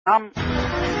MONDAYSUCKS.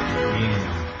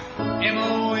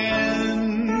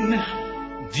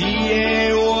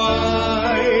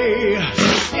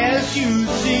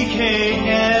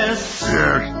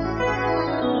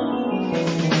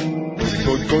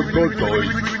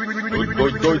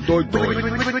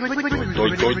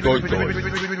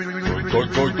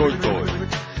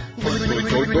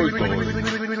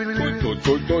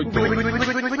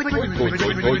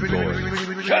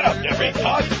 Shut up, you big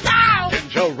hog!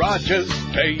 Ginger Rogers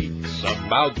takes a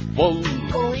mouthful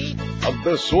of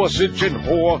the sausage in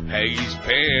Jorge's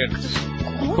pants.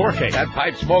 Jorge. That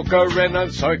pipe smoker and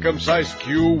uncircumcised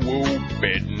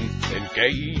Cuban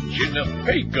engage in a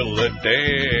bagel dance.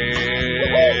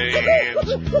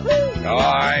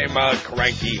 I'm a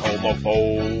cranky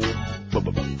homophobe.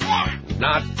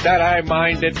 Not that I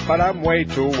mind it, but I'm way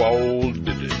too old.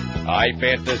 I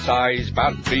fantasize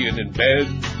about being in bed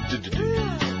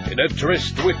in a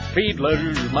tryst with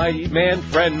Fiedler, my man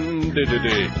friend.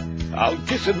 I'll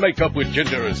kiss and make up with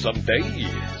Ginger someday. You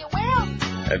will?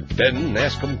 And then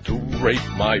ask him to rape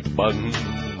my bun.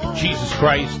 Jesus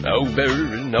Christ. Over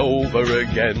and over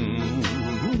again.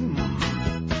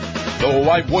 Though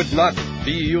I would not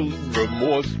feel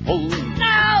remorseful.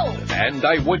 No! And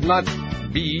I would not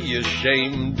be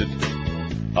ashamed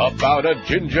about a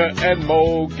Ginger and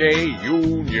Mo gay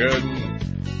union.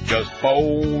 Just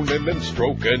boning and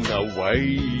stroking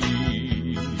away.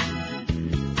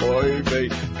 Boy,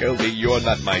 Kelly, you're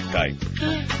not my type.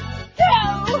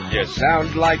 No! You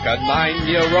sound like a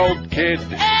 9-year-old kid.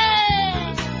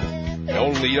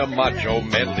 Only a macho,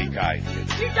 manly kind.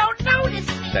 You don't notice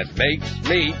me. That makes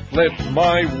me flip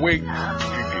my wig.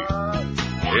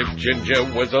 If Ginger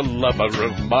was a lover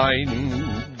of mine,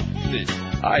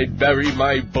 I'd bury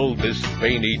my bulbous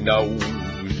veiny nose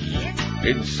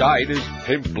inside his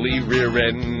pimply rear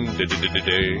end.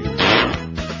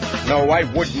 No, I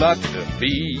would not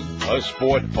be a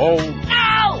sport hole.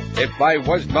 No! If I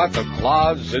was not a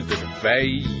closeted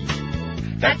fay.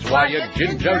 That's why a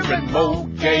Ginger and Mo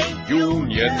gay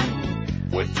union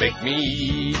would make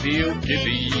me feel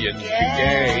giddy and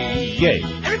gay. Gay.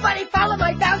 Everybody follow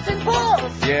my bouncing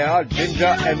balls. Yeah, a Ginger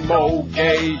and Mo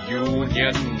gay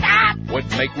union would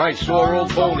make my sore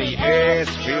old bony ass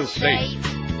feel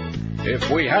safe.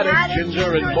 If we had a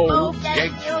Ginger and Mo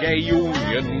gay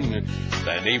union,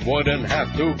 then he wouldn't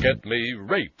have to get me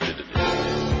raped.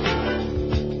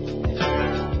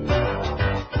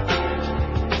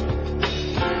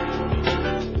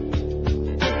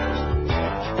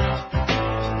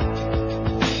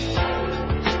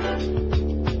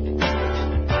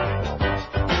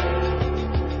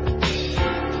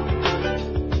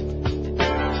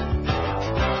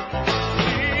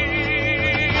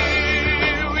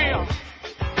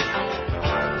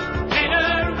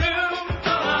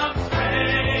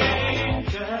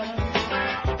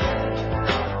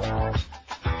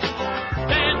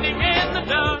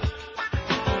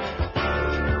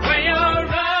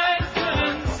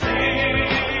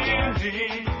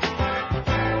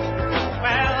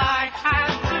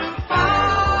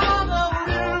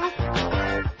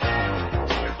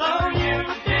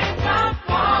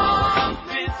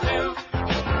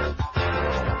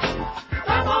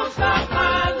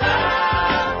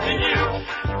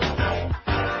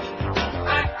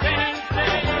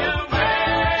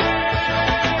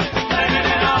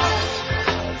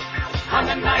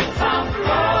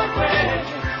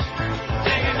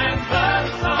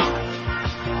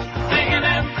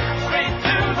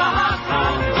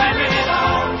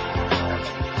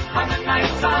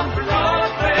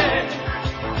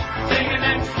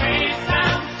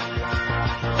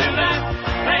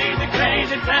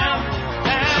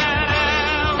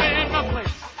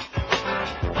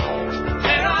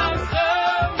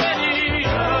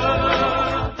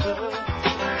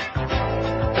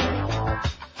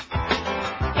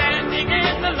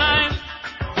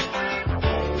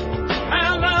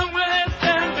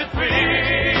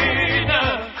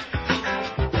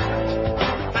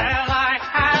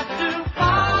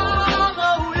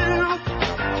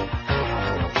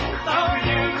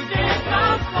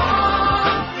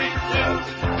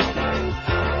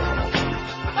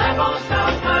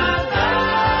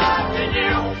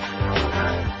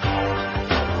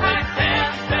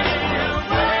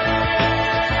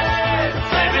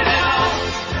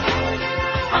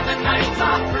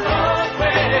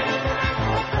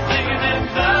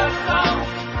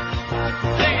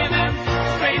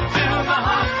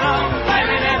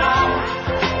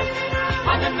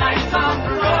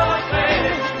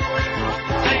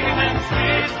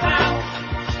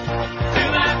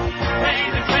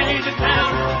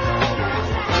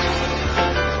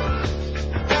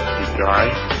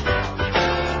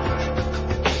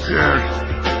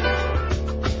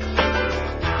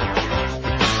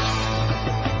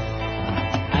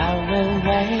 I will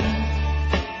wait.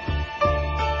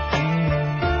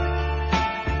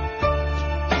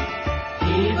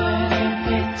 Even if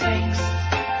it takes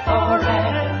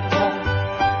forever,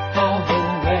 I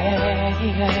will wait.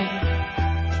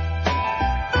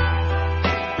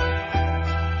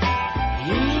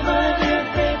 Even if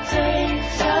it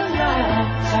takes a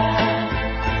lifetime,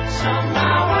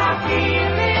 somehow I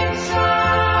feel inside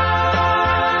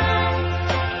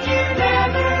you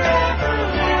never ever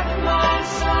left my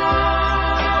side.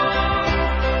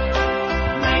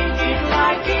 Make it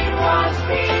like it was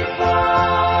before.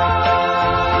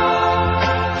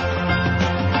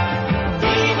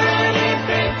 Even if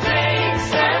it takes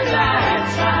a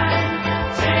lifetime,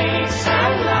 takes a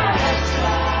lifetime.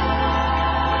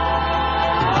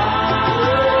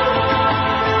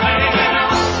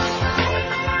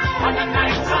 On the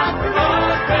nights on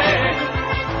Broadway,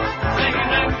 singing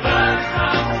them bird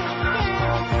songs,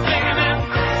 singing them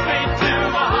straight to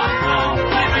my heart, now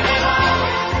blaming it all.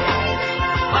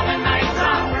 On the nights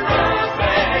on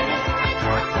Broadway,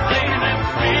 singing them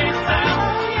sweet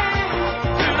sounds,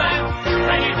 to them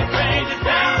crazy, crazy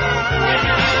towns,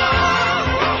 singing it all.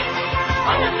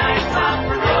 On the nights on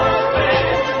Broadway,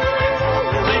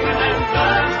 singing them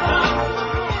bird songs,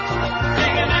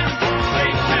 singing them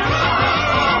straight to my heart,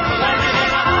 now blaming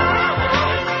it all.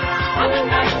 On the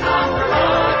nights on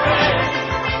Broadway,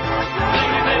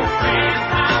 singing them sweet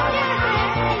sounds,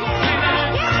 singing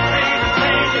them crazy,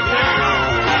 crazy towns,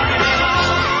 singing it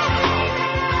all.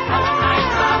 On the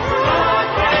nights on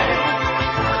Broadway,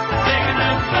 singing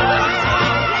them bird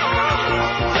songs,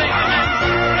 singing them straight to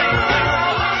my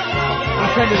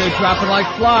I tell you, they're dropping like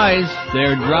flies.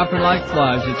 They're dropping like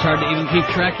flies. It's hard to even keep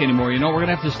track anymore. You know, we're going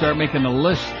to have to start making a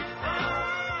list,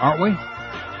 aren't we?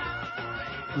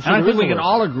 And I think we can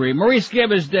all agree. Maurice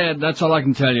Gibb is dead. That's all I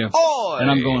can tell you. And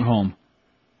I'm going home.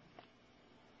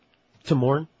 To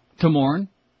mourn? To mourn.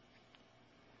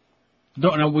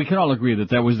 Don't know. We can all agree that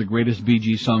that was the greatest Bee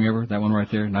Gees song ever. That one right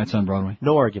there, Nights on Broadway.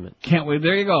 No argument. Can't we?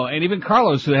 There you go. And even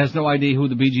Carlos, who has no idea who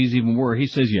the Bee Gees even were, he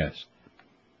says yes.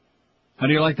 How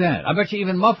do you like that? I bet you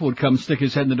even Muff would come stick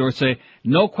his head in the door and say,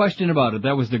 no question about it,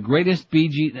 that was the greatest Bee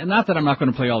Gees. And not that I'm not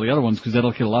going to play all the other ones, because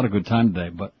that'll kill a lot of good time today,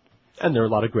 but And there are a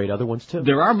lot of great other ones, too.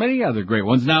 there are many other great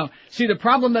ones. Now, see, the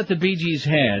problem that the Bee Gees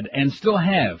had, and still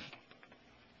have,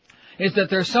 is that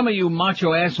there's some of you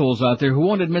macho assholes out there who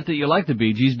won't admit that you like the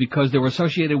Bee Gees because they were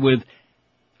associated with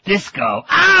disco.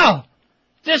 Ow!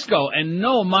 Disco! And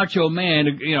no macho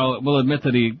man, will admit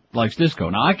that he likes disco.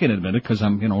 Now, I can admit it because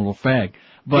I'm, a little fag.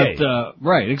 But,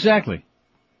 right, exactly.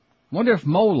 Wonder if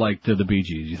Mo liked the Bee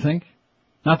Gees, you think?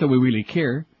 Not that we really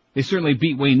care. They certainly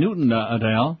beat Wayne Newton,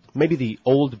 Adele. Maybe the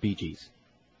old Bee Gees.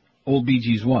 Old Bee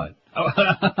Gees what?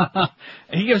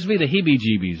 He gives me the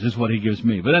heebie-jeebies, is what he gives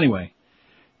me. But anyway,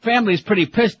 family's pretty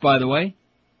pissed, by the way.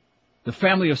 The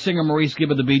family of singer Maurice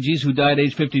Gibb of the Bee Gees, who died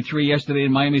age 53 yesterday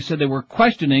in Miami, said they were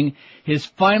questioning his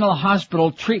final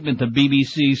hospital treatment, the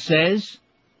BBC says.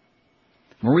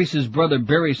 Maurice's brother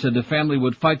Barry said the family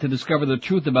would fight to discover the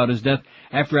truth about his death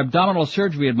after abdominal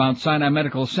surgery at Mount Sinai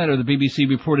Medical Center, the BBC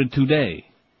reported today.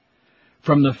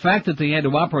 From the fact that they had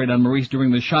to operate on Maurice during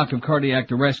the shock of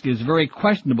cardiac arrest is very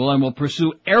questionable and will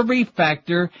pursue every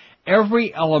factor,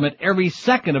 every element, every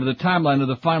second of the timeline of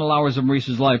the final hours of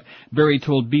Maurice's life, Barry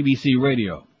told BBC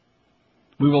Radio.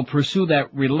 We will pursue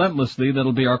that relentlessly.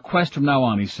 That'll be our quest from now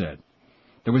on, he said.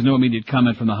 There was no immediate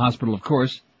comment from the hospital, of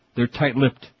course. They're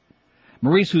tight-lipped.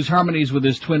 Maurice, whose harmonies with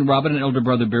his twin Robin and elder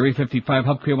brother Barry, 55,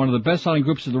 helped create one of the best-selling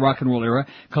groups of the rock and roll era,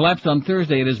 collapsed on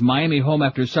Thursday at his Miami home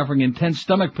after suffering intense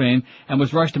stomach pain and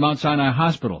was rushed to Mount Sinai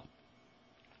Hospital.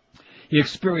 He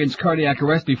experienced cardiac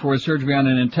arrest before his surgery on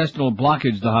an intestinal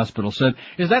blockage, the hospital said.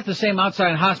 Is that the same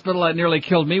outside hospital that nearly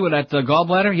killed me with that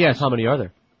gallbladder? Yes. How many are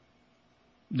there?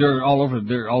 They're all over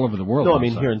the world. No, I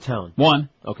mean outside. here in town. One.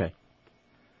 Okay.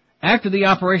 After the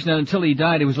operation and until he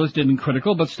died, he was listed in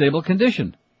critical but stable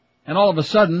condition. And all of a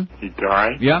sudden... He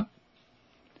died? Yeah.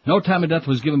 No time of death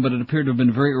was given, but it appeared to have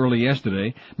been very early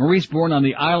yesterday. Maurice, born on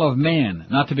the Isle of Man,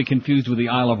 not to be confused with the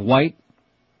Isle of Wight,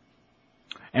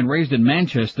 and raised in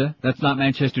Manchester, that's not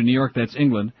Manchester, New York, that's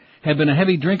England, had been a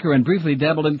heavy drinker and briefly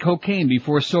dabbled in cocaine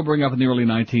before sobering up in the early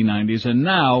 1990s, and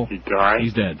now... He died?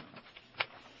 He's dead.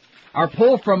 Our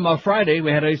poll from Friday,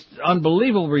 we had an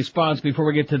unbelievable response before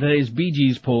we get to today's Bee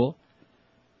Gees poll.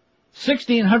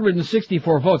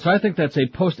 1,664 votes. I think that's a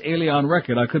post-Alien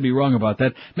record. I could be wrong about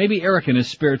that. Maybe Eric in his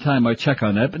spare time might check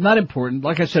on that, but not important.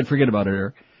 Like I said, forget about it,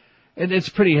 Eric. It's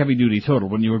pretty heavy-duty total,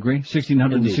 wouldn't you agree?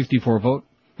 1,664 vote.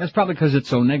 That's probably because it's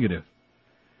so negative.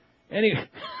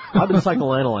 I've been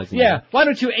psychoanalyzing. Yeah, why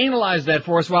don't you analyze that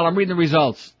for us while I'm reading the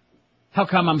results? How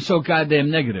come I'm so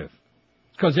goddamn negative?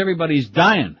 It's because everybody's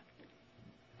dying.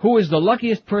 Who is the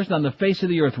luckiest person on the face of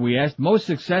the earth, we asked? Most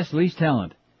success, least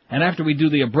talent. And after we do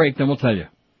the break, then we'll tell you.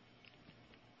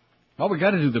 Well, we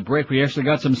got to do the break. We actually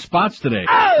got some spots today.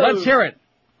 Oh! Let's hear it.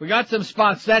 We got some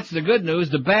spots. That's the good news.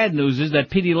 The bad news is that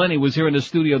P.D. Lenny was here in the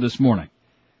studio this morning.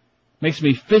 Makes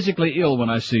me physically ill when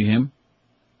I see him.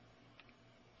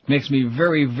 Makes me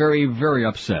very, very, very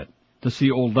upset to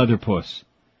see old Leatherpuss.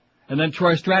 And then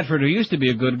Troy Stratford, who used to be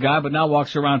a good guy, but now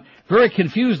walks around very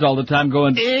confused all the time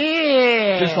going,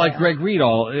 just like Greg Reed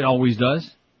always does.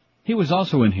 He was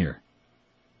also in here.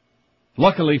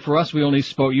 Luckily for us,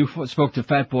 you spoke to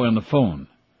Fat Boy on the phone.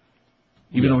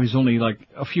 Even though he's only like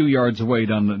a few yards away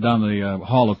down the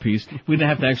Hall of Peace. We didn't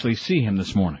have to actually see him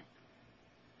this morning.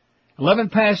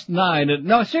 9:11.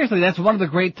 No, seriously, that's one of the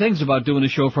great things about doing a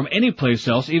show from any place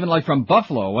else, even like from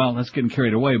Buffalo. Well, that's getting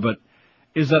carried away, but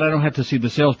is that I don't have to see the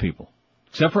salespeople.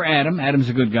 Except for Adam. Adam's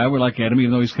a good guy. We like Adam,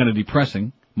 even though he's kind of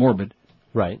depressing, morbid.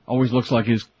 Right. Always looks like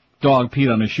his dog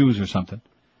peed on his shoes or something.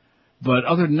 But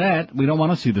other than that, we don't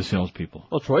want to see the salespeople.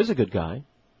 Well, Troy's a good guy.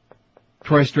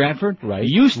 Troy Stratford? Right.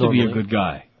 He used to be a good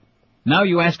guy. Now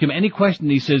you ask him any question,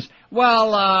 he says,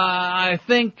 well, I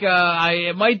think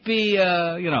it might be,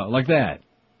 like that.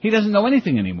 He doesn't know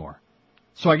anything anymore.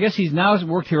 So I guess he's now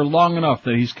worked here long enough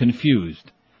that he's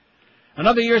confused.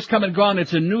 Another year's come and gone.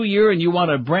 It's a new year, and you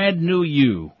want a brand new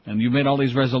you. And you've made all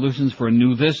these resolutions for a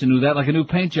new this and new that, like a new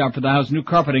paint job for the house, new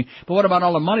carpeting. But what about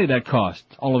all the money that cost,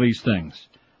 all of these things?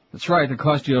 That's right, it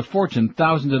cost you a fortune,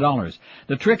 thousands of dollars.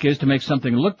 The trick is to make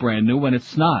something look brand new when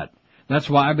it's not. That's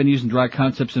why I've been using Dry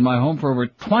Concepts in my home for over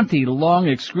 20 long,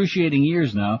 excruciating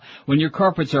years now. When your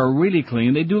carpets are really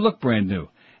clean, they do look brand new.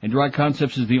 And Dry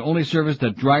Concepts is the only service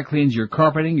that dry cleans your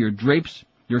carpeting, your drapes,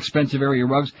 your expensive area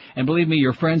rugs, and believe me,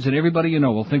 your friends and everybody you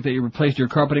know will think that you replaced your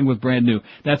carpeting with brand new.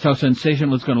 That's how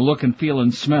sensational it's going to look and feel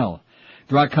and smell.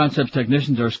 Dry Concepts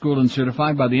technicians are schooled and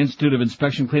certified by the Institute of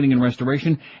Inspection, Cleaning, and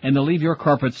Restoration, and they'll leave your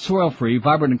carpets soil-free,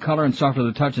 vibrant in color, and soft to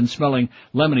the touch, and smelling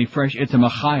lemony fresh. It's a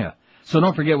machaya. So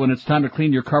don't forget, when it's time to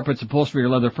clean your carpets, upholstery, or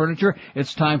leather furniture,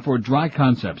 it's time for Dry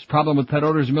Concepts. Problem with pet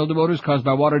odors and mildew odors caused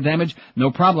by water damage?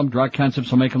 No problem. Dry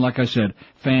Concepts will make them, like I said,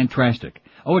 fantastic.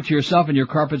 Owe it to yourself and your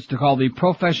carpets to call the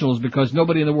professionals because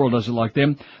nobody in the world does it like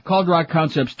them. Call Dry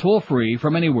Concepts toll-free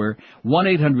from anywhere,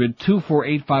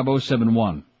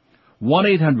 1-800-248-5071.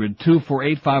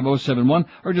 1-800-248-5071,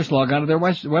 or just log on to their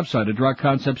website at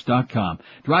dryconcepts.com.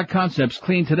 Dry Concepts,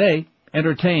 clean today,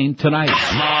 entertain tonight.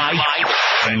 Live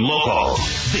and local.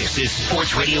 This is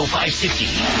Sports Radio 560.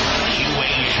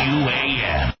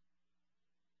 QAM.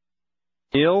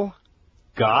 Neil?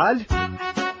 God?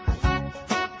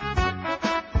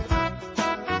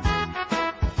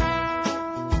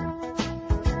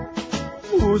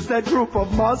 Who's that group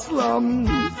of Muslims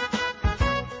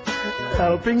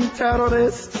helping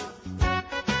terrorists?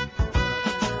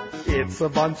 It's a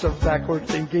bunch of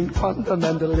backward-thinking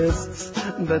fundamentalists,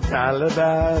 the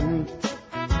Taliban.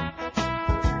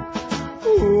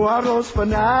 Who are those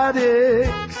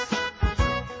fanatics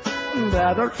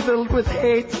that are filled with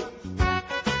hate?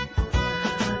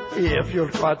 If you're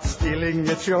caught stealing,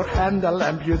 it's your hand I'll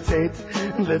amputate.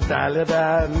 The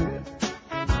Taliban.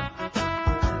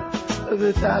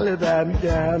 The Taliban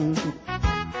can.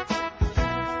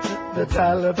 The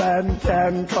Taliban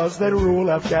can, 'cause they rule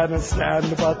Afghanistan,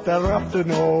 but they're up to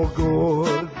no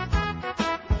good.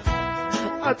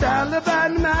 A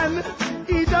Taliban man,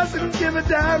 he doesn't give a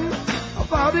damn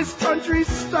about his country's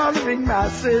starving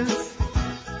masses.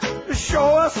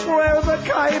 Show us where the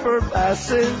Khyber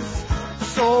passes,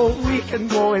 so we can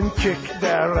go and kick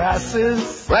their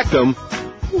asses. Rectum.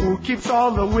 Who keeps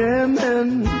all the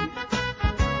women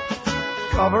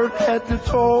covered head to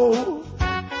toe?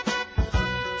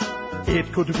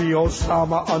 It could be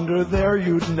Osama under there,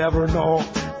 you'd never know.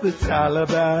 The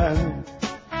Taliban.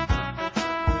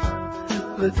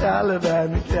 The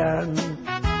Taliban can.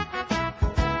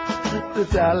 The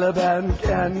Taliban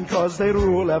can, 'cause they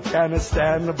rule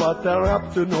Afghanistan, but they're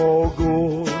up to no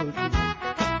good.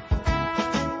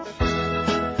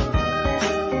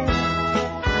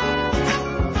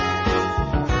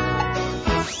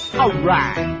 All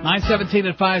right. 9:17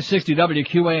 at 560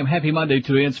 WQAM. Happy Monday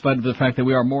to you, in spite of the fact that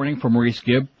we are mourning for Maurice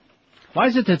Gibb. Why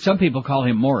is it that some people call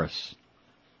him Morris?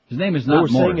 His name is not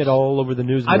Morris. They were saying it all over the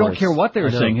news. I don't care what they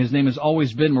were saying. His name has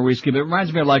always been Maurice Gibb. It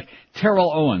reminds me of like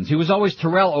Terrell Owens. He was always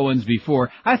Terrell Owens before.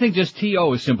 I think just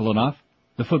T.O. is simple enough.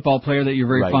 The football player that you're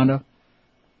very fond of.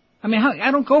 I mean,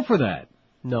 I don't go for that.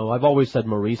 No, I've always said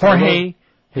Maurice. Jorge.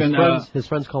 His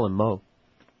friends call him Mo.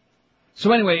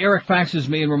 So anyway, Eric faxes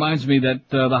me and reminds me that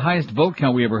the highest vote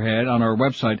count we ever had on our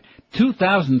website,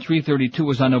 2,332,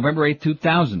 was on November 8,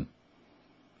 2000.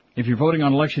 If you're voting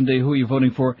on Election Day, who are you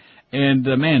voting for? And,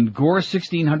 man, Gore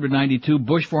 1,692,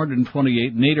 Bush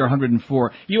 428, Nader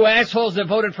 104. You assholes that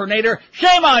voted for Nader,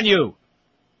 shame on you!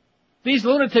 These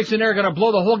lunatics in there are going to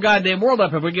blow the whole goddamn world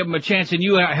up if we give them a chance, and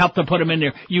you help to put them in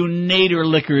there. You Nader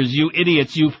lickers, you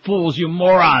idiots, you fools, you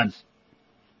morons.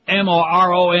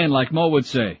 M-O-R-O-N, like Mo would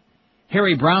say.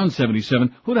 Harry Brown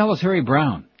 77. Who the hell is Harry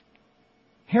Brown?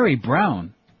 Harry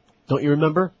Brown? Don't you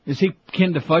remember? Is he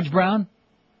kin to Fudge Brown?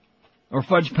 Or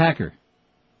Fudge Packer?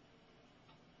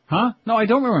 Huh? No, I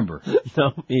don't remember.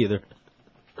 No, me either.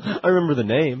 I remember the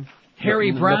name.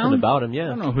 Harry Brown? Nothing about him, yeah. I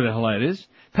don't know who the hell that is.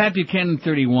 Pat Buchanan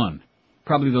 31.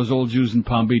 Probably those old Jews in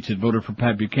Palm Beach that voted for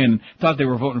Pat Buchanan thought they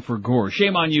were voting for Gore.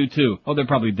 Shame on you too. Oh, they're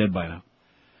probably dead by now.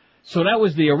 So that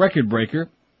was the record breaker.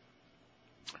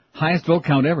 Highest vote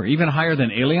count ever. Even higher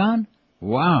than Alien?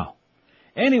 Wow.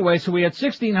 Anyway, so we had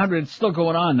 1,600, it's still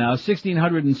going on now,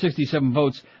 1,667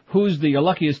 votes. Who's the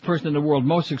luckiest person in the world,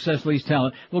 most success, least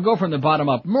talent? We'll go from the bottom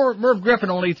up. Merv Griffin,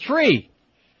 only 3.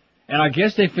 And I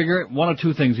guess they figure one of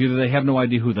two things. Either they have no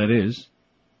idea who that is,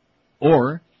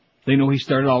 or they know he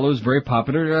started all those very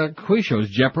popular quiz shows.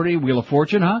 Jeopardy, Wheel of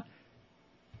Fortune, huh?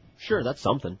 Sure, that's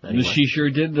something. Anyway. She sure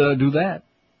did do that.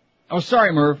 Oh,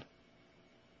 sorry, Merv.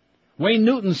 Wayne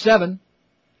Newton, 7.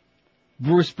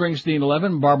 Bruce Springsteen,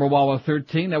 11. Barbara Wawa,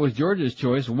 13. That was George's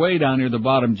choice. Way down near the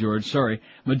bottom, George. Sorry.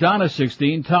 Madonna,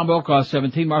 16. Tom Wilcox,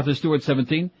 17. Martha Stewart,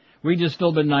 17. Regis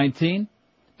Philbin, 19.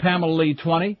 Pamela Lee,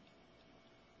 20.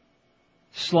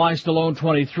 Sly Stallone,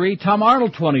 23. Tom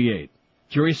Arnold, 28.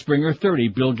 Jerry Springer, 30.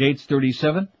 Bill Gates,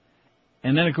 37.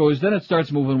 And then it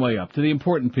starts moving way up to the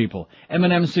important people.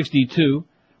 Eminem, 62.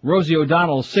 Rosie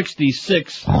O'Donnell,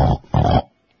 66.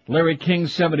 Larry King,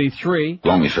 73.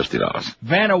 Loan me $50.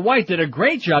 Vanna White did a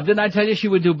great job. Didn't I tell you she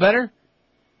would do better?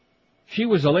 She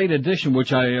was a late addition,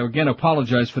 which I again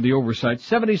apologize for the oversight.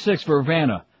 76 for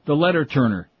Vanna, the letter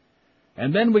turner.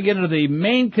 And then we get into the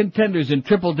main contenders in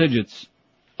triple digits.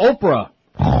 Oprah,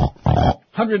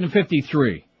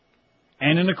 153.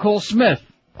 Anna Nicole Smith,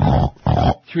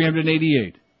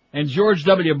 388. And George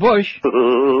W. Bush,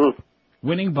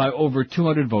 winning by over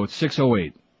 200 votes,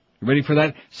 608. You ready for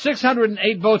that?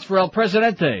 608 votes for El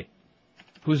Presidente,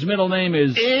 whose middle name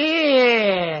is...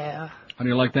 Yeah. How do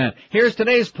you like that? Here's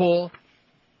today's poll.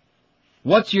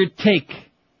 What's your take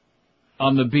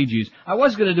on the Bee Gees? I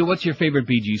was going to do what's your favorite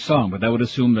Bee Gees song, but that would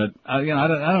assume that, I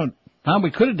don't, we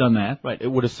could have done that. Right, it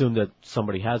would assume that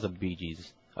somebody has a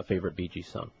favorite Bee Gees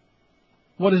song.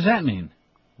 What does that mean?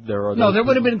 There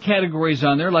would have been categories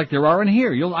on there like there are in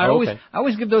here. I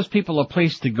always give those people a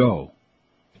place to go.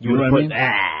 You know would what I put mean?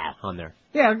 on there.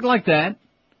 Yeah, like that.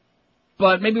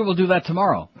 But maybe we'll do that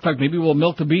tomorrow. In fact, maybe we'll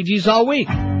milk the Bee Gees all week.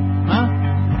 Huh?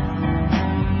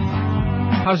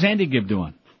 How's Andy Gibb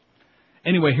doing?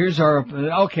 Anyway, here's our...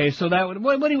 Okay, so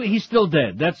he's still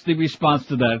dead. That's the response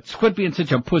to that. Quit being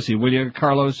such a pussy, will you,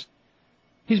 Carlos?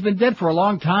 He's been dead for a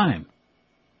long time,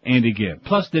 Andy Gibb.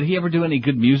 Plus, did he ever do any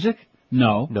good music?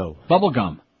 No.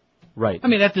 Bubblegum. Right. I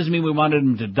mean, that doesn't mean we wanted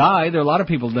him to die. There are a lot of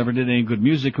people who never did any good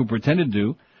music who pretended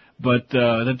to, but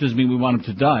that doesn't mean we want him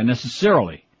to die,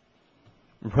 necessarily.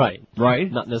 Right.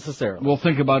 Right? Not necessarily. We'll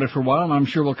think about it for a while, and I'm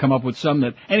sure we'll come up with some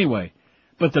that... Anyway,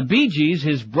 but the Bee Gees,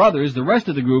 his brothers, the rest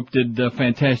of the group did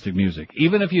fantastic music.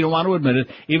 Even if you don't want to admit it,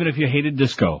 even if you hated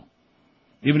disco.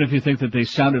 Even if you think that they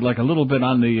sounded like a little bit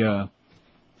on the...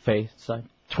 Faye side?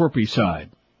 Twerpy side.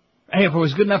 Hey, if it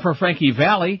was good enough for Frankie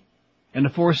Valli and the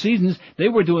Four Seasons, they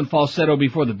were doing falsetto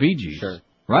before the Bee Gees. Sure.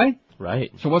 Right?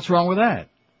 Right. So what's wrong with that?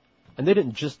 And they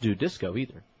didn't just do disco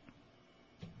either.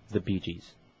 The Bee Gees.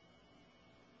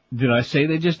 Did I say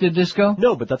they just did disco?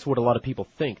 No, but that's what a lot of people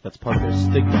think. That's part of their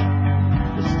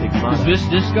stigma. The stigma. Is this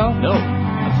disco? No,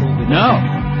 absolutely No. not.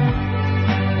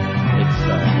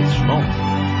 It's schmaltz.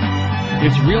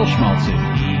 It's real schmaltzy.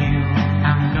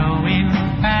 I'm going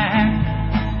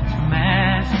back to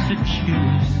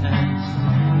Massachusetts.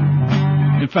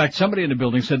 In fact, somebody in the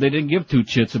building said they didn't give two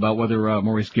chits about whether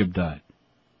Maurice Gibb died.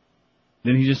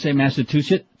 Didn't he just say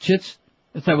Massachusetts?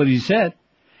 That's not what he said.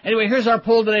 Anyway, here's our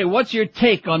poll today. What's your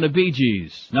take on the Bee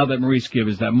Gees? Now that Maurice Gibb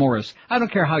is that Morris. I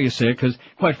don't care how you say it, because,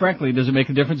 quite frankly, does it make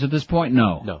a difference at this point?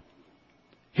 No. No.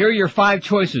 Here are your 5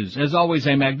 choices. As always,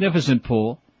 a magnificent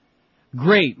poll.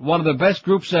 Great. One of the best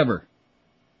groups ever.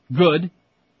 Good.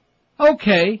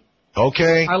 Okay.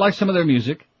 Okay. I like some of their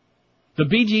music. The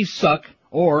Bee Gees suck.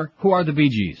 Or, who are the Bee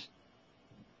Gees?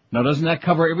 Now, doesn't that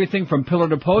cover everything from pillar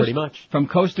to post? Pretty much. From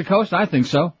coast to coast? I think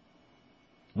so.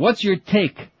 What's your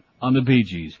take on the Bee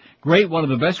Gees? Great, one of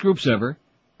the best groups ever.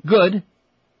 Good.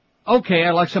 Okay,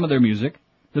 I like some of their music.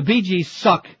 The Bee Gees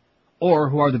suck, or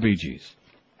who are the Bee Gees?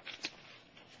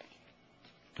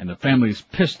 And the family's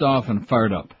pissed off and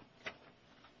fired up.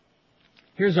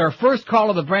 Here's our first call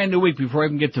of the brand new week before I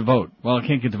even get to vote. Well, I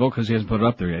can't get to vote because he hasn't put it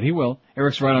up there yet. He will.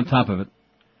 Eric's right on top of it.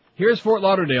 Here's Fort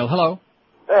Lauderdale. Hello.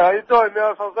 Hey, how you doing,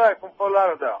 man? It's Jose from Fort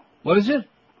Lauderdale. What is it?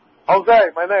 Jose,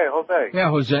 my name, Jose. Yeah,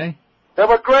 Jose. They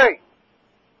were great.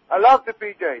 I love the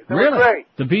BJs. They Really? were great.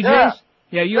 The BJs? Yeah.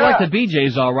 Yeah, you like the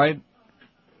BJs, all right.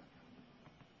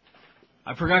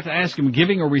 I forgot to ask him,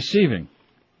 giving or receiving.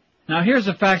 Now, here's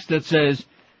a fax that says,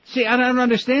 see, I don't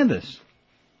understand this.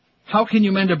 How can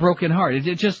you mend a broken heart?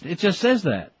 It just says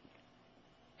that.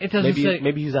 It doesn't say...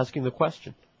 Maybe he's asking the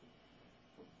question.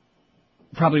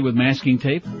 Probably with masking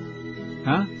tape.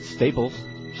 Huh? Staples.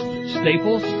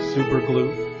 Staples? Super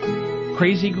glue.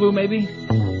 Crazy glue, maybe?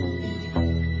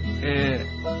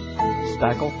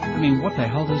 Spackle. I mean, what the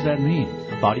hell does that mean?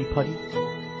 Body putty.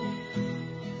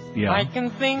 Yeah. I can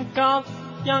think of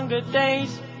younger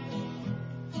days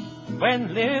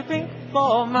when living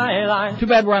for my life. Too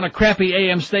bad we're on a crappy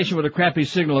AM station with a crappy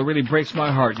signal. It really breaks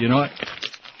my heart, you know what?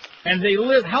 And they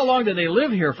live, how long did they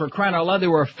live here, for crying out loud? They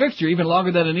were a fixture even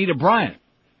longer than Anita Bryant.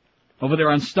 Over there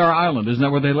on Star Island. Isn't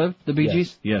that where they live, the Bee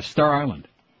Gees? Yes, Star Island.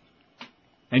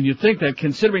 And you'd think that,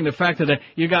 considering the fact that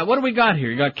you got, what do we got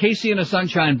here? You got Casey and the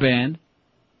Sunshine Band.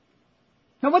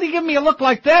 Now what are you giving me a look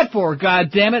like that for,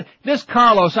 God damn it? This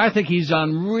Carlos, I think he's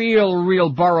on real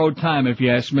borrowed time, if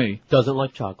you ask me. Doesn't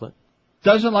like chocolate.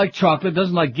 Doesn't like chocolate,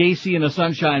 doesn't like Casey and the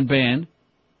Sunshine Band.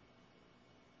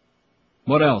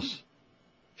 What else?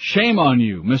 Shame on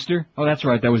you, mister. Oh, that's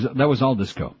right, that was all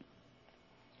disco.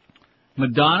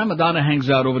 Madonna hangs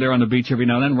out over there on the beach every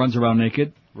now and then, runs around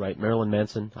naked. Right, Marilyn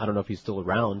Manson. I don't know if he's still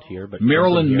around here, but...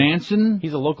 Marilyn Manson?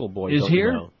 He's a local boy. Is here?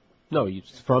 You know? No, he's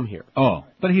from here. Oh,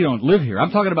 but he don't live here.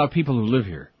 I'm talking about people who live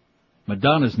here.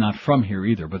 Madonna's not from here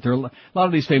either, but there are a lot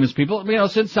of these famous people. You know,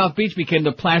 since South Beach became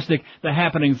the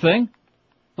happening thing,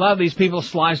 a lot of these people,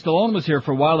 Sly Stallone was here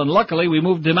for a while, and luckily we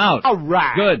moved him out. All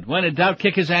right. Good. When in doubt,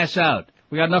 kick his ass out.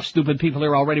 We got enough stupid people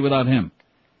here already without him.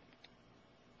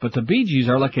 But the Bee Gees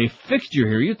are like a fixture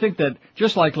here. You'd think that,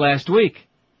 just like last week,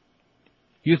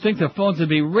 you'd think the phones would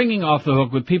be ringing off the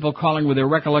hook with people calling with their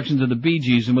recollections of the Bee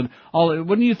Gees and with all,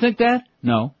 wouldn't you think that?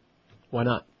 No. Why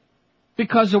not?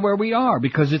 Because of where we are,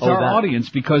 because it's our audience,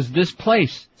 because this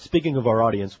place. Speaking of our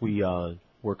audience, we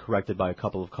were corrected by a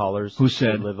couple of callers. Who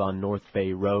said? They live on North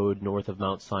Bay Road, north of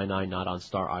Mount Sinai, not on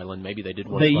Star Island. Maybe they did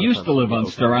once. They used to live on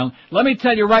Star Island. Let me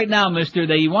tell you right now, mister,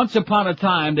 they once upon a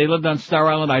time, they lived on Star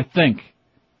Island, I think.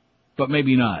 But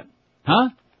maybe not. Huh?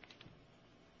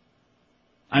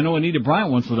 I know Anita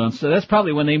Bryant once lived on, so that's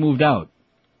probably when they moved out.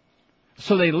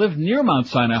 So they lived near Mount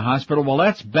Sinai Hospital. Well,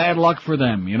 that's bad luck for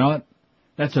them, you know what?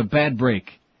 That's a bad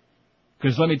break.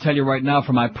 Because let me tell you right now,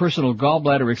 from my personal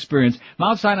gallbladder experience,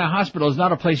 Mount Sinai Hospital is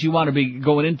not a place you want to be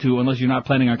going into unless you're not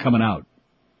planning on coming out.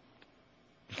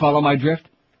 Follow my drift?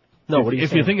 No, what do you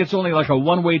If you think it's only like a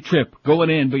one-way trip, going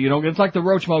in, but you don't, it's like the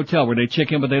Roach Motel where they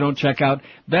check in but they don't check out.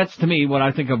 That's to me what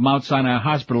I think of Mount Sinai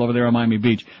Hospital over there on Miami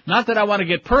Beach. Not that I want to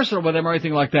get personal with them or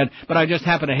anything like that, but I just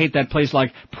happen to hate that place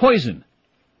like poison.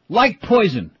 Like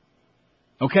poison.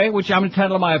 Okay? Which I'm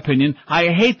entitled to my opinion. I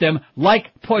hate them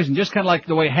like poison. Just kind of like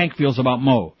the way Hank feels about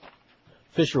Mo.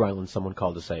 Fisher Island, someone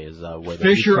called to say, is where the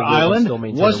Fisher Island?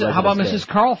 Was it? How about Mrs. Mrs.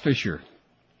 Carl Fisher?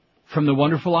 From the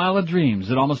wonderful Isle of Dreams.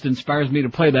 It almost inspires me to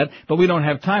play that, but we don't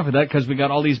have time for that because we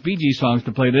got all these Bee Gees songs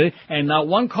to play today, and not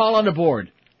one call on the board.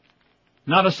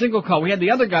 Not a single call. We had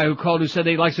the other guy who called who said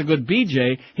he likes a good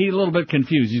BJ. He's a little bit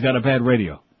confused. He's got a bad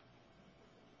radio.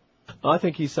 I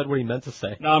think he said what he meant to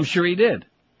say. No, I'm sure he did.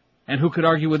 And who could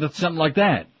argue with something like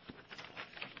that?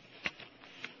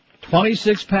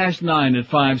 26 past 9 at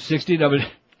 560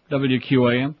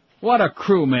 WQAM. What a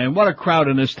crew, man. What a crowd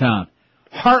in this town.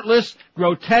 Heartless,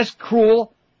 grotesque,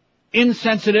 cruel,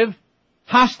 insensitive,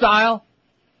 hostile,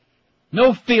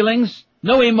 no feelings,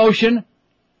 no emotion.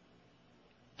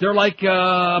 They're like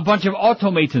a bunch of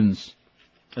automatons,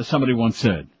 as somebody once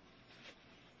said.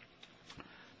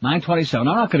 927.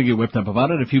 I'm not going to get whipped up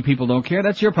about it. If you people don't care,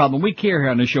 that's your problem. We care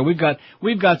here on this show.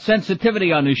 We've got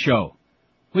sensitivity on this show.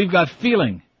 We've got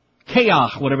feeling.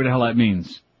 Kayach, whatever the hell that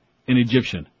means in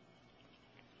Egyptian.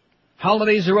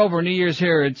 Holidays are over, New Year's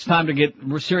here. It's time to get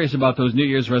serious about those New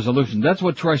Year's resolutions. That's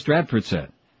what Troy Stratford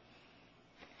said.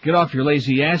 Get off your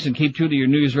lazy ass and keep true to your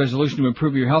New Year's resolution to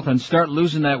improve your health and start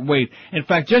losing that weight. In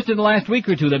fact, just in the last week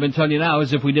or two, they've been telling you now,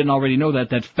 as if we didn't already know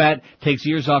that fat takes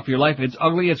years off your life. It's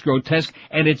ugly, it's grotesque,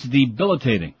 and it's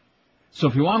debilitating. So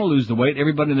if you want to lose the weight,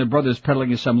 everybody and their brother is peddling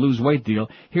you some lose weight deal.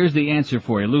 Here's the answer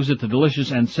for you. Lose it the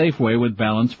delicious and safe way with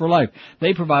Balance for Life.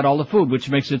 They provide all the food, which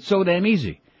makes it so damn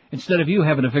easy. Instead of you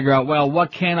having to figure out, well,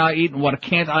 what can I eat and what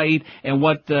can't I eat and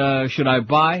what should I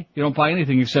buy? You don't buy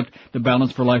anything except the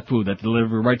Balance for Life food that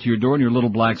delivered right to your door in your little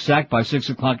black sack by 6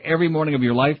 o'clock every morning of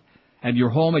your life, at your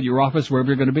home, at your office, wherever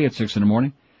you're going to be at 6 in the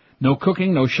morning. No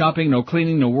cooking, no shopping, no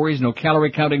cleaning, no worries, no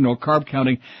calorie counting, no carb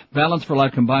counting. Balance for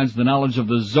Life combines the knowledge of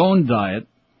the Zone diet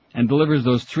and delivers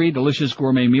those 3 delicious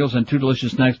gourmet meals and 2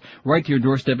 delicious snacks right to your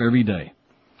doorstep every day.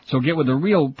 So get with a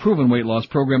real proven weight loss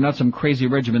program, not some crazy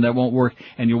regimen that won't work,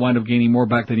 and you'll wind up gaining more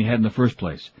back than you had in the first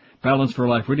place. Balance for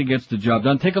Life really gets the job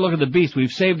done. Take a look at the beast.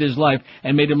 We've saved his life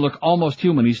and made him look almost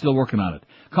human. He's still working on it.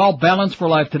 Call Balance for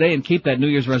Life today and keep that New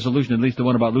Year's resolution, at least the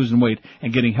one about losing weight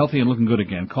and getting healthy and looking good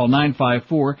again. Call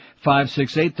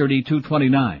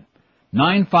 954-568-3229.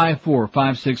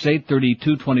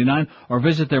 954-568-3229, or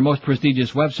visit their most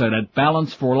prestigious website at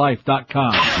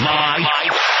balanceforlife.com. Live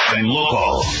and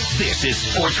local. This is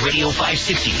Sports Radio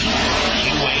 560.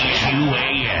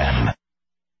 QAM.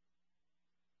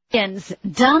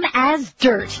 Dumb as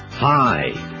dirt.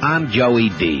 Hi, I'm Joey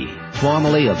D,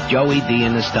 formerly of Joey D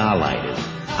and the Starlighters.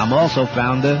 I'm also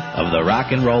founder of the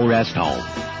Rock and Roll Rest Home,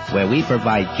 where we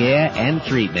provide care and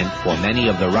treatment for many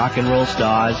of the rock and roll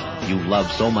stars you've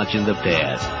loved so much in the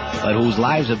past, but whose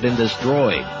lives have been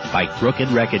destroyed by crooked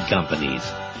record companies.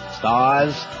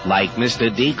 Stars like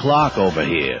Mr. D. Clark over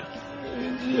here.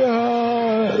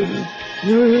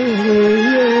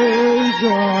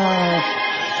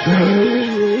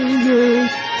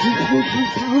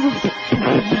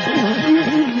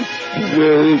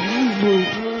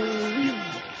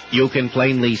 You can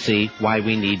plainly see why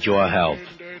we need your help.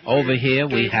 Over here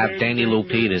we have Danny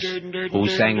Lupitas, who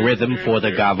sang rhythm for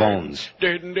the Gavones.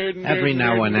 Every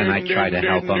now and then I try to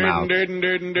help him out.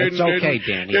 It's okay,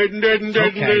 Danny. It's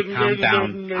okay. Calm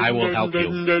down. I will help you.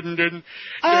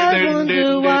 I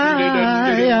wonder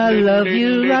why I love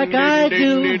you like I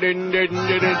do.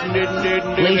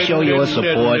 Please show your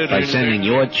support by sending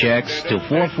your checks to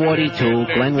 442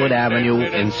 Glenwood Avenue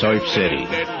in Surf City.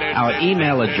 Our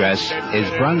email address is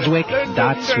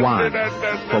brunswick.swan.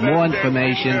 For more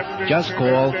information, just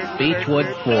call Beechwood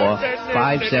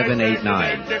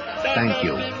 45789. Thank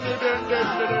you.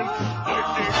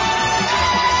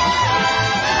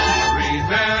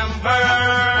 Remember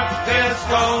this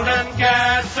golden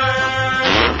gasser.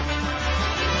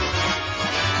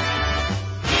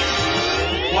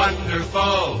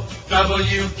 Wonderful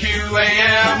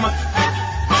WQAM.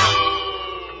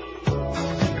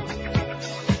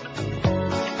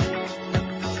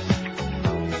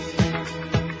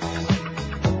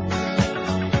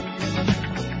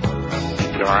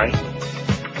 All right?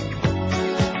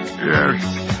 Yes.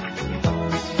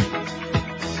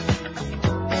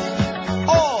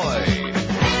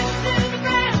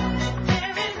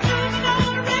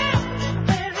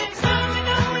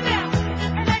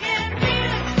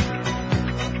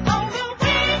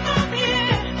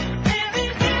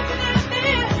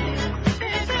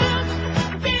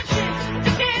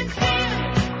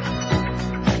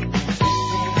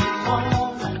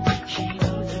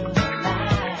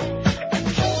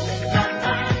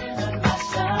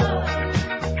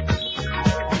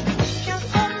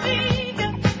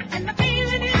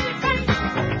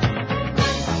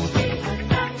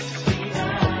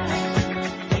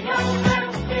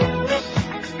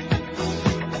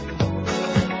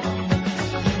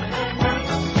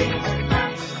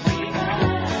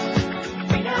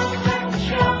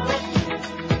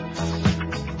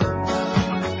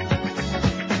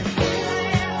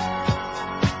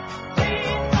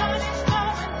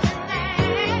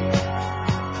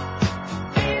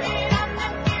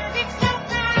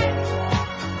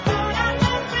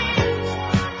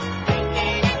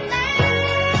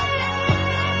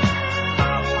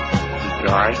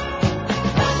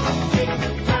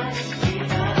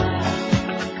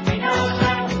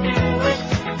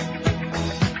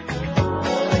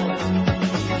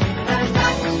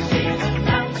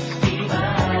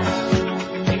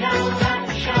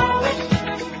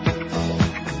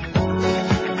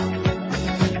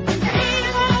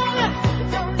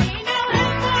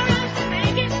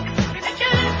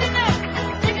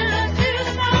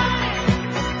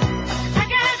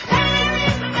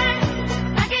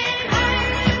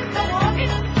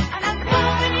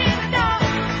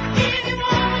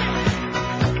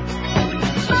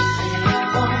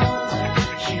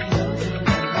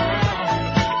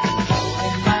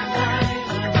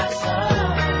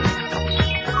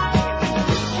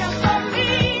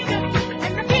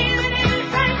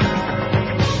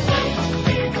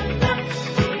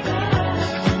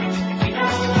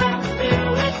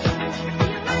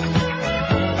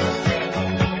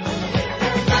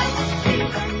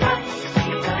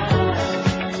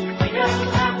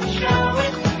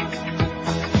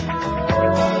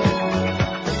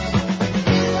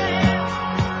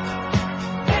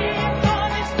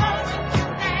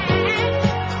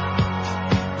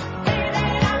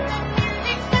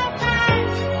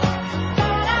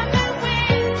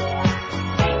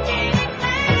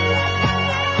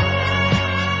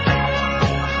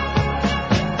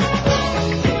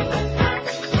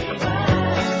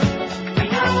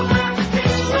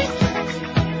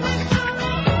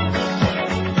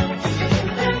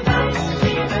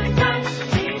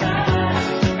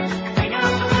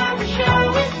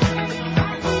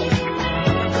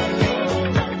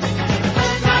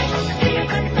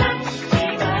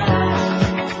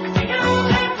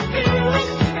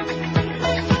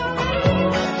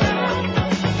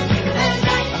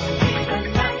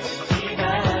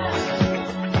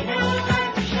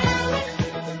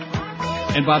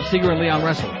 And Bob Seger and Leon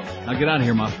Russell. Now get out of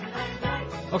here, Mom.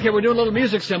 Okay, we're doing a little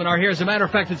music seminar here. As a matter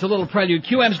of fact, it's a little prelude.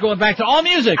 QM's going back to all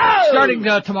music starting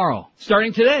tomorrow.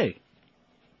 Starting today.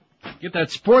 Get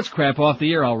that sports crap off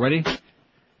the air already.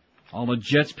 All the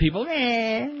Jets people. What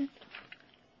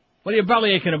are you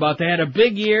belly aching about? They had a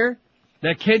big year.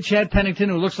 That kid, Chad Pennington,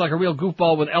 who looks like a real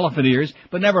goofball with elephant ears,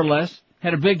 but nevertheless,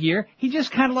 had a big year. He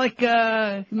just kind of like,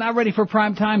 not ready for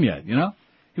prime time yet, you know?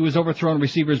 He was overthrown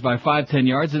receivers by 5-10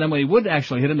 yards, and then when he would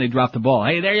actually hit him, they dropped the ball.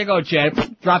 Hey, there you go,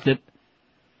 Chad. Dropped it.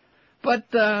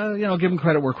 But, give him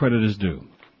credit where credit is due.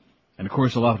 And of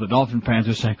course, a lot of the Dolphin fans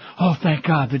are saying, oh, thank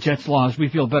God the Jets lost. We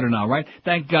feel better now, right?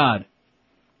 Thank God.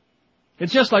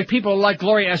 It's just like people like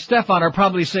Gloria Estefan are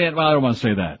probably saying, well, I don't want to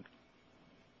say that.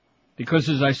 Because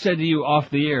as I said to you off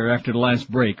the air after the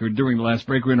last break, or during the last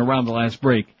break, or in around the last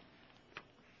break,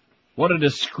 what a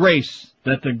disgrace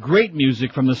that the great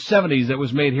music from the 70s that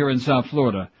was made here in South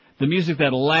Florida, the music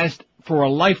that'll last for a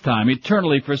lifetime,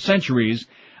 eternally for centuries,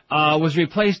 was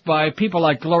replaced by people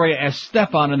like Gloria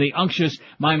Estefan and the unctuous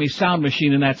Miami Sound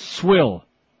Machine and that swill,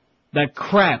 that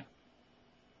crap,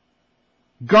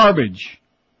 garbage.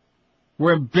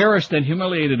 We're embarrassed and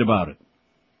humiliated about it.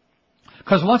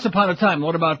 Because once upon a time,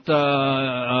 what about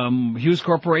Hughes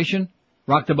Corporation?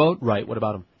 Rock the Boat? Right, what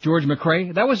about him? George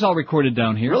McRae? That was all recorded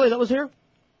down here. Really? That was here?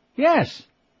 Yes.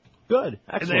 Good.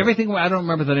 Excellent. Everything, I don't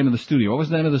remember the name of the studio. What was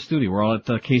the name of the studio? We're all at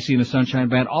KC and the Sunshine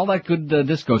Band. All that good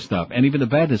disco stuff, and even the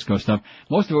bad disco stuff.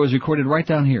 Most of it was recorded right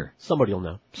down here. Somebody will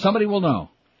know. Somebody will know.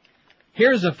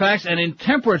 Here's the facts, and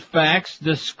intemperate facts,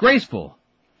 disgraceful.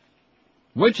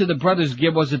 Which of the brothers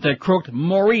Gibb was it that croaked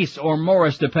Maurice or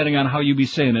Morris, depending on how you be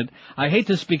saying it? I hate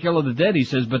to speak ill of the dead, he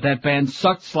says, but that band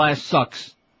sucks.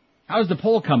 How's the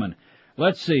poll coming?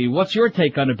 Let's see. What's your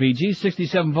take on the Bee Gees?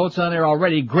 67 votes on there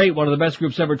already. Great. One of the best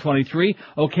groups ever, 23.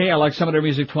 Okay, I like some of their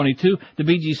music, 22. The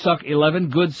Bee Gees suck, 11.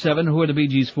 Good, 7. Who are the Bee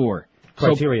Gees for?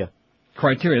 Criteria.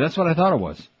 Criteria. That's what I thought it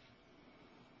was.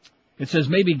 It says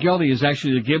maybe Geldy is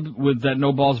actually the Gibb with that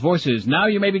no balls voice is. Now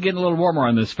you may be getting a little warmer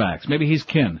on this facts. Maybe he's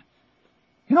kin.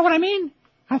 You know what I mean?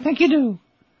 I think you do.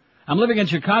 I'm living in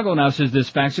Chicago now, says this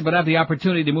faxer, but I have the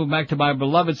opportunity to move back to my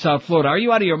beloved South Florida. Are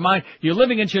you out of your mind? You're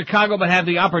living in Chicago, but have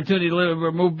the opportunity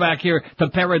to move back here to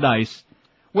paradise.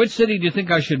 Which city do you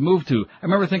think I should move to? I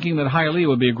remember thinking that Hialeah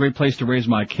would be a great place to raise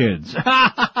my kids.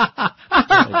 Yeah,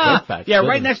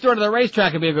 right next door to the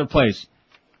racetrack would be a good place.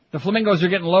 The flamingos are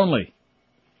getting lonely.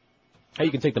 Hey,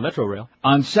 you can take the Metro Rail.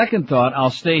 On second thought,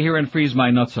 I'll stay here and freeze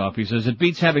my nuts off. He says it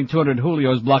beats having 200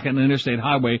 Julios blocking an interstate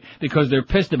highway because they're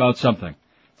pissed about something.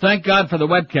 Thank God for the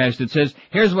webcast. It says,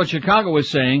 here's what Chicago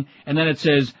is saying, and then it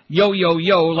says, yo, yo,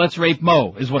 yo, let's rape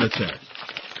Mo, is what it says.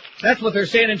 That's what they're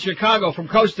saying in Chicago from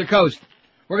coast to coast.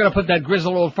 We're going to put that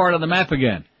grizzled old fart on the map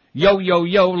again. Yo, yo,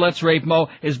 yo, let's rape Mo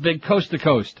is big coast to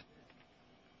coast.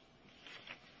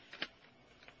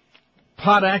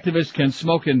 Pot activists can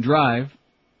smoke and drive.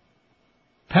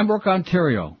 Pembroke,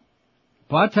 Ontario.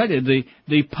 Well, I tell you,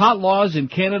 the pot laws in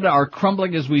Canada are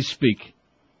crumbling as we speak.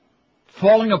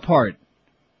 Falling apart.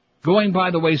 Going by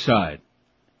the wayside.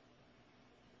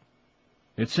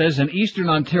 It says an Eastern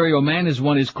Ontario man has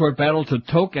won his court battle to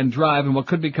toke and drive in what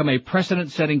could become a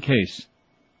precedent-setting case.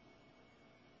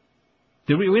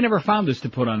 Did we never found this to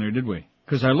put on there, did we?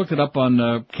 Because I looked it up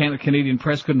on Canadian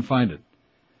Press, couldn't find it.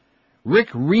 Rick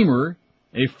Reamer,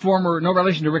 a former, no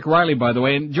relation to Rick Riley, by the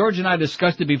way, and George and I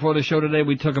discussed it before the show today.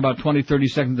 We took about 20-30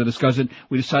 seconds to discuss it.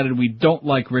 We decided we don't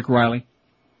like Rick Riley.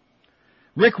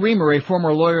 Rick Reamer, a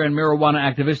former lawyer and marijuana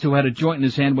activist who had a joint in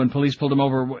his hand when police pulled him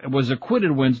over, was acquitted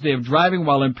Wednesday of driving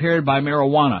while impaired by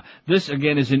marijuana. This,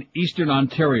 again, is in Eastern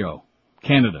Ontario,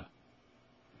 Canada.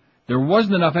 There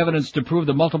wasn't enough evidence to prove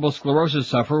the multiple sclerosis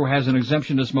sufferer, who has an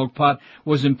exemption to smoke pot,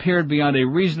 was impaired beyond a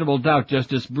reasonable doubt,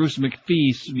 Justice Bruce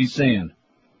McPhee is saying.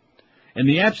 In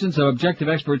the absence of objective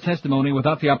expert testimony,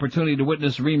 without the opportunity to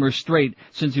witness Reamer straight,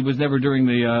 since he was never during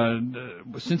the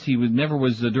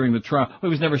trial. Well, he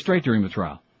was never straight during the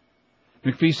trial.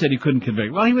 McPhee said he couldn't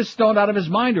convict. Well, he was stoned out of his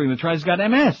mind during the trial. He's got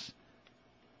MS.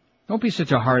 Don't be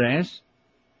such a hard ass.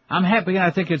 I'm happy.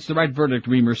 I think it's the right verdict,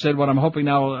 Reamer said. What I'm hoping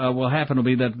now will happen will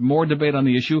be that more debate on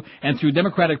the issue, and through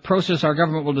democratic process, our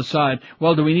government will decide,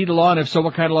 well, do we need a law, and if so,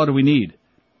 what kind of law do we need?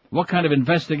 What kind of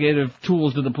investigative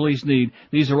tools do the police need?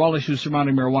 These are all issues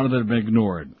surrounding marijuana that have been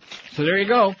ignored. So there you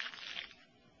go.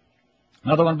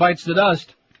 Another one bites the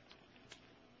dust.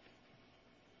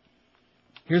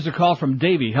 Here's a call from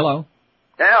Davey. Hello.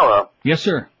 Hello. Yes,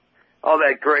 sir. All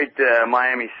that great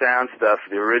Miami Sound stuff,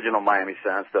 the original Miami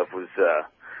Sound stuff was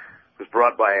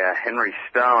brought by Henry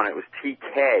Stone. It was TK.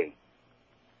 It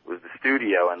was the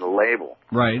studio and the label.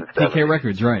 Right. TK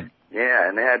Records, right. Yeah,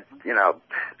 and they had,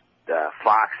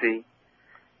 Foxy,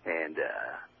 and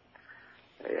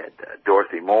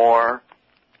Dorothy Moore,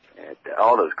 and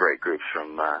all those great groups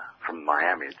from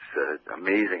Miami. It's an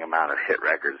amazing amount of hit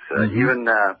records. Even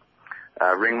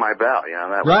Ring My Bell, you know,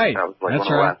 that was like That's one of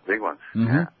the last big ones.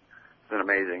 Yeah. It's been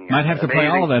amazing. Might have to play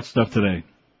all of that stuff today.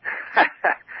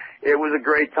 It was a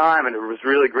great time, and it was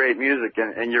really great music,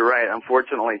 and you're right.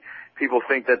 Unfortunately, people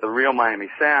think that the real Miami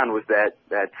Sound was that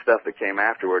stuff that came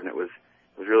afterward, and it was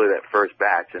really that first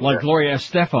batch. And, like Gloria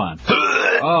Estefan.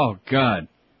 Oh, God.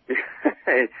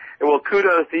 Well,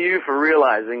 kudos to you for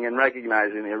realizing and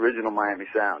recognizing the original Miami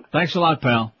Sound. Thanks a lot,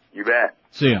 pal. You bet.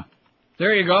 See ya.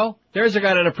 There you go. There's a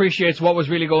guy that appreciates what was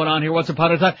really going on here once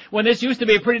upon a time. When this used to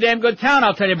be a pretty damn good town,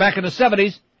 I'll tell you, back in the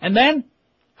 70s. And then?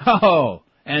 Oh,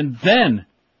 and then.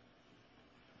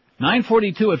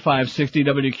 9:42 at 560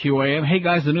 WQAM. Hey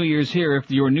guys, the New Year's here.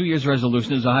 If your New Year's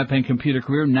resolution is a high-paying computer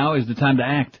career, now is the time to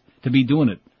act, to be doing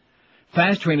it.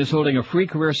 Fast Train is holding a free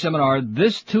career seminar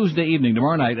this Tuesday evening,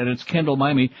 tomorrow night, at its Kendall,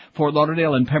 Miami, Fort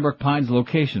Lauderdale, and Pembroke Pines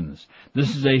locations.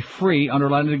 This is a free,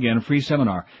 underline it again, free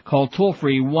seminar. Call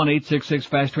toll-free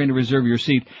 1-866-FAST-TRAIN to reserve your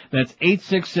seat. That's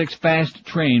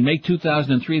 866-FAST-TRAIN. Make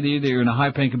 2003 the year that you're in a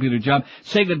high-paying computer job.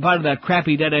 Say goodbye to that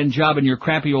crappy dead-end job and your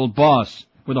crappy old boss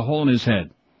with a hole in his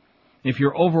head. If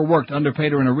you're overworked,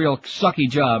 underpaid, or in a real sucky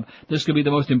job, this could be the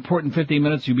most important 15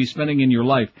 minutes you'll be spending in your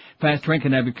life. Fast Train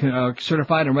can have you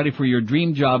certified and ready for your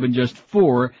dream job in just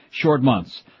 4 short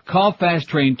months. Call Fast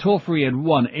Train toll-free at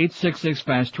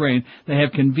 1-866-FAST-TRAIN. They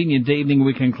have convenient day, evening,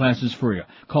 weekend classes for you.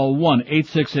 Call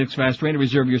 1-866-FAST-TRAIN to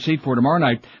reserve your seat for tomorrow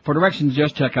night. For directions,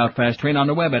 just check out Fast Train on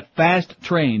the web at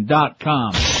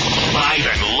fasttrain.com. Live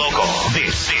and local.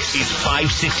 This is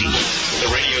 560. The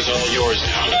radio's all yours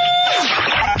now.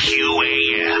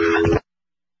 QAM.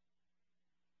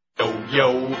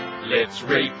 Yo, let's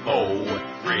rate Mo.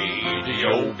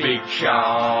 Radio Big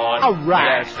Shot. All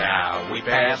right. That's how we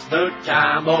pass the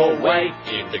time away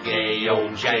in the gay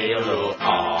old jail of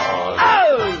Oz.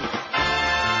 Oh!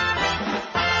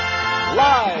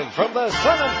 Live from the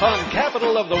sun and fun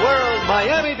capital of the world,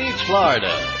 Miami Beach, Florida.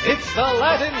 It's the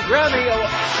Latin Grammy Award.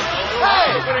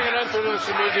 Hey! Putting an end to this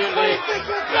immediately. As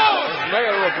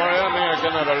mayor of Miami, I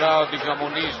cannot allow the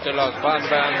Comunista, Las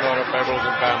Bambas, or the Pebbles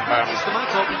and Bam Bam. Mr.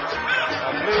 Michael.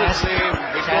 Please leave.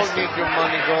 We don't need your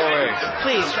money. Go away.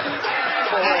 Please.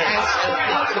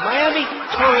 The Miami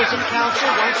Tourism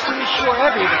Council wants to assure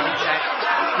everyone that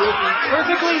we'll be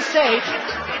perfectly safe.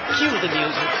 Cue the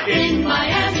music. In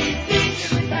Miami Beach.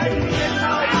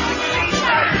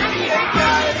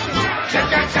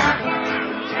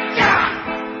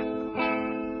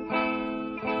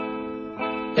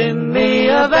 In the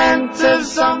event of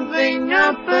something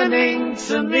happening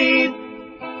to me,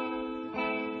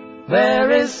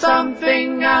 there is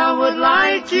something I would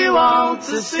like you all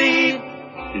to see.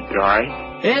 You dry?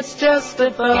 It's just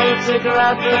a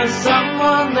photograph of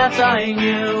someone that I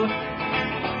knew.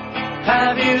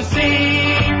 Have you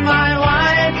seen my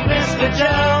wife, Mr.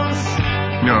 Jones?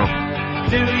 No.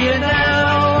 Do you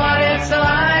know what it's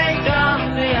like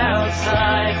on the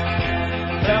outside?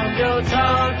 Don't go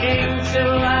talking too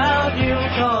loud, you'll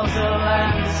cause a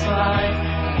landslide,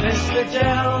 Mr.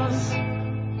 Jones.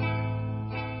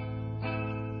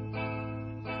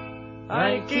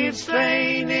 I keep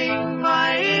straining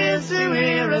my ears to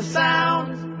hear a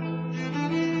sound.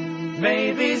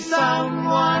 Maybe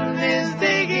someone is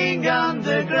digging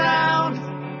underground.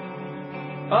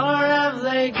 Or have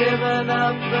they given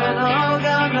up and all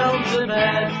gone home to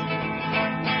bed?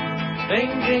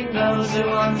 Thinking those who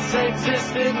once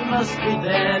existed must be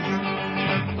dead.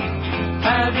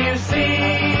 Have you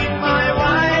seen my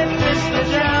wife, Mr.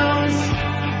 Jones?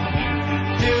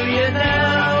 Do you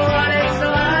know what it's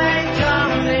like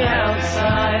on the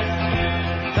outside?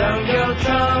 Don't go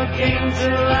talking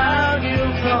too loud,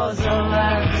 you'll cause a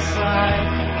landslide,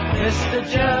 Mr.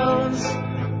 Jones.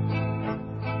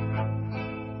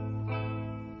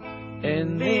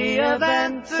 In the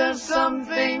event of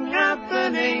something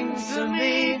happening to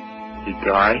me, You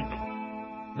dry?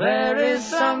 there is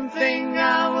something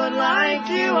I would like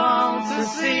you all to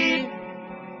see.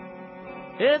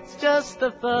 It's just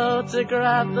a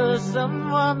photograph of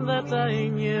someone that I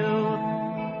knew.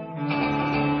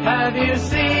 Have you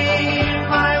seen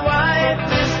my wife,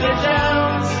 Mr.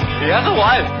 Jones? He has a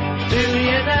wife. Do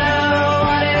you know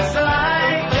what it's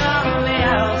like on the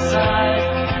outside?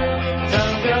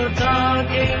 Don't go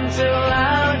talking too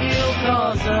loud, you'll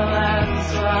cause a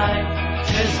landslide,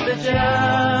 Mr.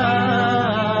 Jones.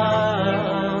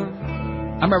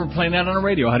 I remember playing that on the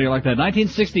radio. How do you like that?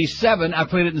 1967. I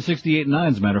played it in 68 and 9,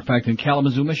 as a matter of fact, in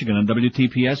Kalamazoo, Michigan on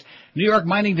WTPS. New York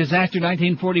mining disaster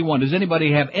 1941. Does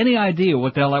anybody have any idea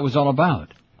what the hell that was all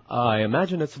about? I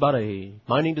imagine it's about a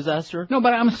mining disaster. No,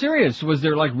 but I'm serious. Was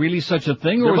there like really such a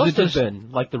thing, or There was must it have just?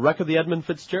 been, like the wreck of the Edmund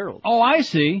Fitzgerald. Oh, I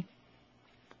see.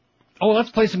 Oh,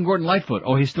 let's play some Gordon Lightfoot.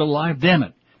 Oh, he's still alive? Damn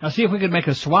it. Now see if we could make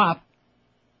a swap.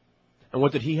 And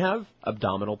what did he have?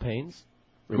 Abdominal pains.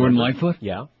 Gordon Lightfoot?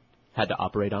 Yeah. Had to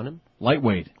operate on him.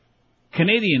 Lightweight.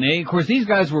 Canadian, eh? Of course, these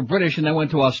guys were British and they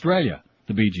went to Australia,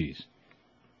 the Bee Gees.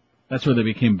 That's where they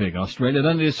became big, Australia.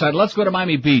 Then they decided, let's go to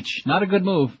Miami Beach. Not a good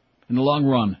move in the long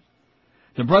run.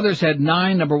 The brothers had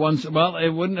 9 number ones. Well, it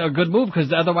wouldn't a good move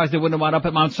because otherwise they wouldn't have wound up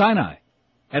at Mount Sinai.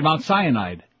 At Mount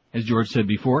Cyanide, as George said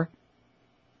before.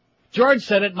 George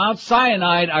said it, Mount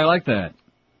Cyanide. I like that.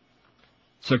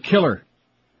 So killer.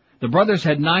 The brothers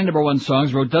had 9 number 1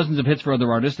 songs, wrote dozens of hits for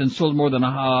other artists, and sold more than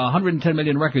 110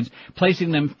 million records,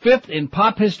 placing them 5th in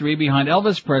pop history behind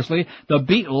Elvis Presley, the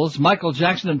Beatles, Michael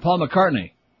Jackson, and Paul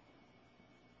McCartney.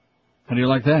 How do you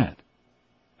like that?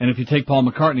 And if you take Paul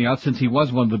McCartney out, since he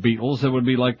was one of the Beatles, it would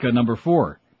be like number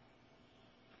 4.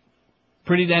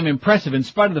 Pretty damn impressive, in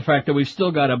spite of the fact that we've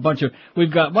still got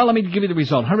well, let me give you the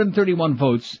result. 131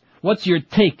 votes. What's your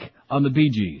take on the Bee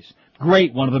Gees?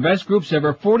 Great, one of the best groups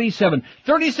ever. 47.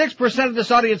 36% of this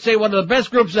audience say one of the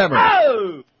best groups ever.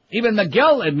 Oh! Even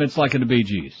Miguel admits liking the Bee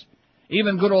Gees.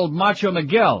 Even good old Macho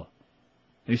Miguel.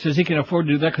 He says he can afford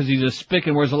to do that because he's a spick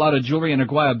and wears a lot of jewelry and a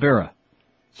guayabera.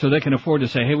 So they can afford to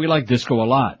say, hey, we like disco a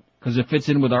lot because it fits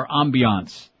in with our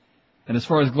ambiance. And as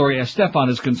far as Gloria Estefan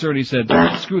is concerned, he said,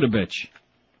 screw the bitch.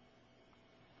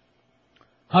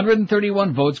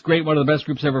 131 votes. Great, one of the best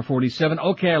groups ever. 47.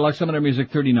 Okay, I like some of their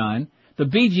music. 39. The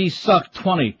Bee Gees suck.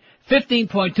 20.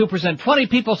 15.2%. 20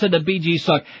 people said the Bee Gees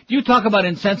suck. Do you talk about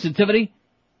insensitivity?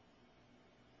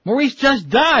 Maurice just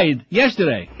died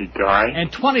yesterday. He died?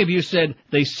 And 20 of you said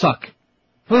they suck.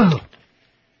 Well,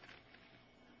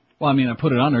 I mean, I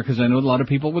put it on there because I know a lot of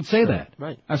people would say that.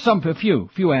 Right. A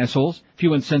few assholes,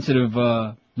 few insensitive,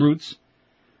 brutes.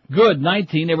 Good,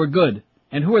 19, they were good.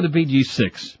 And who are the Bee Gees?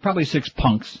 6. Probably 6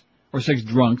 punks. Or 6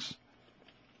 drunks.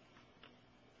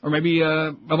 Or maybe,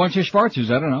 a bunch of Schwarzers,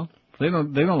 I don't know. They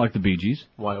don't like the Bee Gees.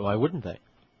 Why wouldn't they?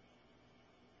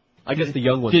 I guess the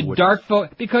young ones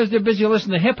would. Because they're busy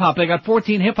listening to hip-hop. They got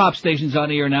 14 hip-hop stations on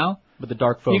the air now. But the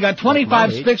dark folks. You got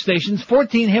 25 spick stations,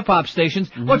 14 hip-hop stations.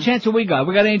 Mm-hmm. What chance have we got?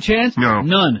 We got any chance? No.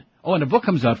 None. Oh, and the book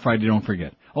comes out Friday, don't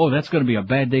forget. Oh, that's going to be a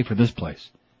bad day for this place.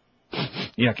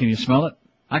 Yeah, can you smell it?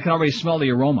 I can already smell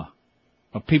the aroma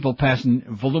of people passing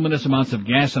voluminous amounts of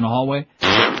gas in the hallway.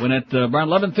 When at around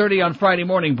 11:30 on Friday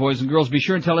morning, boys and girls, be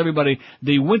sure and tell everybody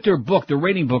the winter book, the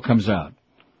rating book, comes out.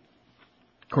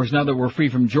 Of course, now that we're free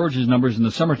from George's numbers in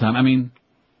the summertime, I mean,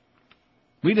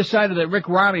 we decided that Rick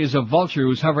Riley is a vulture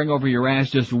who's hovering over your ass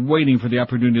just waiting for the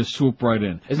opportunity to swoop right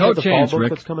in. Isn't no it the chance, fall book Rick.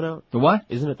 That's coming out? The what?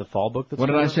 Isn't it the fall book that's what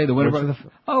coming out? What did I say? The winter book?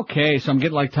 Okay, so I'm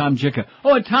getting like Tom Jicka.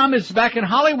 Oh, and Tom is back in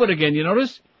Hollywood again, you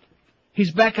notice?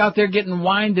 He's back out there getting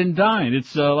wined and dined.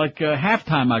 It's like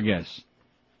halftime, I guess.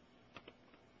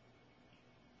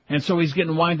 And so he's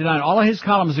getting wined and dined. All of his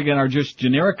columns, again, are just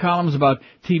generic columns about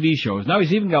TV shows. Now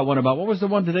he's even got one about, what was the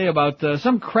one today about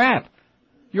some crap?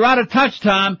 You're out of touch,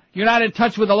 Tom. You're not in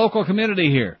touch with the local community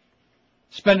here.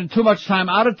 Spending too much time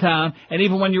out of town, and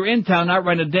even when you're in town, not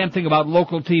writing a damn thing about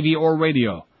local TV or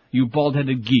radio. You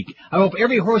bald-headed geek. I hope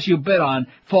every horse you bet on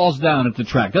falls down at the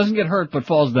track. Doesn't get hurt, but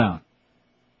falls down.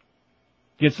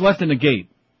 Gets left in the gate.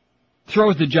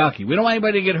 Throws the jockey. We don't want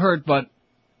anybody to get hurt, but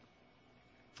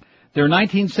their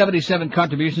 1977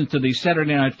 contributions to the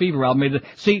Saturday Night Fever album made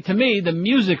see, to me, the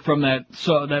music from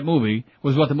that movie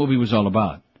was what the movie was all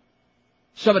about.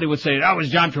 Somebody would say, that was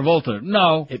John Travolta.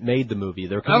 No. It made the movie.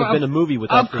 There couldn't have been a movie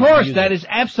without Of course, music. that is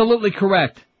absolutely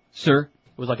correct, sir.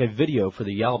 It was like a video for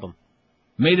the album.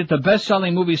 Made it the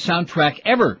best-selling movie soundtrack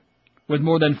ever, with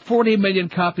more than 40 million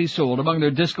copies sold. Among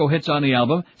their disco hits on the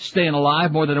album, Staying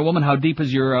Alive, More Than a Woman, How Deep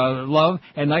Is Your Love,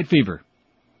 and Night Fever.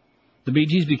 The Bee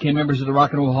Gees became members of the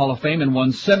Rock and Roll Hall of Fame and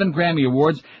won 7 Grammy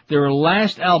Awards. Their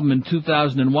last album in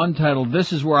 2001 titled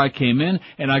This Is Where I Came In,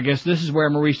 and I guess this is where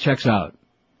Maurice checks out.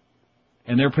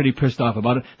 And they're pretty pissed off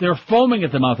about it. They're foaming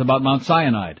at the mouth about Mount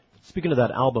Cyanide. Speaking of that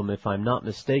album, if I'm not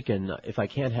mistaken, If I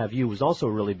Can't Have You was also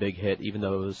a really big hit, even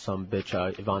though it was some bitch,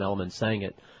 Yvonne Elliman sang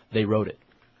it. They wrote it.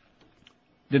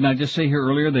 Didn't I just say here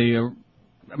earlier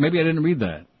maybe I didn't read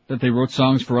that they wrote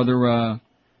songs for other,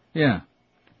 yeah.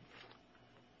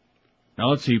 Now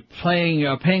let's see, Paying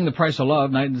the Price of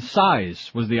Love,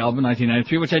 Size was the album,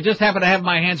 1993, which I just happen to have in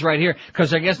my hands right here,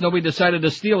 because I guess nobody decided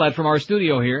to steal that from our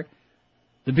studio here.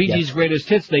 The Bee Gees' greatest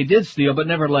hits they did steal, but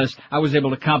nevertheless, I was able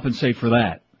to compensate for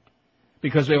that.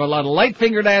 Because we have a lot of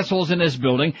light-fingered assholes in this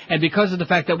building, and because of the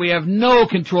fact that we have no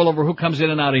control over who comes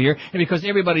in and out of here, and because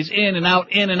everybody's in and out,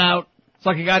 it's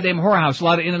like a goddamn whorehouse, a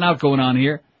lot of in and out going on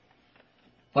here.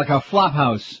 like a flop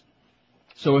house.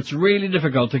 So it's really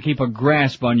difficult to keep a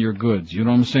grasp on your goods, you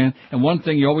know what I'm saying? And one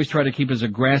thing you always try to keep is a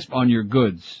grasp on your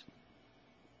goods.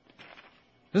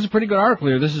 This is a pretty good article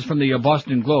here. This is from the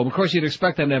Boston Globe. Of course, you'd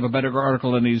expect them to have a better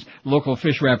article than these local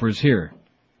fish wrappers here.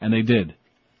 And they did.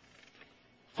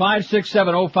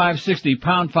 5670560,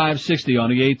 pound 560 on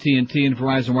the AT&T and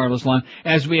Verizon wireless line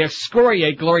as we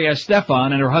excoriate Gloria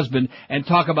Estefan and her husband and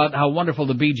talk about how wonderful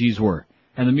the Bee Gees were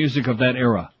and the music of that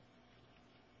era.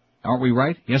 Aren't we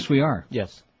right? Yes, we are.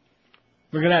 Yes.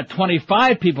 Look at that.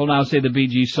 25 people now say the Bee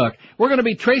Gees suck. We're going to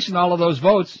be tracing all of those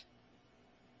votes.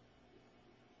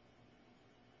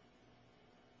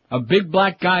 A big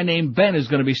black guy named Ben is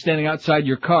going to be standing outside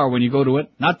your car when you go to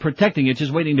it, not protecting it,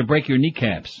 just waiting to break your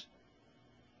kneecaps.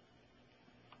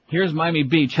 Here's Miami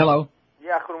Beach. Hello.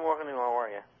 Yeah, goedemorgen, how are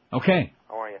you? Okay.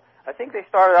 How are you? I think they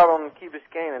started out on Key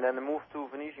Biscayne and then they moved to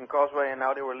Venetian Causeway and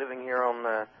now they were living here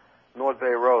on North Bay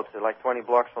Road, so like 20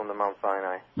 blocks from the Mount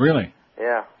Sinai. Really?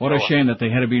 Yeah. What a shame that they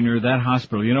had to be near that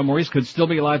hospital. You know, Maurice could still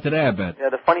be alive today, I bet. Yeah,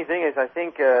 the funny thing is I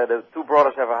think the two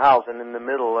brothers have a house and in the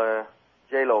middle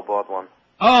J-Lo bought one.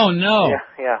 Oh, no.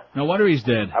 Yeah. No wonder he's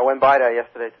dead. I went by there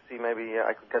yesterday to see maybe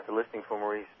I could get the listing for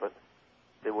Maurice, but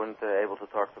they weren't able to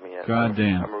talk to me yet. God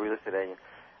damn. I'm a real estate agent.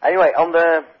 Anyway, on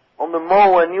the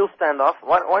Mo Neil standoff,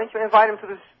 why don't you invite him to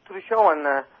the show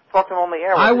and talk to him on the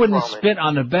air? I wouldn't spit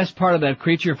on the best part of that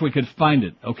creature if we could find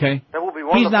it, okay? That would be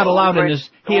wonderful. He's not allowed in this.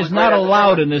 He is not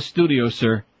allowed in this studio,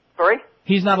 sir. Sorry?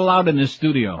 He's not allowed in this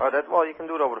studio. Oh, well, you can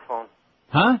do it over the phone.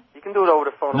 Huh? You can do it over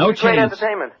the phone. No It'll be great chance.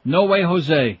 entertainment. No way,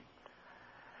 Jose.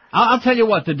 I'll tell you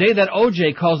what, the day that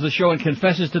OJ calls the show and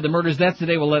confesses to the murders, that's the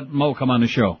day we'll let Mo come on the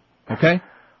show. Okay?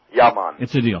 Yeah, man.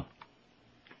 It's a deal.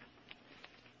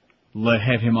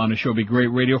 Have him on the show, be great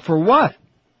radio. For what?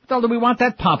 What the hell do we want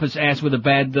that pompous ass with the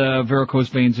bad varicose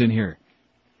veins in here?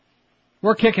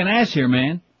 We're kicking ass here,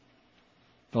 man.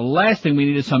 The last thing we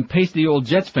need is some pasty old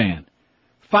Jets fan.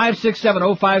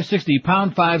 5670560,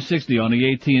 pound 560 on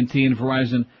the AT&T and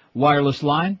Verizon wireless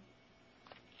line.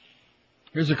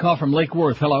 Here's a call from Lake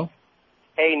Worth. Hello.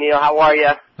 Hey, Neil, how are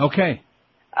you? Okay.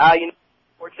 It's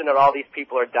unfortunate all these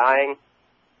people are dying,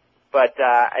 but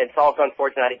it's also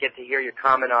unfortunate I didn't get to hear your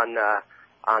comment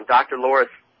on Dr. Laura's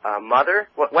mother.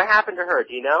 What happened to her?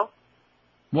 Do you know?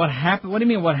 What happened? What do you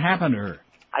mean, what happened to her?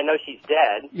 I know she's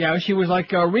dead. Yeah, she was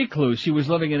like a recluse. She was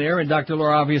living in air, and Dr.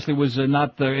 Laura obviously was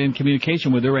not in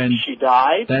communication with her, and she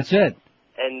died? That's it.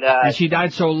 And she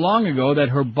died so long ago that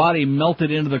her body melted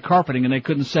into the carpeting, and they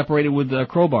couldn't separate it with a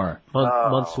crowbar.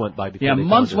 Months went by before they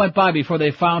months found her. went by before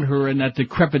they found her in that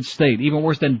decrepit state, even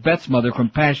worse than Beth's mother from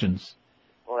Passions.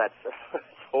 Well, that's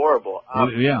horrible.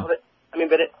 Yeah.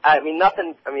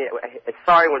 Nothing. It's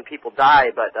sorry when people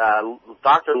die, but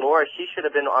Dr. Laura, she should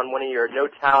have been on one of your no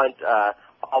talent,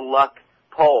 all luck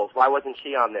polls. Why wasn't she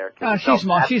on there?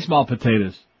 She's small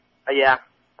potatoes. Yeah,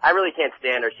 I really can't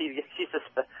stand her. She's just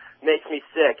makes me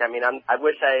sick. I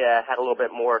wish I had a little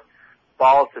bit more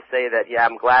balls to say that. Yeah,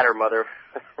 I'm glad her mother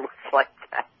was like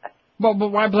that. But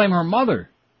why blame her mother?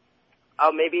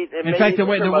 Oh, maybe. In fact,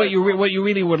 what you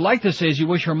really would like to say is you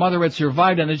wish her mother had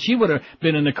survived and that she would have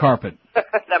been in the carpet.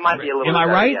 That might be a little. Am I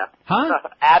better, right? Yeah. Huh?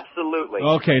 Absolutely.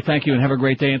 Okay, thank you, and have a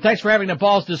great day. And thanks for having the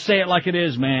balls to say it like it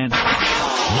is, man.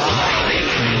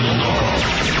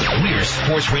 We're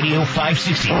Sports Radio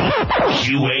 560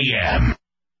 QAM.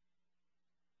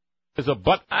 There's a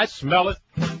butt. I smell it.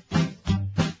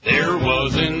 There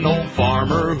was an old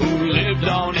farmer who lived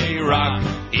on a rock.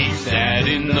 He sat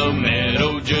in the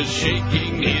meadow just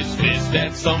shaking his fist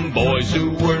at some boys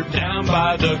who were down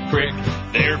by the creek.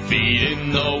 Their feet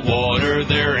in the water,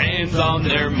 their hands on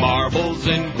their marbles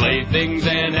and playthings,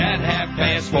 and at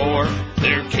 4:30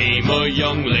 there came a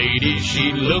young lady.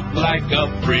 She looked like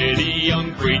a pretty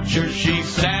young creature. She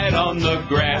sat on the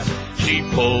grass. She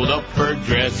pulled up her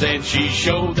dress and she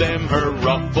showed them her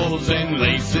ruffles and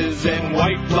laces and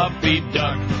white fluffy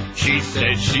duck. She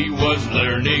said she was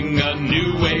learning a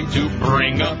new way to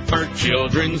bring up her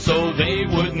children so they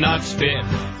would not spit,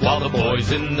 while the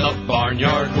boys in the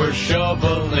barnyard were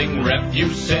shoveling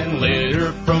refuse and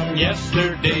litter from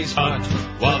yesterday's hunt,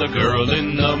 while the girl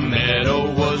in the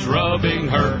meadow was rubbing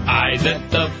her eyes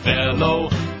at the fellow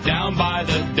down by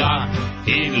the dock.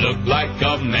 He looked like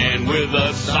a man with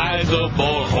a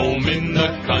sizable home in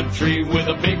the country with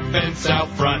a big fence out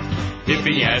front. If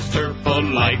he asked her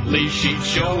politely, she'd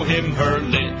show him her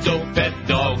little pet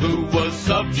dog who was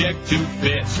subject to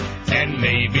fits. And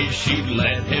maybe she'd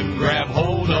let him grab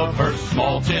hold of her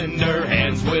small tender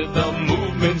hands with a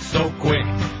movement so quick.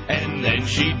 And then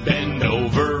she'd bend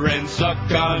over and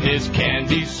suck on his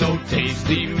candy so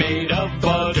tasty made of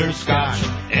butterscotch.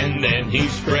 And then he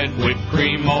spread whipped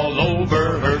cream all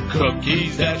over her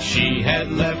cookies she had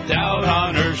left out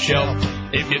on her shelf.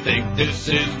 If you think this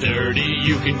is dirty,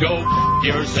 you can go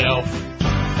yourself.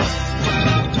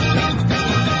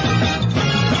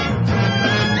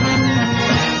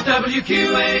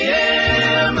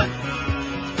 WQAM.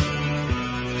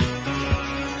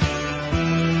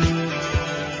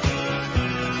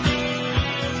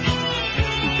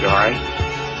 You all right?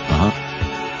 Uh-huh.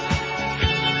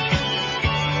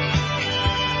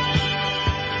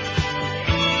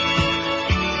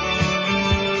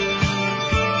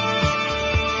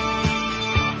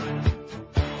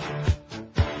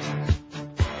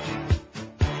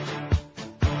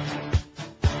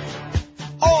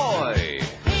 Oi!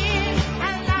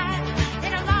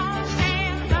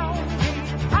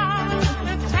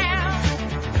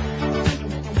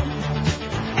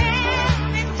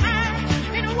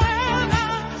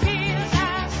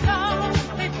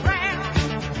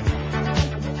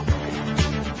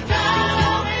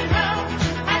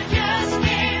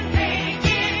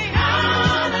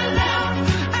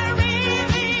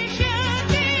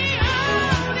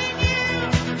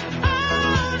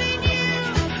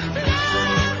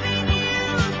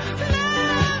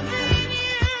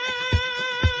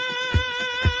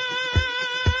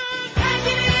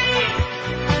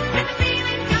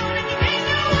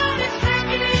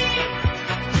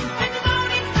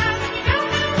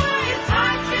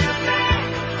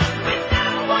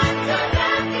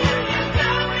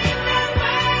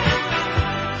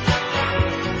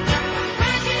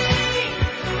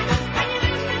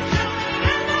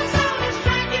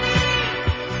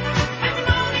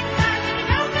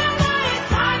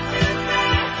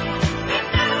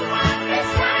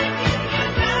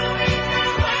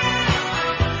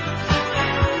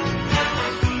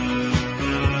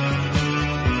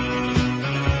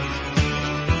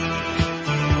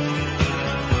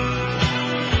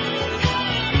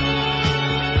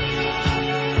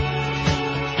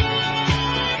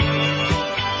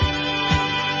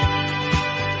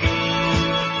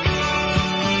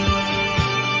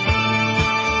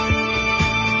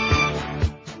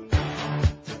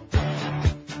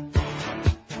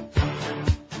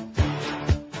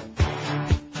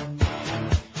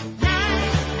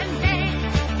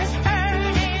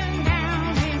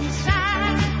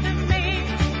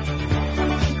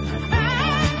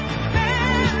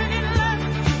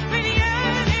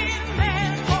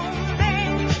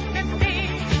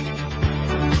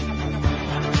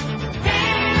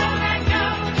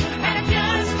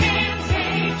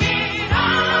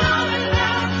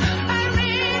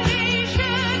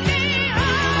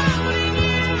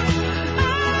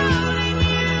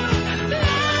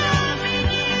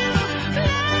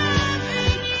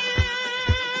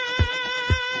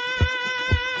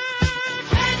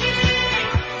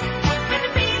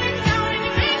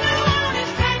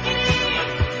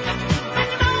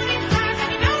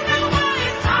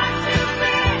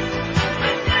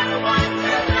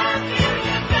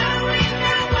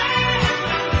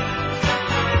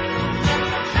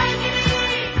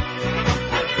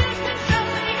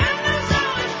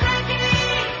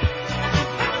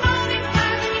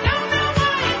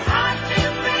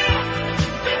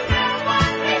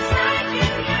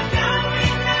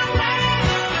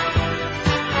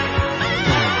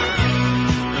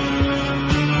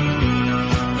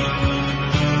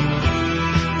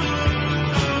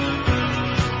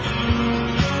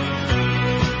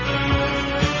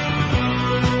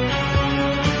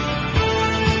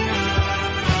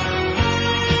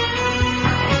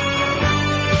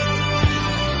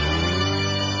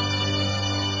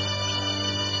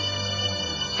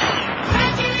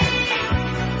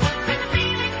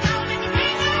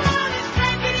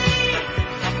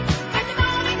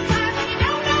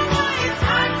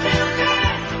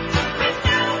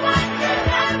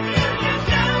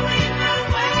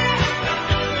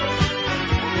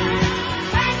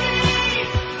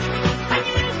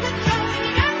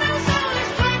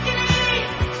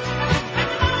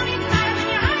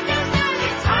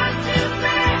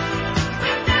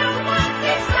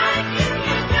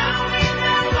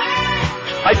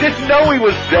 I didn't know he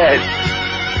was dead.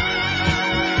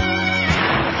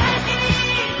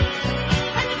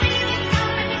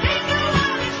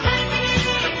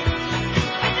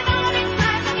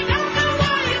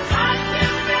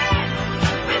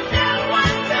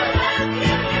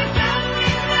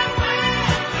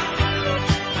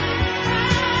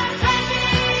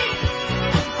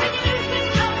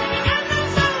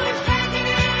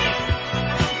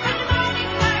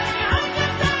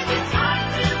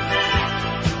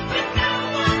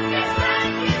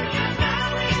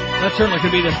 That certainly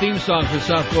could be the theme song for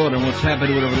South Florida and what's happened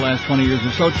to it over the last 20 years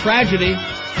or so. Tragedy.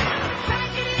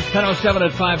 10:07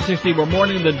 at 560. We're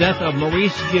mourning the death of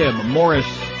Maurice Gibb. Morris.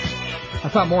 I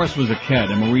thought Morris was a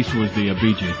cat and Maurice was the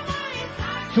Bee Gee.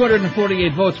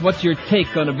 248 votes. What's your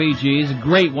take on the Bee Gees?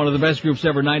 Great. One of the best groups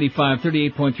ever. 95,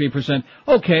 38.3%.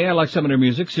 Okay, I like some of their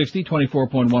music. 60,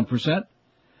 24.1%.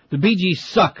 The Bee Gees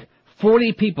suck.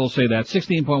 40 people say that.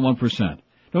 16.1%.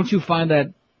 Don't you find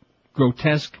that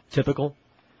grotesque? Typical?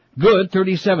 Good.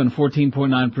 37,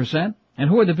 14.9%. And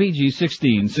who are the Bee Gees?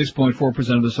 16,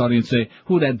 6.4% of this audience say,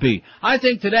 who'd that be? I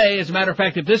think today, as a matter of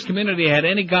fact, if this community had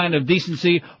any kind of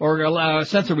decency or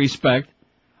sense of respect,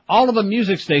 all of the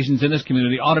music stations in this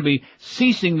community ought to be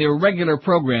ceasing their regular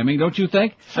programming, don't you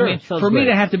think? Sure, I mean, for great. me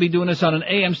to have to be doing this on an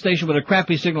AM station with a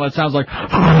crappy signal that sounds like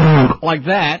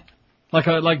that,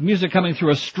 like music coming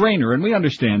through a strainer, and we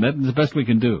understand that, it's the best we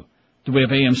can do. Do we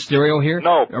have AM stereo here?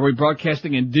 No. Are we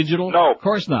broadcasting in digital? No. Of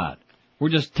course not. We're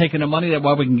just taking the money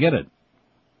while we can get it.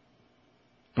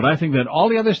 But I think that all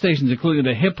the other stations, including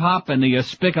the hip-hop and the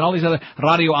SPIC and all these other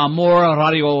Radio Amor,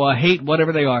 Radio Hate,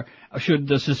 whatever they are, should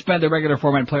suspend their regular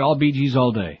format and play all Bee Gees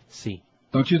all day. See.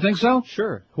 Don't you think so?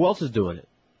 Sure. Who else is doing it?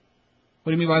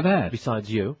 What do you mean by that? Besides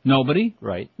you. Nobody?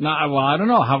 Right. No, well, I don't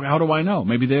know. How do I know?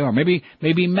 Maybe they are. Maybe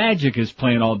Magic is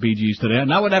playing all Bee Gees today.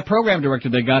 Not with that program director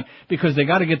they got, because they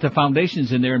got to get the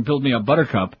Foundations in there and build me a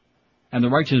Buttercup and the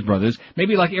Righteous Brothers.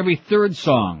 Maybe like every third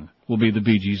song will be the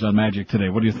Bee Gees on Magic today.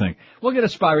 What do you think? We'll get a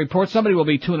spy report. Somebody will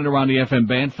be tuning around the FM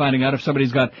band, finding out if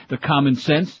somebody's got the common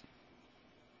sense.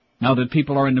 Now that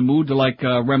people are in the mood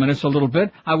to reminisce a little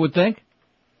bit, I would think.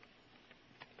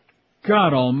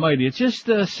 God almighty, it's just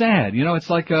sad. You know, it's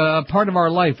like a part of our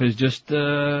life is just, you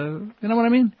know what I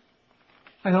mean?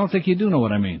 I don't think you do know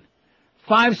what I mean.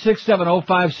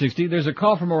 5670560. There's a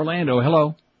call from Orlando.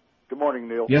 Hello. Good morning,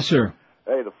 Neil. Yes, sir.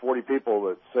 Hey, the 40 people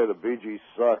that say the Bee Gees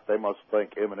suck, they must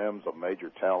think Eminem's a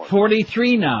major talent.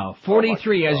 43 now.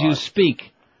 43 as you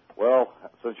speak. Well,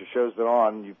 since your show's been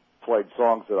on, you've played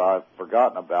songs that I've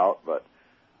forgotten about, but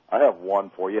I have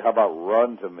one for you. How about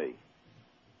Run to Me?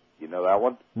 You know that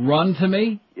one? Run to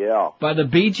Me? Yeah. By the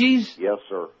Bee Gees? Yes,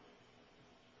 sir.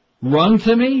 Run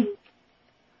to Me?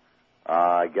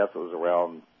 I guess it was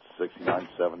around 69,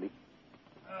 70.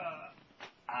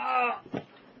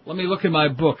 Let me look in my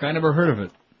book. I never heard of it.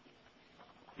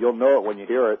 You'll know it when you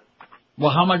hear it.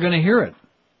 Well, how am I going to hear it?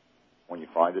 When you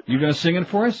find it. You going to sing it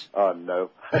for us?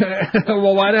 No.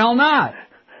 Well, why the hell not?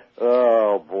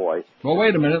 Oh, boy. Well,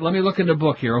 wait a minute. Let me look in the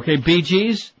book here. Okay, Bee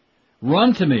Gees,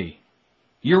 Run to Me.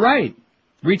 You're right.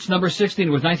 Reached number 16.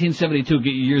 It was 1972. Get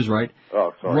your years right.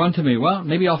 Oh, sorry. Run to Me. Well,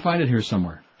 maybe I'll find it here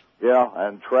somewhere. Yeah,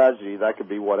 and tragedy, that could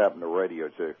be what happened to radio,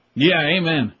 too. Yeah,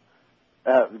 amen.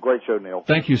 Great show, Neil.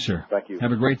 Thank you, sir. Thank you.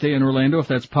 Have a great day in Orlando, if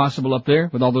that's possible up there,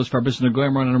 with all those Farbison and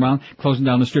Goyim running around, closing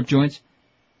down the strip joints.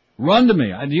 Run to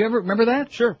Me. Do you ever remember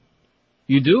that? Sure.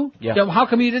 You do? Yeah. Then how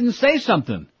come you didn't say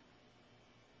something?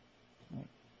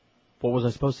 What was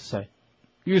I supposed to say?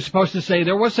 You were supposed to say,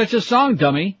 there was such a song,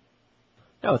 dummy.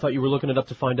 No, I thought you were looking it up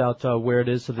to find out where it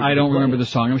is. So that I you don't could play remember it. the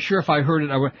song. I'm sure if I heard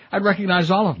it, I'd recognize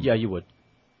all of them. Yeah, you would.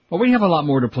 Well, we have a lot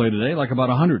more to play today, like about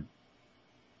 100.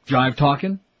 Jive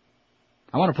Talking.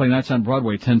 I want to play Nights on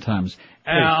Broadway 10 times.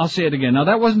 I'll say it again. Now,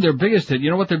 that wasn't their biggest hit. You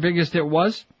know what their biggest hit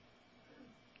was?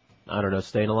 I don't know,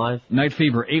 Staying Alive? Night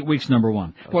Fever, 8 weeks number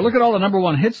one. Okay. Well, look at all the number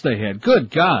one hits they had.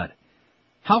 Good God.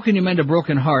 How Can You Mend a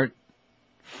Broken Heart,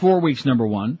 4 weeks number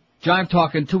one. Jive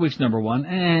Talking, 2 weeks number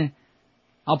one.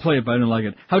 I'll play it, but I didn't like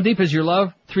it. How Deep Is Your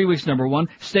Love, 3 weeks number one.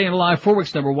 Staying Alive, 4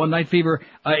 weeks number one. Night Fever,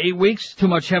 8 weeks. Too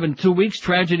Much Heaven, 2 weeks.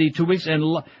 Tragedy, 2 weeks.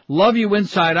 And Love You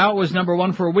Inside Out was number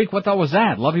one for a week. What the hell was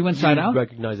that? Love You Inside Out? You'd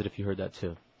recognize it if you heard that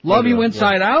too. Love You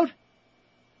Inside Out?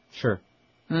 Sure.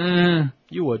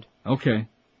 You would. Okay.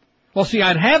 Well, see,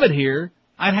 I'd have it here.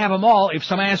 I'd have them all if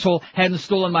some asshole hadn't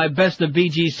stolen my Best of Bee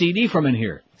Gees CD from in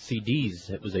here. CDs.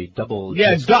 It was a double.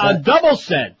 Yeah, a double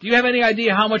set. Do you have any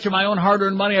idea how much of my own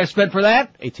hard-earned money I spent for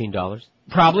that? $18.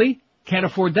 Probably. Can't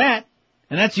afford that.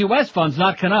 And that's U.S. funds,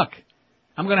 not Canuck.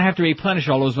 I'm going to have to replenish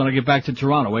all those when I get back to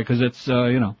Toronto, because it's,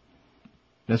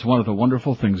 that's one of the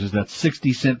wonderful things is that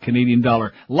 60-cent Canadian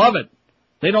dollar. Love it.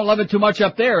 They don't love it too much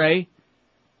up there, eh?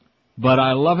 But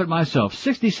I love it myself.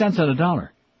 60 cents on a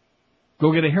dollar.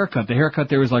 Go get a haircut. The haircut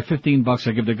there is like $15.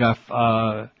 I give the guy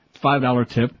 $5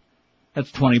 tip. That's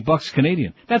 $20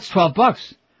 Canadian. That's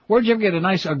 $12. Where'd you ever get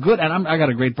a good, and I got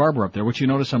a great barber up there, which you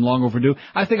notice I'm long overdue.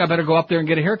 I think I better go up there and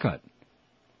get a haircut.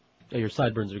 Yeah, your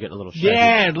sideburns are getting a little shaggy.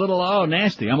 Yeah,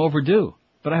 nasty. I'm overdue.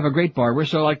 But I have a great barber,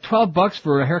 so like $12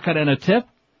 for a haircut and a tip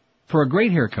for a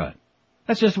great haircut.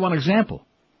 That's just one example.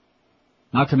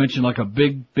 Not to mention like a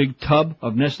big tub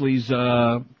of Nestle's,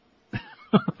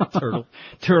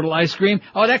 turtle ice cream.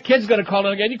 Oh, that kid's gonna call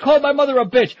in again. You called my mother a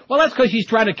bitch. Well, that's 'cause she's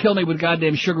trying to kill me with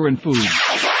goddamn sugar and food.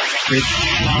 Rich,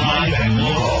 live and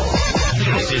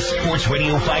local. This is Sports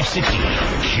Radio 560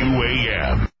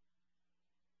 QAM.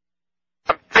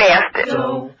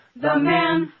 So, the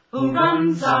man who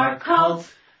runs our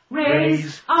cult,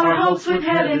 raise our hopes with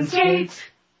heaven's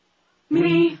gate.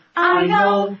 Me, I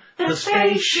know the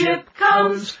spaceship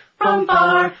comes from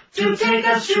far to take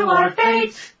us to our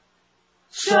fate.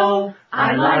 So,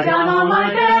 I lie down on my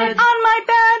bed,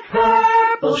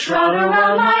 purple shroud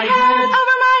around my head,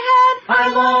 I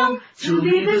long to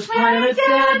leave this planet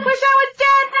dead, wish I was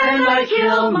dead, and I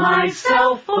kill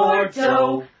myself for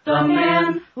dough, the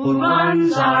man who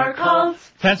runs our cult.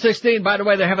 10:16, by the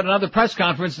way, they're having another press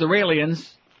conference, the Raelians.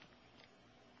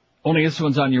 Only this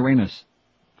one's on Uranus.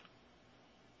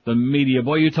 The media,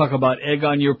 boy, you talk about egg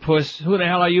on your puss. Who the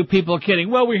hell are you people kidding?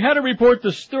 Well, we had to report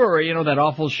the story. You know that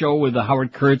awful show with the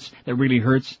Howard Kurtz that really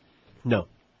hurts? No.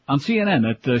 On CNN,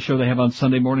 that show they have on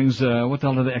Sunday mornings, what the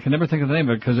hell do they, I can never think of the name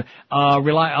of it because,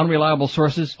 unreliable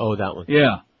sources. Oh, that one.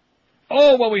 Yeah.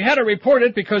 Oh, well, we had to report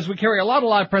it because we carry a lot of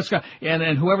live press,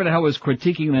 and whoever the hell was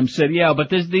critiquing them said, yeah, but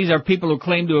these are people who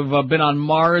claim to have been on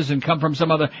Mars and come from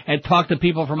some other, and talk to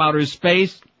people from outer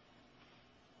space.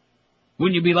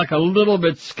 Wouldn't you be like a little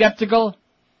bit skeptical?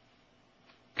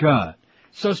 God.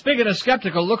 So speaking of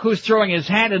skeptical, look who's throwing his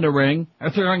hat in the ring, or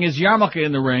throwing his yarmulke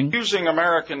in the ring. Using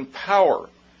American power.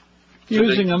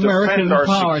 Using American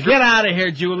power. Get out of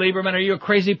here, Jew Lieberman. Are you a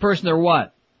crazy person or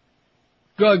what?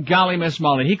 Good golly, Miss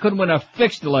Molly. He couldn't win a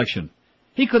fixed election.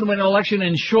 He couldn't win an election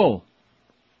in Shul.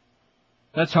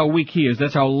 That's how weak he is.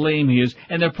 That's how lame he is.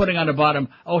 And they're putting on the bottom,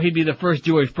 oh, he'd be the first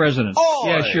Jewish president. Oy.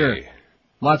 Yeah, sure.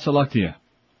 Lots of luck to you.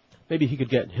 Maybe he could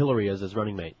get Hillary as his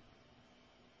running mate.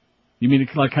 You mean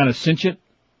like kind of cinch it?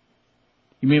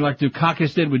 You mean like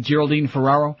Dukakis did with Geraldine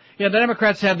Ferraro? Yeah, the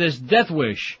Democrats have this death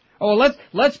wish. Oh,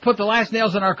 let's put the last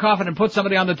nails in our coffin and put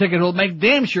somebody on the ticket who'll make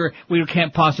damn sure we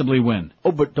can't possibly win.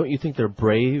 Oh, but don't you think they're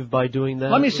brave by doing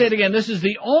that? Let me say it again. This is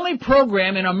the only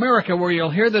program in America where you'll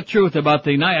hear the truth about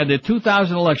the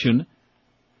 2000 election.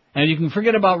 And you can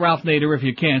forget about Ralph Nader if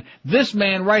you can. This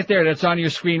man right there that's on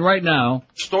your screen right now.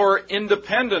 Restore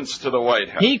independence to the White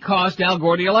House. He cost Al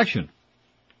Gore the election.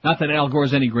 Not that Al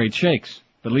Gore's any great shakes,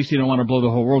 but at least he don't want to blow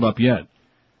the whole world up yet.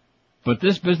 But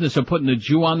this business of putting the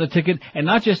Jew on the ticket, and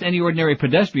not just any ordinary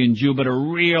pedestrian Jew, but a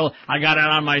real, I got it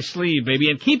on my sleeve,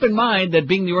 baby. And keep in mind that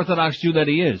being the Orthodox Jew that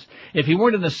he is, if he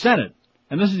weren't in the Senate,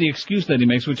 and this is the excuse that he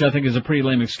makes, which I think is a pretty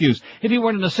lame excuse, if he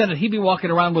weren't in the Senate, he'd be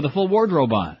walking around with a full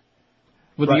wardrobe on.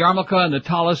 With the yarmulke and the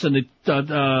tallis and the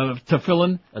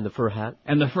tefillin. And the fur hat.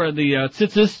 And the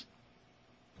tzitzis.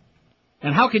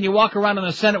 And how can you walk around in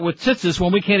the Senate with tzitzis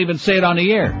when we can't even say it on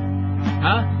the air?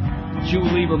 Huh? Jew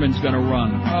Lieberman's gonna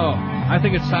run. Oh, I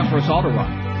think it's time for us all to run.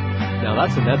 Now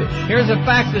that's a nebbish. Here's a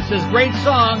fax that says, great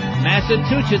song,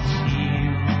 Massachusetts.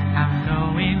 I'm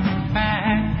going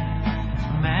back to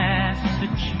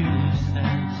Massachusetts.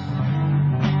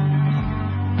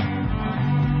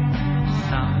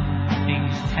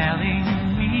 Something's telling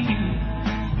me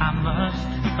I must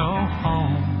go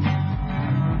home.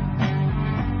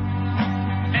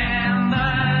 And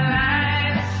the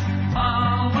lights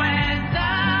all went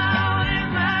down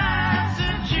in Massachusetts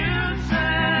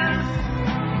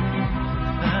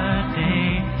the day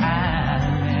I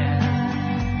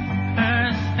left her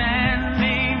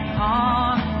standing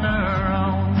on her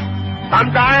own. I'm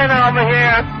dying over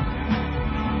here.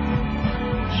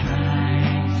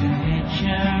 Trying to hitch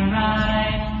a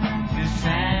ride to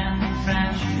San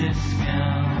Francisco.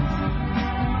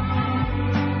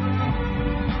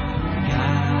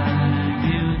 Gotta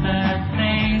do the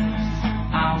things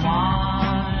I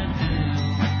wanna do.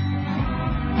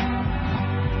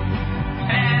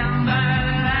 And the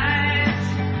lights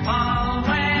all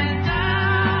went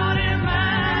down in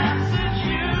Massachusetts.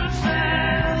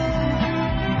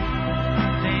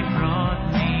 They brought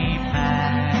me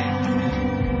back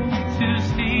to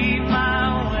see my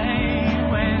way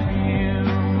with you.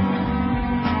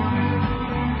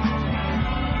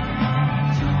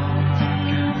 Talk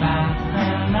about the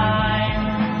line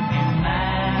in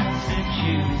Massachusetts.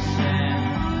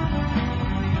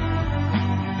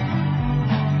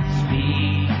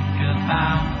 Speak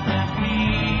about the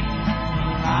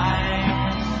people I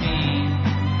have seen.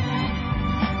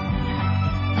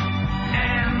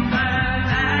 And the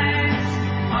lights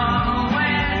all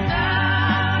went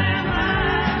down in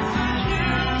Massachusetts.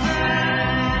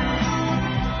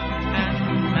 And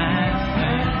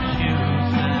Massachusetts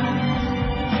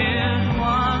is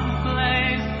one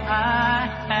place I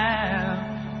have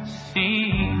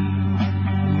seen.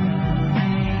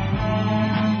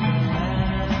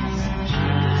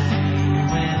 I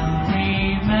will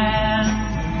remember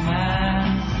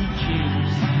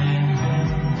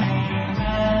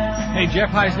Massachusetts. Jeff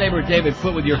High's neighbor David,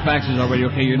 quit with your faxes already.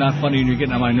 Okay, you're not funny and you're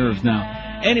getting on my nerves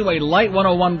now. Anyway, Light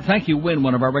 101, thank you, Win,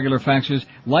 one of our regular faxers.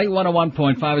 Light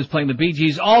 101.5 is playing the Bee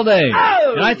Gees all day.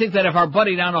 Oh! And I think that if our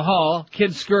buddy down the hall,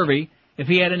 Kid Scurvy, if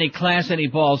he had any class, any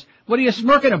balls, what are you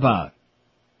smirking about?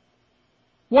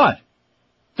 What?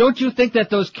 Don't you think that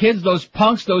those kids, those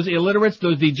punks, those illiterates,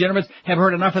 those degenerates have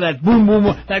heard enough of that boom, boom,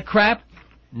 boom, that crap?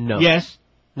 No. Yes?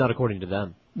 Not according to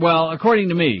them. Well, according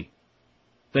to me,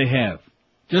 they have.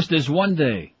 Just this one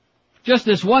day. Just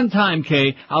this one time,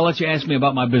 Kay, I'll let you ask me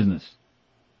about my business.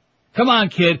 Come on,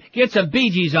 kid, get some Bee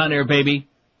Gees on there, baby.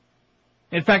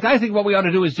 In fact, I think what we ought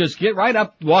to do is just get right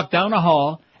up, walk down the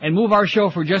hall, and move our show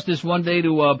for just this one day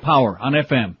to Power on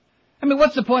FM. I mean,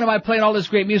 what's the point of my playing all this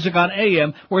great music on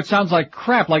AM where it sounds like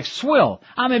crap, like swill?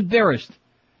 I'm embarrassed.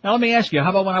 Now, let me ask you,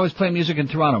 how about when I was playing music in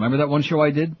Toronto? Remember that one show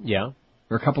I did? Yeah.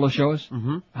 Or a couple of shows?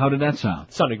 Mm-hmm. How did that sound?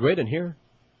 It sounded great in here.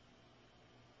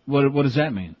 What does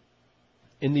that mean?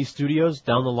 In these studios,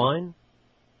 down the line?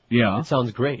 Yeah. It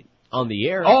sounds great. On the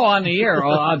air. Oh, on the air,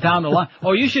 down the line.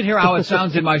 Oh, you should hear how it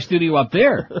sounds in my studio up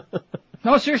there.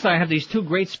 No, seriously, I have these two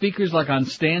great speakers like on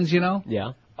stands, you know?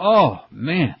 Yeah. Oh,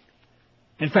 man.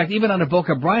 In fact, even on the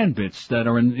Boca Brian bits that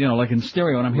are in, you know, like in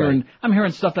stereo, and I'm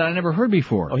hearing stuff that I never heard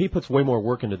before. Oh, he puts way more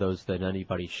work into those than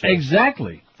anybody should.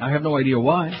 Exactly. I have no idea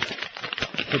why.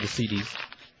 For the CDs.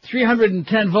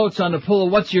 310 votes on the poll.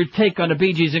 What's your take on the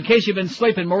Bee Gees? In case you've been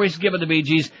sleeping, Maurice Gibb of the Bee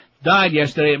Gees died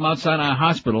yesterday at Mount Sinai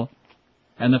Hospital.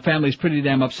 And the family's pretty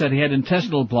damn upset. He had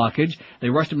intestinal blockage. They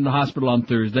rushed him to the hospital on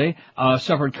Thursday.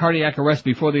 Suffered cardiac arrest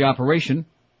before the operation.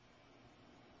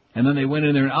 And then they went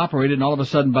in there and operated, and all of a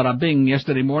sudden, bada bing,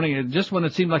 yesterday morning, just when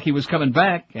it seemed like he was coming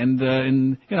back and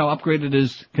upgraded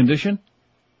his condition.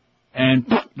 And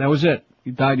that was it.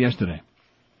 He died yesterday.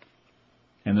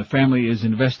 And the family is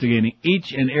investigating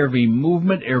each and every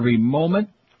movement, every moment,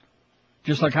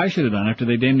 just like I should have done after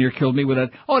they damn near killed me with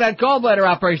that gallbladder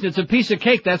operation. It's a piece of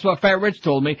cake. That's what Fat Rich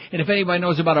told me. And if anybody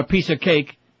knows about a piece of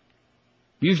cake,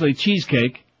 usually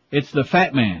cheesecake, it's the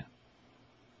Fat Man.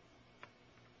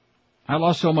 I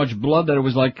lost so much blood that it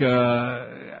was like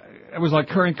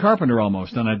Curran Carpenter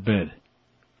almost on that bed.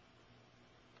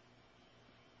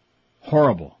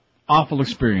 Horrible. Awful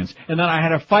experience. And then I had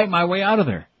to fight my way out of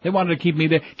there. They wanted to keep me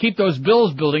there, keep those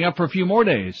bills building up for a few more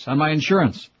days on my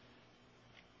insurance.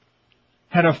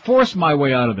 Had to force my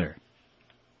way out of there.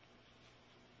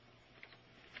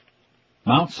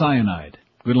 Mount Cyanide.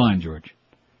 Good line, George.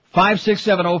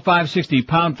 5670560,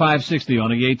 pound 560 on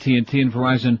the AT&T and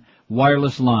Verizon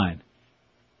wireless line.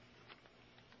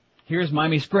 Here's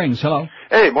Miami Springs. Hello.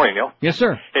 Hey, morning, Neil. Yes,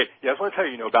 sir. Hey, yeah, I just want to tell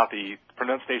you, about the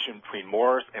pronunciation between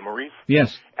Morris and Maurice.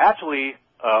 Yes. Actually,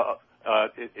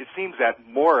 it seems that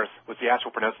Morris was the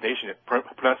actual pronunciation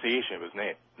of his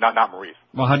name, not Maurice.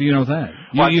 Well, how do you know that?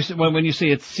 When you say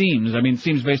it seems, it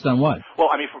seems based on what? Well,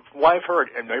 from what I've heard,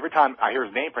 and every time I hear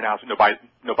his name pronounced, by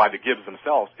the Gibbs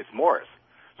themselves, it's Morris.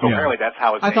 So apparently that's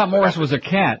how it's. I thought Morris was a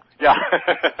cat. Yeah.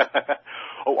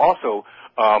 Oh, also,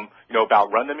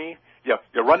 about Run to Me. Yeah,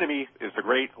 Run to Me is the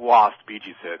great lost Bee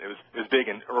Gees hit. It was big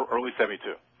in early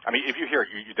 '72. If you hear it,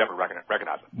 you definitely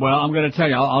recognize it. Well, I'm going to tell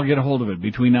you, I'll get a hold of it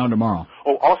between now and tomorrow.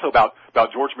 Oh, also about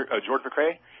George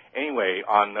McRae. Anyway,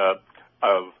 on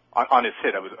his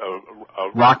hit, it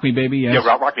was Rock Me Baby. Yes.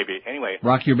 Yeah, Rock Me Baby. Anyway,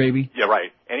 Rock Your Baby. Yeah,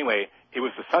 right. Anyway, it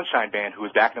was the Sunshine Band who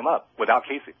was backing him up without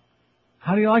Casey.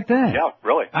 How do you like that? Yeah,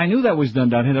 really. I knew that was done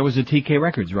down here. That was at TK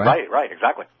Records, right? Right,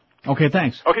 exactly. Okay,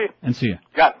 thanks. Okay. And see you.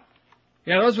 Got it.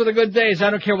 Yeah, those were the good days.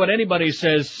 I don't care what anybody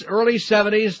says. Early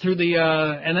 70s through the,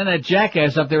 and then that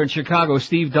jackass up there in Chicago,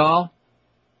 Steve Dahl.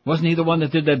 Wasn't he the one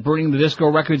that did that burning the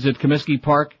disco records at Comiskey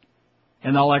Park?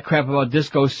 And all that crap about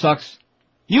disco sucks?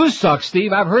 You suck,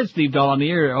 Steve. I've heard Steve Dahl on the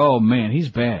air. Oh man, he's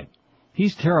bad.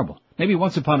 He's terrible. Maybe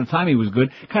once upon a time he was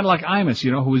good. Kind of like Imus,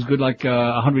 who was good like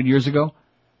 100 years ago.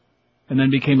 And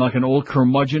then became like an old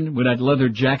curmudgeon with that leather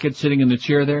jacket sitting in the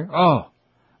chair there. Oh,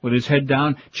 with his head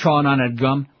down, chawing on that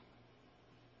gum.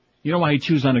 You know why he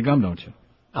chews on the gum, don't you?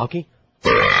 Alky?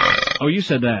 Oh, you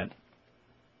said that.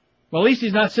 Well, at least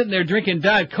he's not sitting there drinking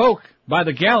Diet Coke by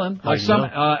the gallon, like some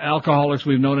alcoholics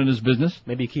we've known in his business.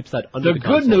 Maybe he keeps that under the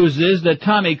good news is that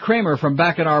Tommy Kramer from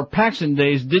back in our Paxson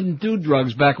days didn't do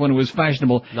drugs back when it was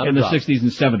fashionable in the 60s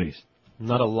and 70s.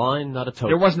 Not a line, not a toke.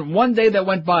 There wasn't one day that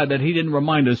went by that he didn't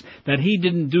remind us that he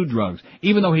didn't do drugs,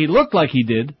 even though he looked like he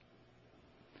did.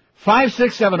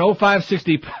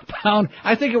 5670560 pound.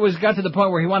 I think it got to the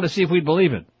point where he wanted to see if we'd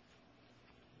believe it.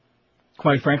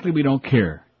 Quite frankly, we don't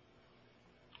care.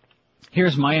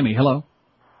 Here's Miami. Hello.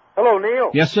 Hello,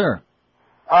 Neil. Yes, sir.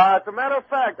 As a matter of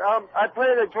fact, I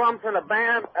played the drums in a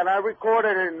band, and I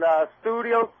recorded in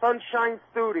Sunshine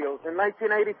Studios in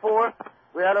 1984.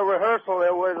 We had a rehearsal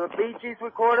there where the Bee Gees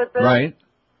recorded there. Right.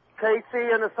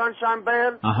 KC and the Sunshine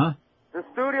Band. Uh-huh. The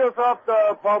studio's off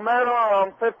the Palmetto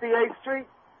on 58th Street.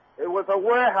 It was a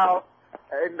warehouse,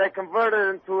 and they converted it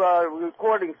into a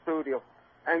recording studio.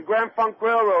 And Grand Funk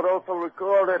Railroad also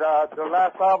recorded the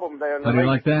last album there. How do you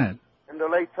like that? In the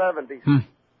late 70s.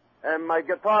 And my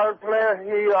guitar player,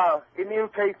 he knew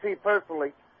KC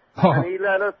personally. Oh. And he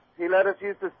let us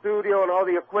use the studio and all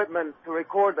the equipment to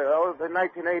record there. That was in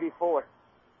 1984.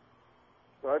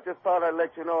 So I just thought I'd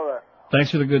let you know that.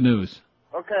 Thanks for the good news.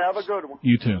 Okay, have a good one.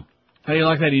 You too. How do you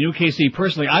like that? He knew KC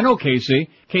personally. I know KC.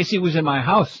 KC was in my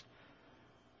house.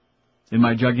 In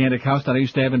my gigantic house that I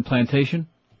used to have in Plantation.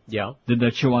 Yeah. Did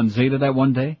that show on Zeta that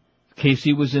one day.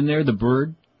 KC was in there, the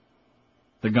bird.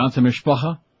 The ganze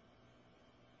Mishpacha.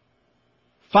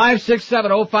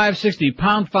 5670560,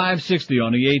 pound 560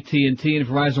 on the AT&T and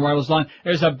Verizon Wireless line.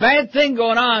 There's a bad thing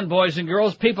going on, boys and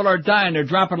girls. People are dying. They're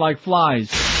dropping like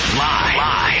flies.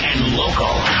 Live and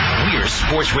local. We're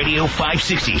Sports Radio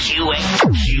 560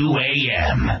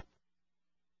 QAM.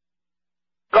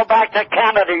 Go back to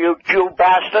Canada, you Jew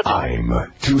bastard.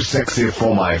 I'm too sexy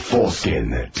for my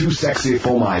foreskin. Too sexy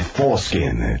for my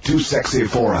foreskin. Too sexy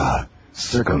for a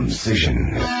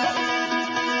circumcision.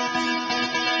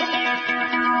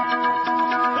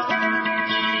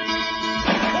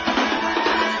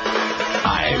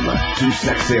 Too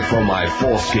sexy for my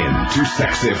foreskin. Too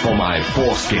sexy for my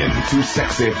foreskin. Too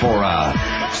sexy for a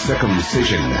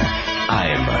circumcision.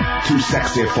 I'm too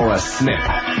sexy for a snip.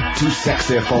 Too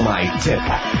sexy for my tip.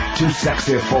 Too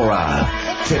sexy for a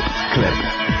tip clip.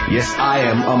 Yes, I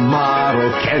am a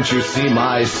model. Can't you see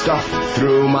my stuff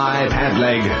through my pant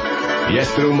leg?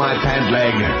 Yes, through my pant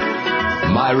leg.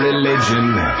 My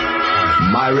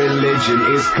religion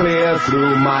is clear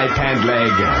through my pant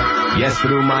leg. Yes,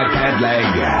 through my pant leg.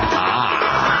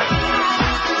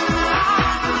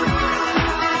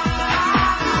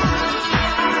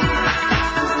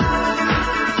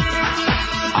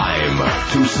 I'm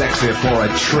too sexy for a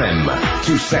trim.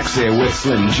 Too sexy with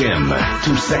Slim Jim.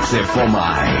 Too sexy for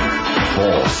my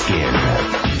foreskin.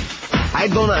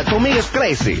 To me it's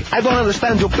crazy. I don't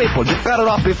understand you people. You cut it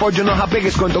off before you know how big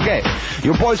it's going to get.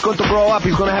 Your boy's going to grow up.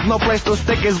 He's going to have no place to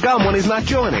stick his gum when he's not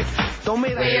chewing it. To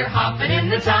me We're hopping in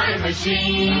the time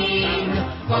machine.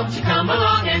 Won't you come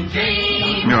along and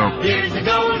dream? No. Here's the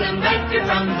golden vector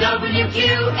from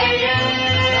WQAM.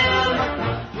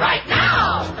 Right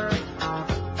now.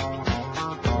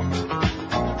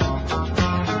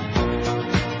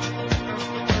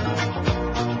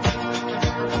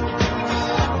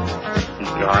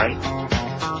 John?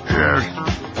 Yes.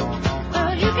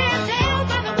 You can't tell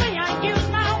by the way I use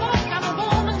my walk. I'm a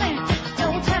woman's man. No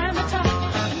time to talk.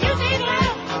 Music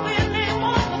loud when they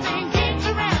walk. The thing kicks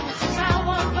around since I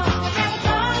was born. I got a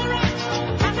tolerance.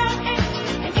 I got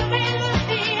hate. And you may look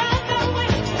the other way.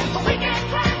 But we can't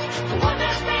cry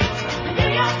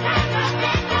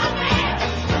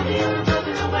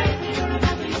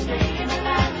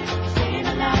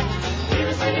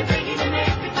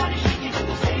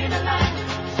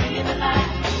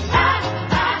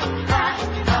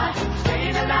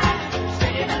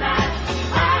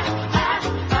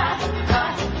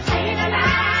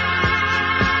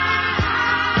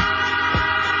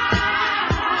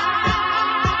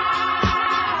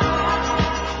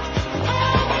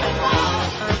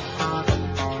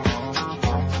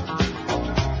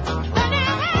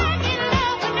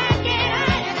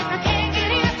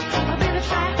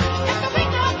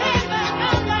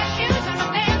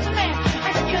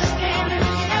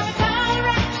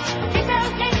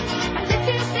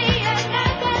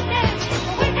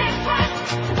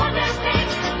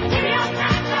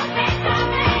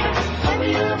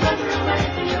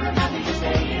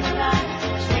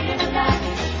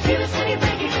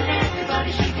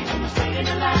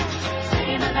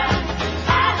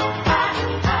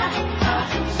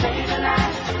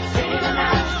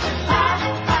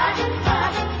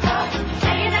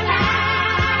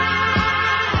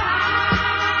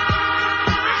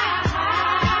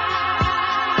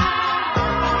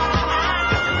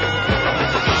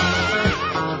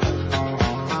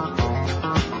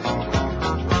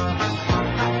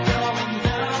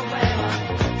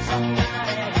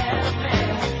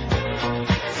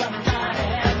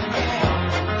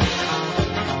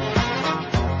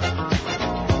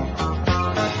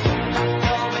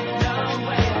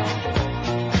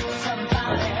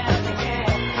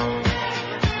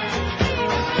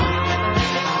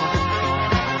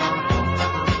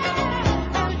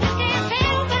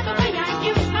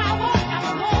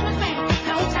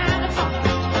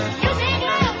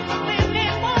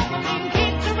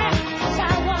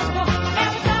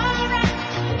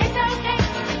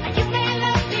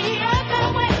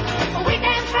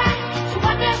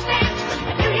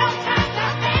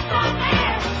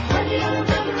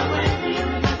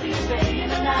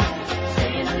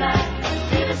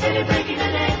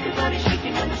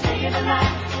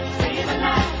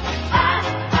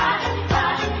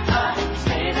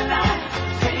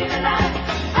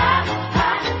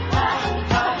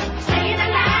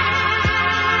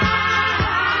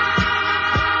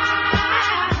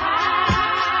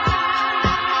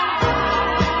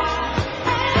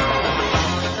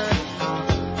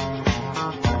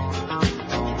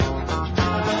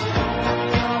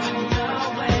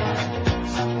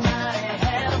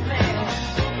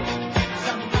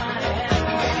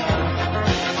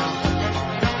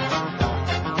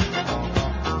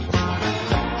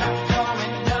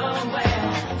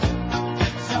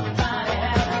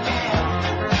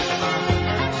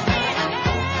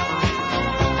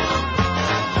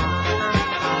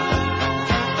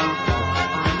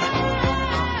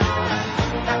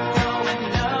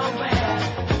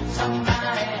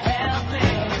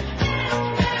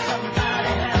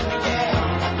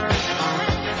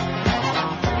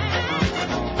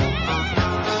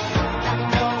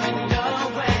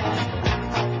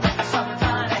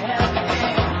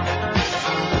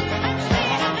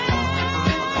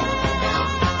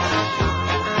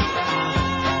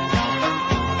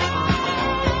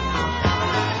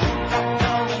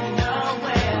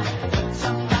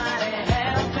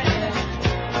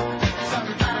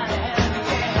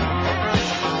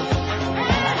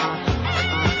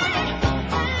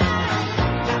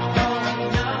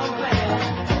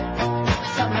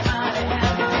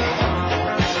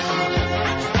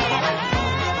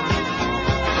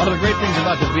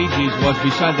about the Bee Gees was,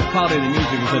 besides the quality of the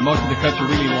music, is that most of the cuts are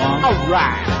really long. All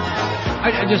right.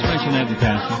 I just mentioned that in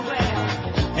passing.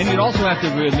 And you'd also have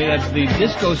to agree with me that the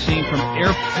disco scene from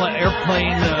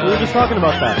Airplane... we were just talking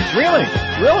about that. Really?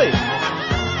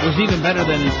 Was even better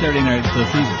than in Saturday Night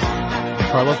Fever.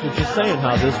 Carlos was just saying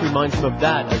how this reminds him of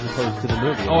that as opposed to the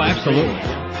movie. Oh, absolutely.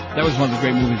 That was one of the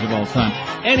great movies of all time.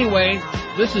 Anyway,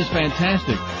 this is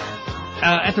fantastic.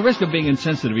 At the risk of being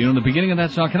insensitive, you know, the beginning of that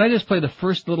song, can I just play the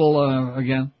first little,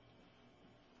 again?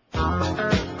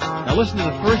 Now listen to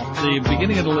the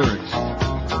beginning of the lyrics,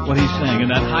 what he's saying in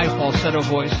that high falsetto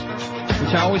voice,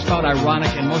 which I always found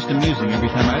ironic and most amusing every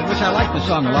time which I like the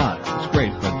song a lot. It's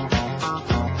great, but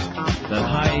that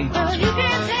high...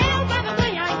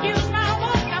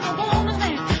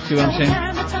 See what I'm saying?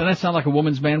 Doesn't that sound like a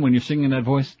woman's man when you're singing in that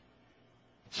voice?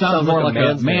 Sounds more like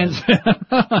a man's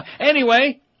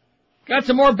Anyway, got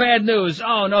some more bad news.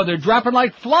 Oh no, they're dropping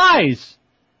like flies.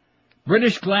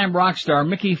 British glam rock star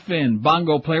Mickey Finn,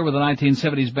 bongo player with the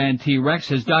 1970s band T-Rex,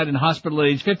 has died in hospital at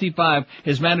age 55,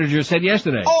 his manager said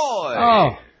yesterday.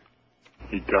 Oh.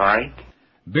 He died?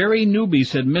 Barry Newby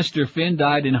said Mr. Finn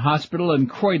died in hospital in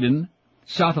Croydon,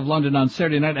 south of London, on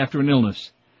Saturday night after an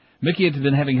illness. Mickey had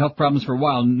been having health problems for a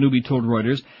while, Newby told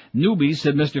Reuters. Newby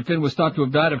said Mr. Finn was thought to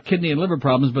have died of kidney and liver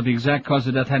problems, but the exact cause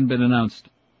of death hadn't been announced.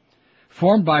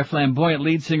 Formed by flamboyant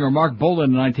lead singer Mark Bolan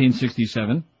in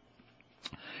 1967,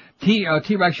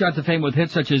 T-Rex shot to fame with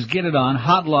hits such as Get It On,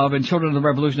 Hot Love, and Children of the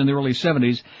Revolution in the early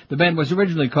 70s. The band was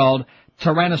originally called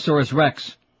Tyrannosaurus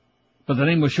Rex, but the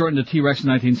name was shortened to T-Rex in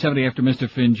 1970 after Mr.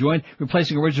 Finn joined,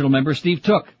 replacing original member Steve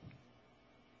Took.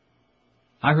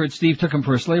 I heard Steve took him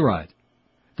for a sleigh ride.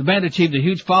 The band achieved a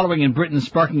huge following in Britain,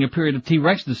 sparking a period of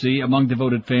T-Rex-tasy among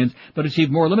devoted fans, but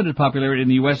achieved more limited popularity in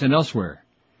the U.S. and elsewhere.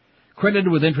 Credited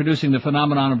with introducing the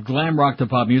phenomenon of glam rock to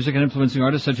pop music and influencing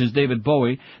artists such as David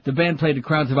Bowie, the band played to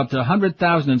crowds of up to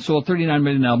 100,000 and sold 39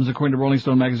 million albums, according to Rolling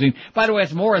Stone magazine. By the way,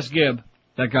 it's Morris Gibb,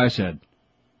 that guy said.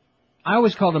 I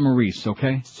always called him Maurice,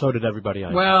 okay? So did everybody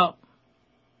else. Well,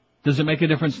 does it make a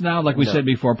difference now? Like we said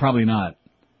before, probably not.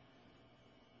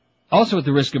 Also, at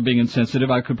the risk of being insensitive,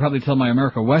 I could probably tell my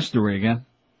America West story again.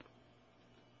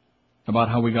 About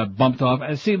how we got bumped off.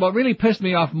 And see, what really pissed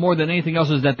me off more than anything else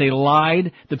is that they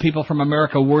lied, the people from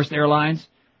America Worst Airlines.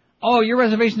 Oh, your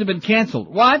reservations have been canceled.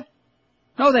 What?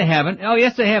 No, they haven't. Oh,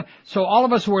 yes, they have. So all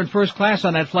of us who were in first class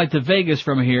on that flight to Vegas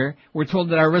from here were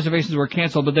told that our reservations were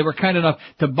canceled, but they were kind enough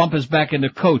to bump us back into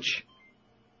coach.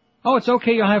 Oh, it's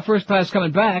okay, you'll have first class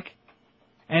coming back.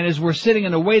 And as we're sitting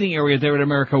in the waiting area there at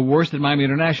America Worst at Miami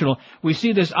International, we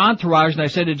see this entourage, and I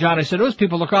said to John, those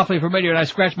people look awfully familiar, and I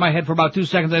scratched my head for about 2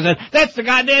 seconds, and I said, that's the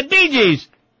goddamn Bee Gees!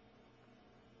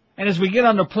 And as we get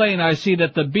on the plane, I see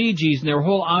that the Bee Gees and their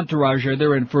whole entourage are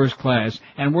there in first class,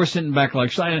 and we're sitting back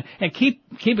like, and keep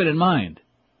it in mind,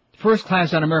 first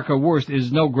class on America Worst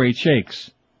is no great shakes.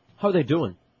 How are they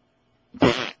doing?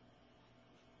 And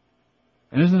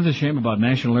isn't it a shame about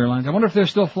National Airlines? I wonder if they're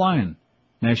still flying.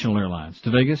 National Airlines to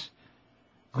Vegas.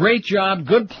 Great job,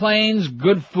 good planes,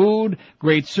 good food,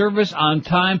 great service, on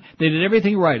time. They did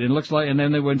everything right. It looks like, and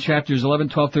then they went chapters 11,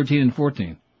 12, 13, and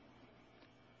 14.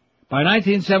 By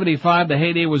 1975, the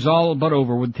heyday was all but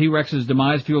over, with T-Rex's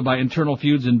demise fueled by internal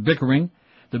feuds and bickering.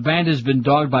 The band has been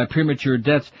dogged by premature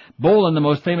deaths. Bolan, the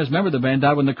most famous member of the band,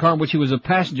 died when the car in which he was a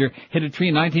passenger hit a tree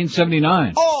in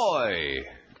 1979. Oi!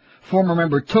 Former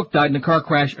member Took died in a car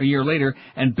crash a year later,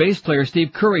 and bass player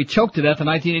Steve Curry choked to death in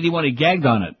 1981. He gagged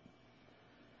on it.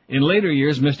 In later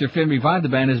years, Mr. Finn revived the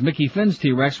band as Mickey Finn's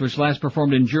T-Rex, which last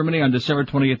performed in Germany on December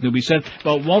 28th, Newby said,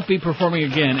 but won't be performing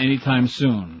again anytime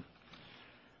soon.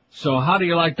 So how do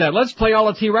you like that? Let's play all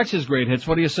of T-Rex's great hits.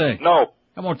 What do you say? No.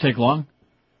 That won't take long.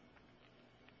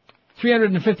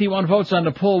 351 votes on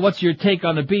the poll. What's your take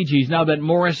on the Bee Gees now that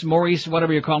Maurice,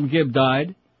 whatever you call him, Gibb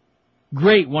died?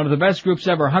 Great, one of the best groups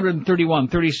ever, 131,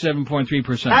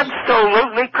 37.3%.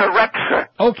 Absolutely correct, sir.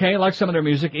 Okay, like some of their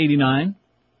music, 89.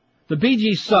 The Bee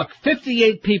Gees suck.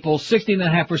 58 people,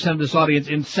 16.5% of this audience,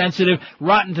 insensitive,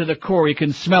 rotten to the core. You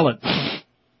can smell it.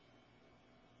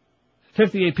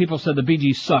 58 people said the Bee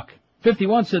Gees suck.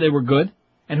 51 said they were good.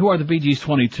 And who are the Bee Gees?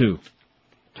 22.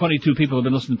 22 people have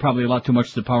been listening probably a lot too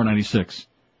much to Power 96.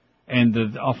 And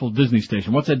the awful Disney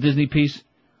station. What's that Disney piece?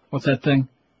 What's that thing?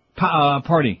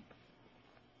 Party.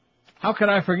 How could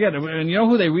I forget? And you know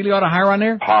who they really ought to hire on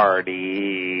there? Party.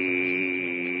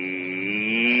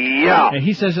 Yeah. And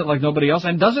he says it like nobody else,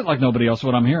 and does it like nobody else,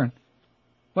 what I'm hearing.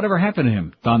 Whatever happened to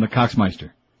him, Don the Coxmeister?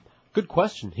 Good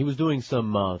question. He was doing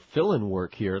some fill-in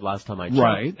work here last time I checked.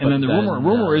 Right, and then the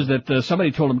rumor is that somebody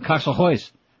told him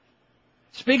Coxahoist.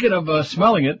 Speaking of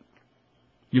smelling it,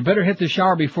 you better hit the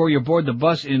shower before you board the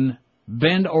bus in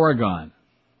Bend, Oregon.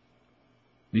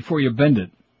 before you bend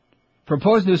it.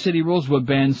 Proposed new city rules would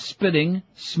ban spitting,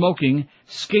 smoking,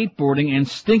 skateboarding, and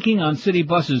stinking on city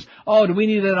buses. Oh, do we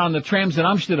need that on the trams in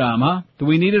Amsterdam, huh? Do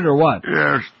we need it or what?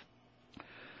 Yes.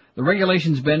 The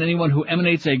regulations ban anyone who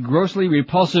emanates a grossly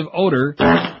repulsive odor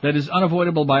that is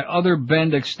unavoidable by other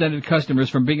Bend extended customers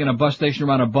from being in a bus station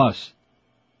or on a bus.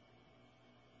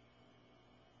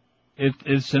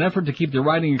 It's an effort to keep the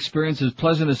riding experience as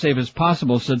pleasant and safe as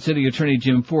possible, said City Attorney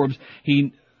Jim Forbes.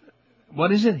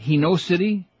 Hino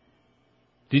City?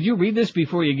 Did you read this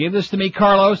before you gave this to me,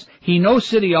 Carlos? Hino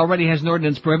City already has an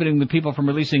ordinance prohibiting the people from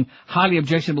releasing highly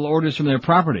objectionable odors from their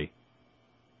property.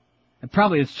 And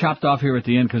probably it's chopped off here at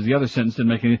the end because the other sentence didn't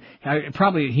make any...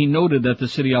 Probably he noted that the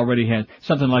city already had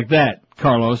something like that,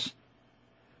 Carlos.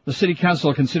 The city council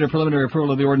will consider preliminary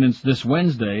approval of the ordinance this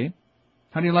Wednesday.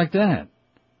 How do you like that?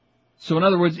 So in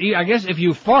other words, I guess if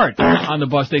you fart on the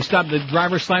bus, they stop, the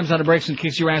driver slams on the brakes and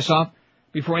kicks your ass off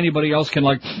before anybody else can,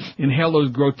 like, inhale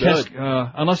those grotesque,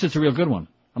 unless it's a real good one.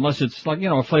 Unless it's like, a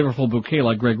flavorful bouquet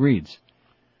like Greg Reed's.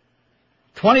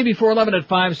 20 before 11 at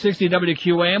 560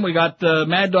 WQAM. We got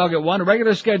Mad Dog at 1, a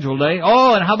regular scheduled day.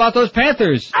 Oh, and how about those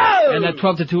Panthers? Oh! And that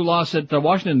 12-2 loss at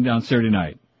Washington on Saturday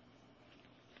night.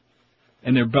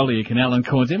 And their bellyaching. Alan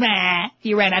Cohen said,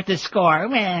 you ran out the score.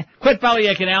 Quit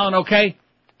bellyaching, Alan, okay?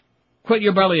 Quit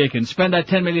your bellyaching. Spend that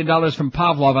 $10 million from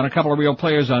Pavlov on a couple of real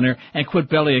players on there, and quit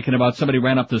bellyaching about somebody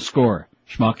ran up the score.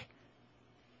 Schmuck.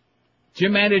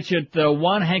 Jim Mandich at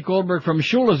 1. Hank Goldberg from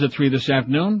Shula's at 3 this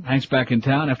afternoon. Hank's back in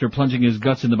town after plunging his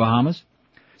guts in the Bahamas.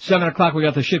 7 o'clock we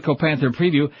got the Shitco Panther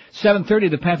preview. 7:30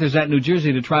 the Panthers at New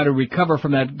Jersey to try to recover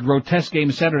from that grotesque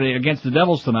game Saturday against the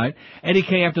Devils tonight. Eddie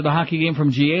K after the hockey game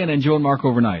from GA, and then Joe and Mark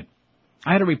overnight.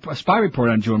 I had a spy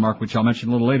report on Joe and Mark, which I'll mention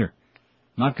a little later.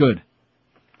 Not good.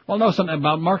 Well, no, something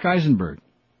about Mark Eisenberg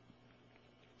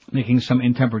making some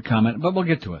intemperate comment, but we'll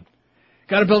get to it.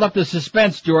 Got to build up the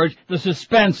suspense, George. The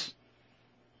suspense.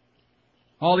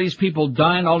 All these people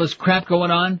dying, all this crap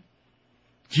going on.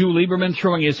 Jew Lieberman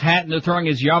throwing his hat and throwing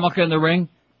his yarmulke in the ring.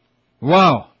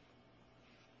 Wow.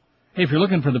 Hey, if you're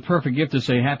looking for the perfect gift to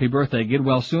say happy birthday, get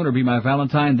well soon or be my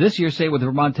Valentine, this year say it with the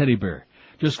Vermont Teddy Bear.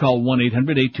 Just call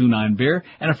 1-800-829-BEAR,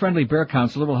 and a friendly bear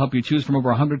counselor will help you choose from over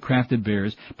 100 crafted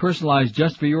bears, personalized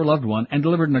just for your loved one, and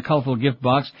delivered in a colorful gift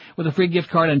box with a free gift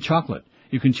card and chocolate.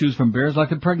 You can choose from bears like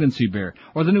the pregnancy bear,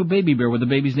 or the new baby bear with the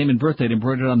baby's name and birth date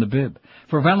embroidered on the bib.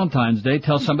 For Valentine's Day,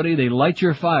 tell somebody they light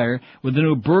your fire with the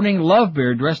new burning love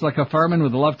bear dressed like a fireman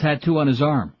with a love tattoo on his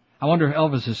arm. I wonder if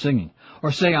Elvis is singing.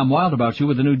 Or say I'm wild about you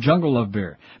with the new jungle love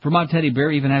bear. Vermont Teddy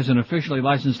Bear even has an officially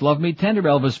licensed Love Me Tender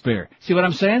Elvis bear. See what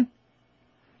I'm saying?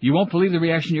 You won't believe the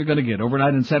reaction you're going to get.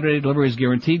 Overnight and Saturday delivery is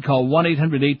guaranteed. Call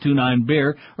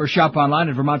 1-800-829-BEAR or shop online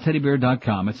at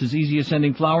VermontTeddyBear.com. It's as easy as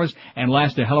sending flowers and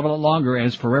lasts a hell of a lot longer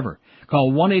as forever.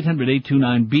 Call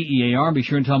 1-800-829-BEAR. Be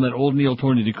sure and tell them that old Neil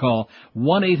told you to call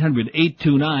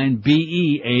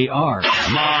 1-800-829-BEAR.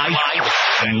 Live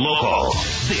and local.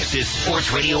 This is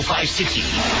Sports Radio 560.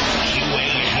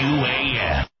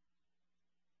 QAM.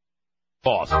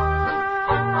 Boss.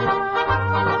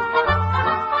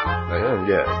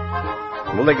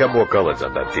 Yeah. Well, they got more colors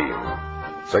on that team.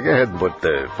 So go ahead and put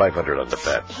 500 on the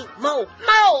bet. Hey, Mo,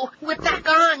 we're back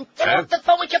on. Get off the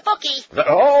phone with your bookie.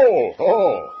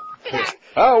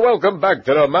 Welcome back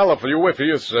to the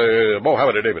Malafluifius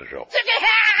Mohammed David show.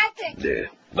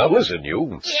 Now listen,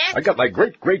 you. Yeah? I got my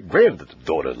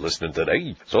great-great-granddaughter listening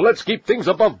today, so let's keep things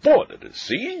above board,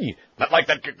 see? Not like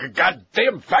that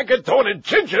goddamn faggot Tony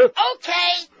Ginger.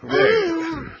 Okay.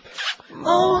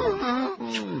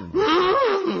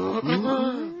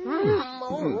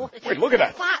 Wait, look at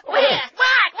that. Where?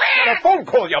 Got a phone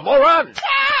call, you moron.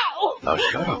 Ow! Now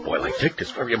shut up while I take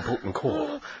this very important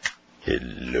call.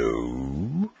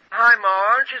 Hello? Hi,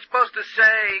 Ma. Aren't you supposed to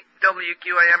say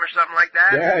WQAM or something like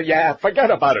that? Yeah, forget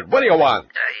about it. What do you want?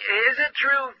 Is it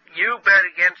true you bet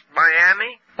against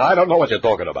Miami? I don't know what you're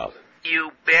talking about.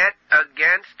 You bet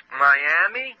against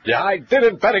Miami? Yeah, I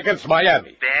didn't bet against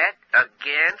Miami. Bet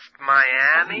against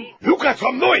Miami? You got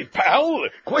some nerve, pal.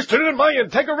 Questioning my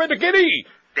integrity.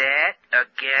 Bet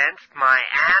against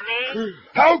Miami?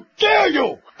 How dare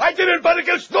you? I didn't bet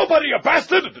against nobody, you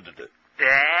bastard.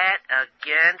 Bet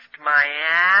against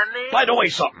Miami? By the way,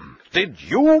 something. Did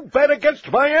you bet against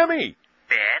Miami?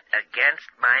 Bet against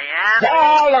Miami?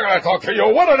 Oh, look at I talk to you.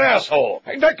 What an asshole.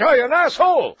 Ain't that guy an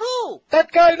asshole? Who?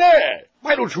 That guy there.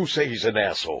 Why don't you say he's an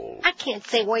asshole? I can't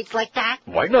say words like that.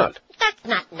 Why not? That's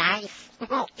not nice.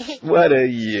 What are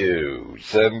you,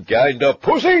 some kind of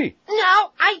pussy?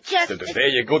 No, I just... There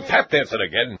you go, tap dancing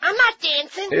again. I'm not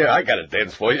dancing. Here, I got a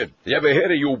dance for you. You ever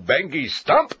heard of you bangy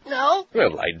stomp? No.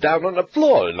 Well, lie down on the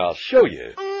floor and I'll show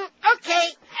you. Okay.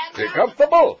 You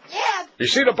comfortable? Yeah. You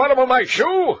see the bottom of my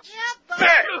shoe?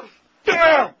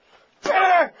 There!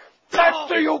 That's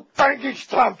the you bangy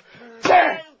stuff!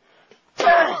 There!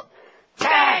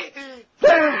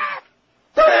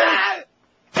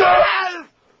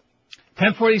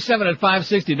 10:47 at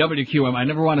 560 WQM. I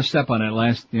never want to step on that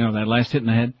last hit in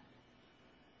the head.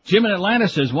 Jim in Atlanta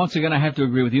says, once again, I have to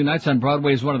agree with you. Nights on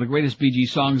Broadway is one of the greatest Bee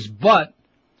Gees songs, but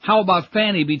how about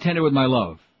Fanny, Be Tender With My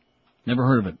Love? Never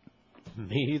heard of it.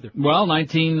 Me either. Well,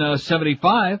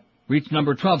 1975, reached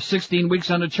number 12, 16 weeks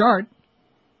on the chart.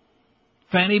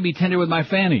 Fanny, Be Tender With My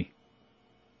Fanny.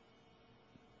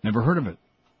 Never heard of it.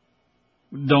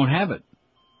 Don't have it.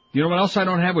 You know what else I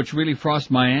don't have, which really frost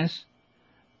my ass?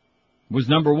 Was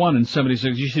number 1 in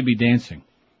 76. You should be dancing.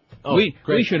 Oh, we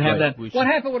great, should have right. that. What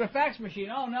happened with a fax machine?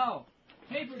 Oh, no.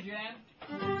 Paper jam.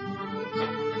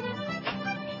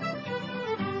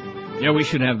 Yeah, we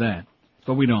should have that.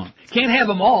 But we don't. Can't have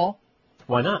them all.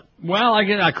 Why not? Well,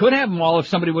 I could have them all if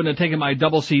somebody wouldn't have taken my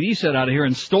double CD set out of here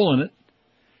and stolen it.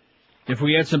 If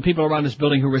we had some people around this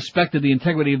building who respected the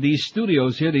integrity of these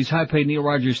studios here, these high-paid Neil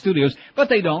Rogers studios, but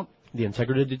they don't. The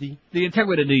integrity? The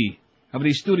integrity of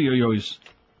these studios.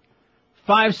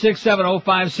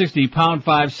 5670560, pound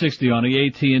 560 on the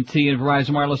AT&T and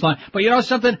Verizon wireless line. But you know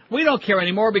something? We don't care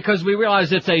anymore because we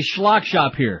realize it's a schlock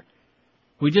shop here.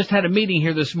 We just had a meeting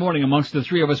here this morning amongst the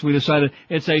three of us. We decided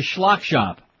it's a schlock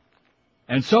shop.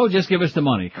 And so just give us the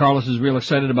money. Carlos is real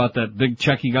excited about that big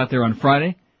check he got there on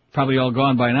Friday. Probably all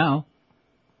gone by now.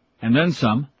 And then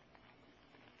some.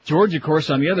 George, of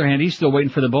course, on the other hand, he's still waiting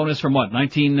for the bonus from what?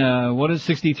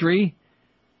 63?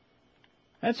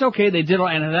 That's okay. They did,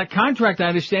 and that contract, I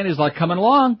understand, is like coming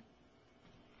along.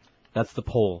 That's the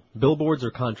poll. Billboards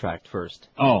or contract first?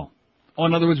 Oh,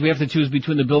 in other words, we have to choose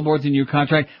between the billboards and your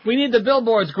contract. We need the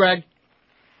billboards, Greg.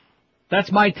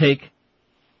 That's my take.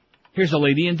 Here's a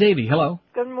lady in Davie. Hello.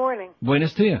 Good morning.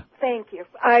 Buenas to you. Thank you.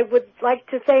 I would like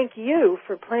to thank you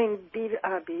for playing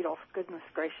Beatles. Goodness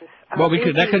gracious. Well,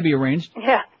 that could be arranged.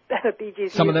 Yeah, Bee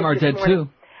Gees. Some of them are dead too.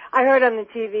 I heard on the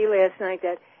TV last night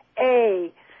that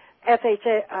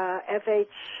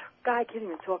God, I can't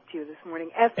even talk to you this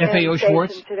morning. FAO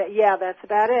Schwartz? Today. Yeah, that's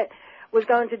about it. Was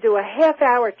going to do a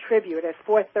half-hour tribute at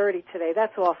 4:30 today.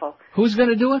 That's awful. Who's going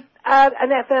to do it? An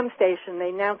FM station. They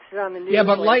announced it on the news. Yeah,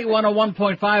 but Light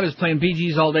 101.5 is playing Bee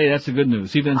Gees all day. That's the good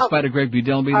news. Even in spite of Greg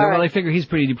Bedell being there. Right. Well, I figure he's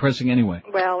pretty depressing anyway.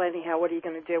 Well, anyhow, what are you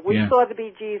going to do? We saw the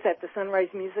Bee Gees at the Sunrise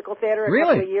Musical Theater a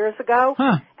couple of years ago.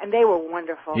 Huh. And they were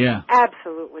wonderful. Yeah.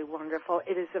 Absolutely wonderful.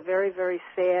 It is a very, very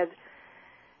sad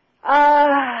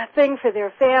thing for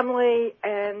their family,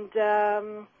 and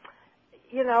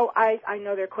I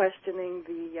know they're questioning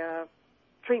the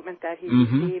treatment that he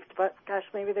received, but gosh,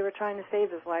 maybe they were trying to save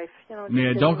his life.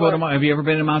 Yeah, don't go to have you ever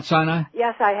been to Mount Sinai?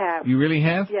 Yes, I have. You really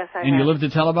have? Yes, I have. And you lived to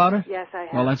tell about it? Yes, I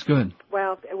have. Well, that's good.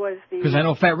 Well, it was because I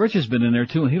know Fat Rich has been in there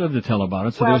too, and he lived to tell about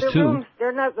it. So there's two.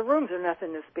 The rooms are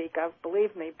nothing to speak of,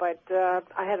 believe me. But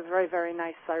I had a very, very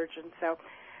nice surgeon, so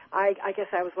I guess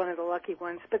I was one of the lucky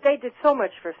ones. But they did so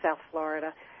much for South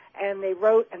Florida, and they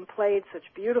wrote and played such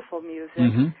beautiful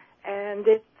music. And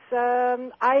it's,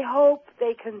 I hope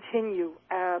they continue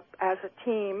as a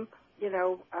team,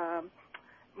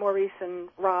 Maurice and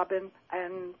Robin,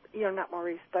 and, not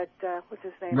Maurice, but, what's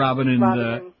his name? Robin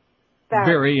and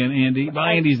Barry and Andy. Well,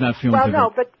 Andy's not feeling well, too no,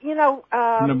 good.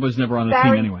 but, was never on the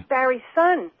team anyway. Barry's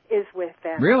son is with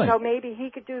them. Really? So maybe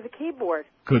he could do the keyboard.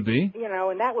 Could be.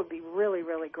 And that would be really,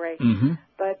 really great. Mm-hmm.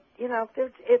 But,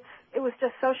 it was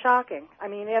just so shocking. I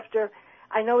mean,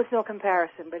 I know it's no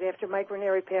comparison, but after Mike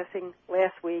Ranieri passing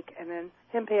last week and then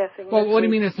him passing Well, what do you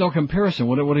mean it's no comparison?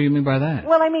 What do you mean by that?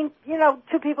 Well, I mean,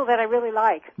 two people that I really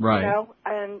like. Right.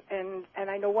 And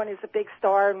I know one is a big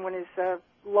star and one is a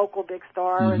local big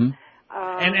star. Mm-hmm.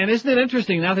 And isn't it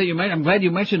interesting now that I'm glad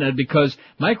you mentioned that, because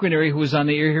Mike Ranieri, who was on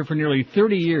the air here for nearly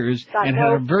 30 years and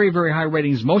had a very, very high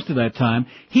ratings most of that time,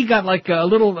 he got like a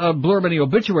little blurb in the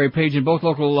obituary page in both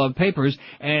local papers,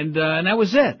 and that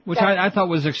was it, which I thought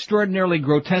was extraordinarily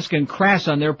grotesque and crass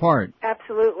on their part.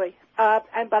 Absolutely. But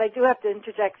I do have to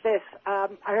interject this. I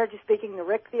heard you speaking to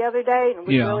Rick the other day, and it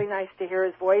was really nice to hear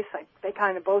his voice. They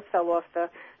kind of both fell off the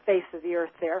face of the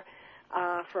earth there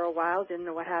for a while. Didn't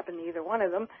know what happened to either one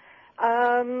of them.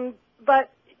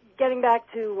 But getting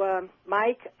back to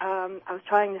Mike, I was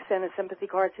trying to send a sympathy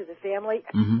card to the family.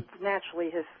 Mm-hmm. Naturally,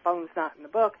 his phone's not in the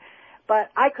book, but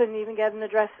I couldn't even get an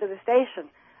address to the station.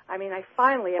 I mean, I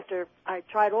finally, after I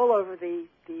tried all over the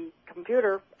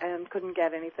computer and couldn't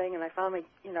get anything, and I finally,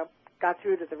 got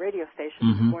through to the radio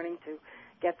station this morning to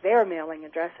get their mailing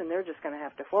address, and they're just going to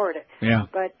have to forward it. Yeah.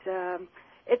 But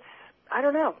it's I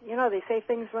don't know. You know, they say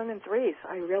things run in threes.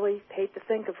 I really hate to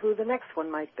think of who the next one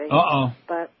might be. Uh-oh.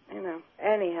 But, you know,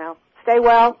 anyhow, stay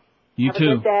well. You Have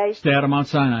too. a good day. Stay out of Mount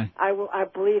Sinai. I will.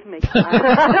 Believe me.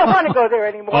 I don't want to go there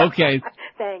anymore. Okay.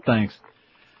 Thanks.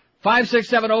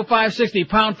 5670560,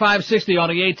 pound 560 on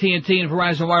the AT&T and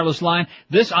Verizon wireless line.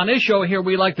 On this show here,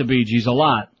 we like the Bee Gees a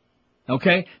lot.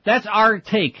 Okay? That's our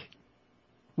take.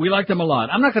 We like them a lot.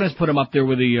 I'm not going to put them up there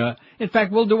with in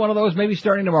fact, we'll do one of those maybe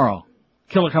starting tomorrow.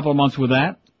 Kill a couple of months with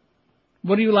that.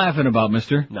 What are you laughing about,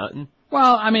 mister? Nothing.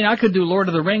 Well, I mean, I could do Lord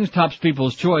of the Rings tops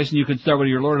People's Choice, and you could start with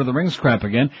your Lord of the Rings crap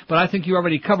again, but I think you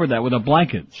already covered that with a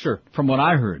blanket. Sure. From what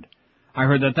I heard. I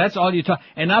heard that's all you talk,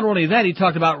 and not only that, he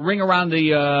talked about ring around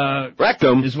the,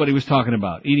 rectum. Is what he was talking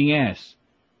about. Eating ass.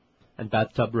 And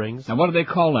bathtub rings. Now what do they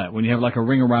call that when you have like a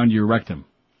ring around your rectum?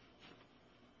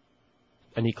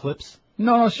 An eclipse?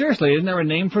 No, seriously, isn't there a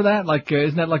name for that? Like,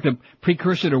 isn't that like the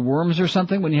precursor to worms or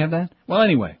something when you have that? Well,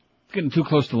 anyway. Getting too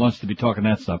close to lunch to be talking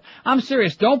that stuff. I'm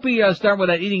serious. Don't be starting with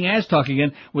that eating ass talk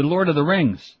again with Lord of the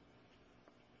Rings.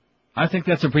 I think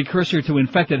that's a precursor to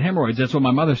infected hemorrhoids. That's what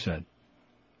my mother said.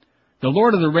 The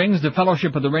Lord of the Rings, the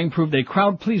Fellowship of the Ring, proved a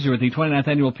crowd pleaser at the 29th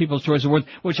Annual People's Choice Awards,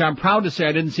 which I'm proud to say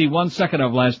I didn't see 1 second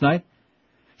of last night.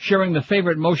 Sharing the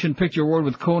favorite motion picture award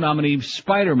with co-nominee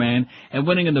Spider-Man and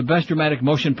winning in the Best Dramatic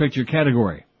Motion Picture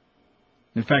category.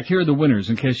 In fact, here are the winners,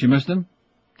 in case you missed them.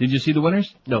 Did you see the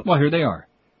winners? No. Well, here they are.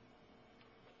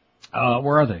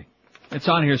 Where are they? It's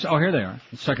on here. Oh, here they are.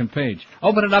 The second page.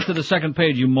 Open it up to the second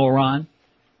page, you moron.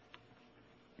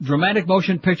 Dramatic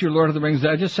motion picture, Lord of the Rings.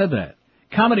 I just said that.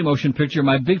 Comedy motion picture,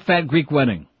 My Big Fat Greek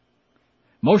Wedding.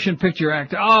 Motion picture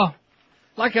actor. Oh,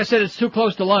 like I said, it's too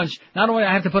close to lunch. Not only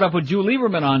I have to put up with Jew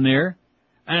Lieberman on there,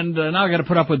 and now I got to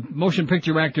put up with motion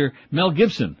picture actor Mel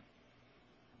Gibson.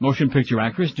 Motion picture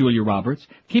actress Julia Roberts.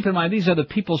 Keep in mind, these are the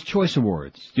People's Choice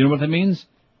Awards. Do you know what that means?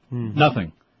 Mm-hmm.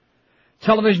 Nothing.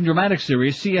 Television dramatic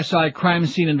series, CSI Crime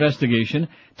Scene Investigation.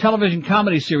 Television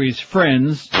comedy series,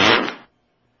 Friends.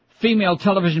 Female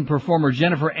television performer,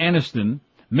 Jennifer Aniston.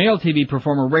 Male TV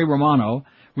performer, Ray Romano.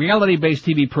 Reality-based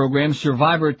TV program,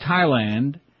 Survivor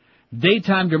Thailand.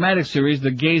 Daytime dramatic series, The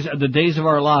Days of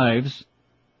Our Lives.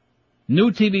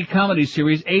 New TV comedy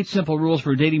series, 8 Simple Rules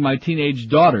for Dating My Teenage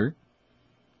Daughter.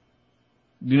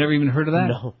 You never even heard of that?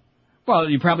 No. Well,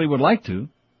 you probably would like to.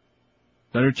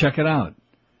 Better check it out.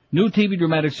 New TV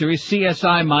dramatic series,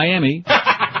 CSI Miami.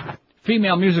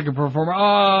 Female musical performer,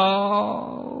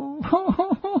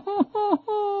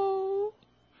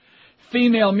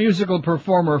 female musical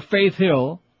performer, Faith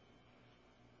Hill.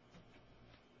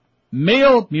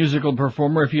 Male musical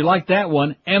performer, if you like that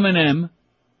one, Eminem,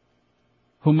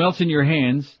 Who Melts in Your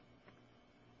Hands.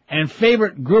 And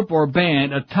favorite group or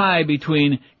band, a tie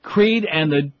between Creed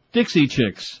and the Dixie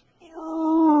Chicks.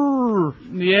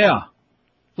 Yeah.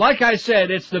 Like I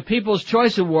said, it's the People's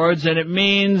Choice Awards, and it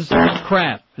means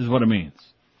crap, is what it means.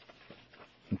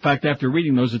 In fact, after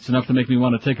reading those, it's enough to make me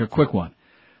want to take a quick one.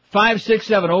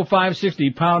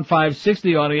 5670560, pound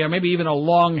 560 on the air, maybe even a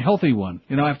long, healthy one,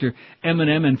 after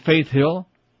Eminem and Faith Hill.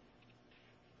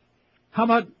 How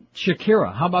about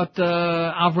Shakira? How about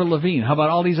Avril Lavigne? How about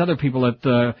all these other people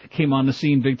that came on the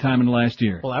scene big time in the last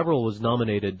year? Well, Avril was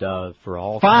nominated for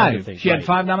all 5. things, She had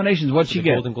 5 nominations. What'd she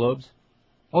get? Golden Globes.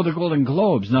 Oh, the Golden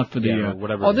Globes, not for the...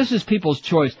 whatever. Oh, this is People's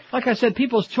Choice. Like I said,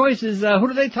 People's Choice is, who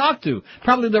do they talk to?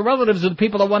 Probably the relatives of the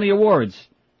people that won the awards.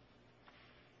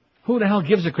 Who the hell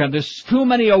gives a crap? There's too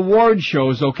many award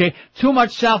shows, okay? Too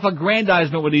much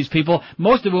self-aggrandizement with these people,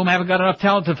 most of whom haven't got enough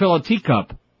talent to fill a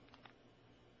teacup.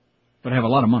 But have a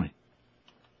lot of money.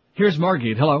 Here's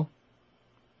Margate. Hello.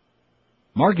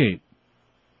 Margate.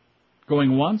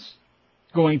 Going once?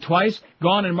 Going twice?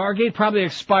 Gone in Margate? Probably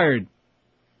expired.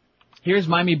 Here's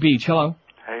Miami Beach. Hello.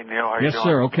 Hey, Neil. How you doing? Yes,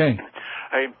 sir. Okay.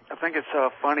 Hey, I think it's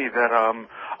funny that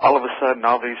all of a sudden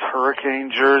all these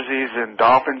hurricane jerseys and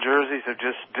dolphin jerseys have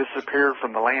just disappeared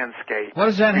from the landscape. What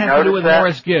does that have to do with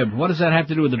Morris Gibb? What does that have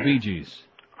to do with the Bee Gees?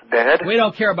 Dead? We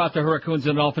don't care about the Hurricanes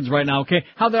and Dolphins right now, okay?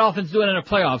 How the Dolphins doing in the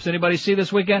playoffs? Anybody see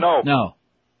this weekend? No. No.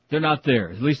 They're not there.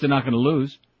 At least they're not going to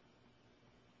lose.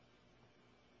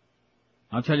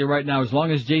 I'll tell you right now, as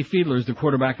long as Jay Fiedler is the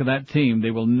quarterback of that team,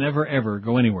 they will never, ever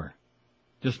go anywhere.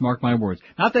 Just mark my words.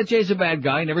 Not that Jay's a bad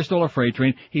guy, never stole a freight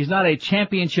train. He's not a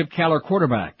championship caliber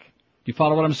quarterback. Do you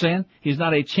follow what I'm saying? He's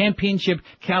not a championship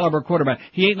caliber quarterback.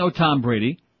 He ain't no Tom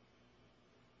Brady.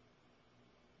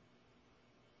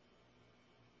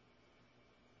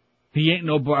 He ain't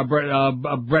no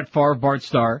Brett Favre, Bart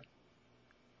Starr.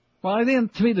 Well, I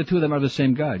think, to me, the two of them are the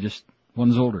same guy, just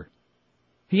one's older.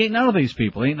 He ain't none of these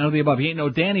people. He ain't none of the above. He ain't no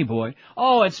Danny boy.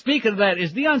 Oh, and speaking of that,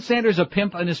 is Deion Sanders a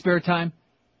pimp in his spare time?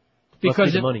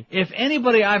 Because money. if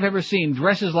anybody I've ever seen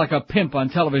dresses like a pimp on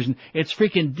television, it's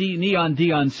freaking Neon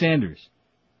Deion Sanders.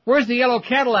 Where's the yellow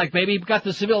Cadillac, baby? Got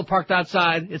the Seville parked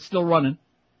outside. It's still running.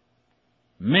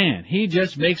 Man, he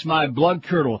just makes my blood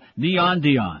curdle. Neon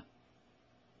Deion.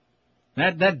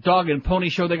 That dog and pony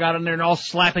show they got in there and all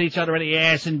slapping each other in the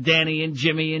ass, and Danny and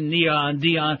Jimmy and Neon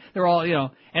Deion. They're all, you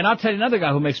know. And I'll tell you another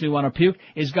guy who makes me want to puke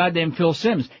is goddamn Phil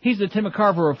Simms. He's the Tim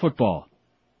McCarver of football.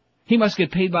 He must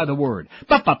get paid by the word.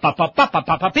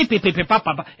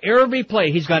 Every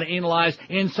play he's got to analyze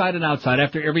inside and outside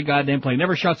after every goddamn play.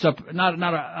 Never shuts up, not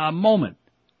a moment.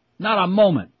 Not a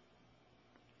moment.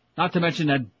 Not to mention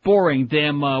that boring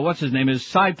damn, what's his name, his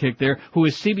sidekick there, who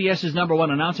is CBS's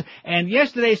 #1 announcer. And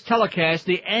yesterday's telecast,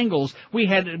 the angles,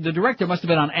 the director must have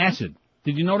been on acid.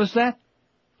 Did you notice that?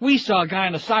 We saw a guy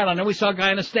on the sideline, and we saw a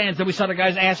guy in the stands, and we saw the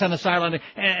guy's ass on the sideline,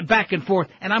 and back and forth.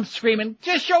 And I'm screaming,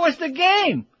 just show us the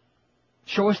game!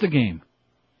 Show us the game.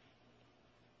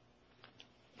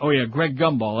 Oh yeah, Greg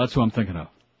Gumball, that's who I'm thinking of.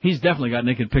 He's definitely got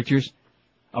naked pictures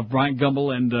of Bryant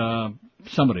Gumbel and,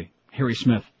 somebody, Harry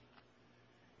Smith.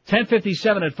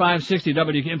 10:57 at 560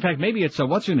 W. In fact, maybe it's,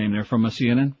 what's her name there from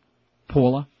CNN?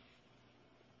 Paula?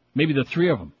 Maybe the three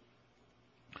of them.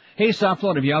 Hey, South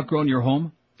Florida, have you outgrown your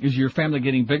home? Is your family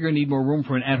getting bigger? Need more room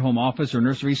for an at-home office or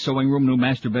nursery, sewing room, new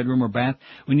master bedroom or bath?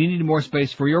 When you need more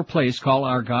space for your place, call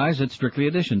our guys at Strictly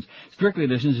Additions. Strictly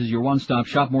Additions is your one-stop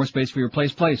shop, more space for your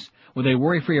place. With a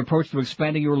worry-free approach to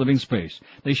expanding your living space.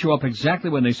 They show up exactly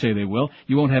when they say they will.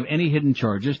 You won't have any hidden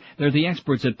charges. They're the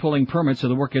experts at pulling permits so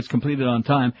the work gets completed on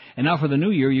time. And now for the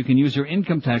new year, you can use your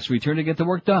income tax return to get the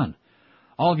work done.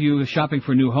 All of you shopping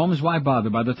for new homes, why bother?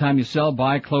 By the time you sell,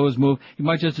 buy, close, move, you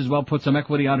might just as well put some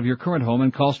equity out of your current home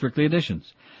and call Strictly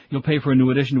Additions. You'll pay for a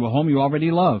new addition to a home you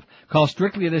already love. Call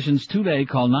Strictly Additions today.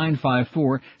 Call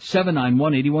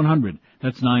 954-791-8100.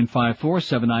 That's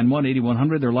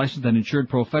 954-791-8100. They're licensed and insured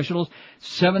professionals.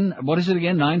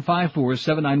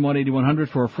 954-791-8100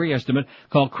 for a free estimate.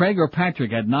 Call Craig or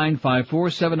Patrick at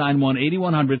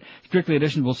 954-791-8100. Strictly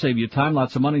Additions will save you time,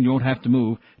 lots of money, and you won't have to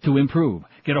move to improve.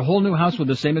 Get a whole new house with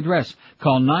the same address.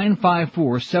 Call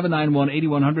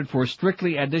 954-791-8100 for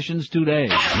Strictly Additions today.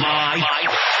 Live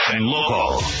and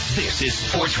local. This is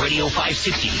Sports Radio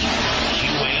 560.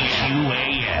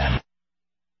 QAM.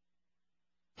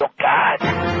 Oh, God.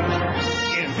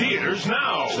 In theaters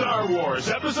now. Star Wars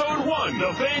Episode 1,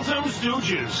 The Phantom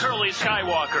Stooges. Curly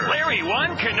Skywalker, Larry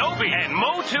 1, Kenobi, and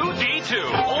Mo 2D2.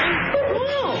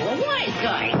 Oh, a wise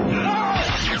guy.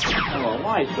 Oh, a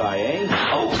wise guy, eh?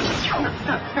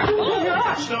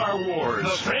 Star Wars,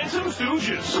 The Phantom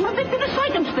Stooges. I'm a victim of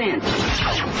circumstance.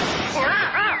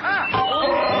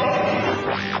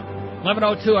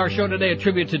 11:02, our show today, a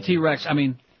tribute to T-Rex.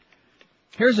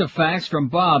 Here's a fax from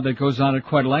Bob that goes on at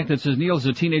quite a length. It says, Neil's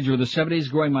a teenager of the 70s,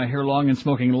 growing my hair long and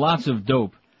smoking lots of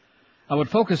dope. I would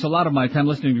focus a lot of my time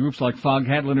listening to groups like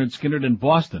Foghat, Leonard Skinner, and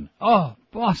Boston. Oh,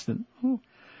 Boston.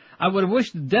 I would have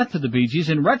wished death to the Bee Gees.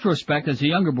 In retrospect, as a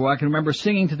younger boy, I can remember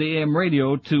singing to the AM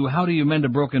radio to How Do You Mend a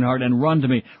Broken Heart and Run to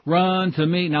Me. Run to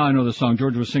Me. Now I know the song.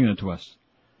 George was singing it to us.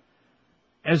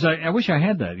 I wish I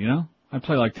had that, you know. I'd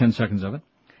play like 10 seconds of it.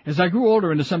 As I grew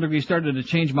older and to some degree started to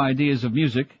change my ideas of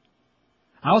music,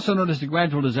 I also noticed a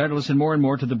gradual desire to listen more and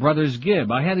more to the Brothers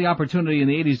Gibb. I had the opportunity in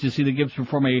the 80s to see the Gibbs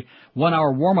perform a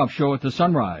 1-hour warm-up show at the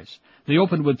Sunrise. They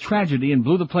opened with Tragedy and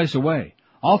blew the place away.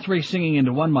 All three singing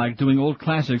into one mic, doing old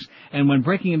classics, and when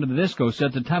breaking into the disco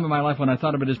set, the time of my life when I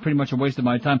thought of it as pretty much a waste of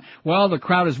my time, well, the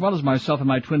crowd as well as myself and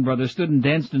my twin brother stood and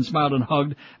danced and smiled and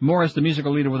hugged. Morris, the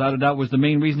musical leader, without a doubt, was the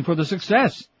main reason for the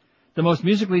success. The most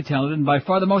musically talented and by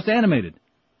far the most animated.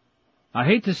 I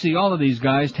hate to see all of these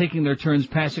guys taking their turns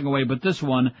passing away, but this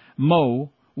one, Mo,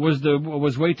 was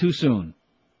way too soon.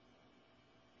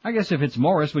 I guess if it's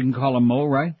Morris, we can call him Mo,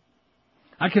 right?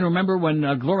 I can remember when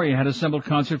Gloria had assembled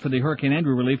concert for the Hurricane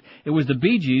Andrew relief, it was the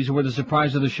Bee Gees who were the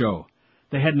surprise of the show.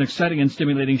 They had an exciting and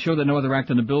stimulating show that no other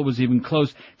act on the bill was even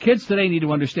close. Kids today need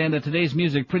to understand that today's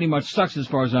music pretty much sucks as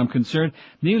far as I'm concerned.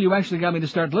 Neil, you actually got me to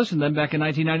start listening to them back in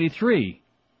 1993.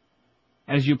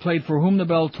 As you played For Whom the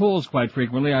Bell Tolls quite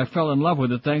frequently, I fell in love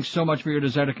with it. Thanks so much for your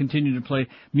desire to continue to play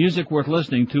music worth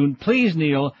listening to. Please,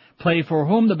 Neil, play For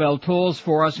Whom the Bell Tolls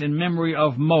for us in memory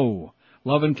of Mo.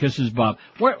 Love and kisses, Bob.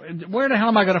 Where the hell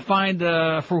am I going to find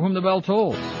For Whom the Bell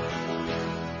Tolls?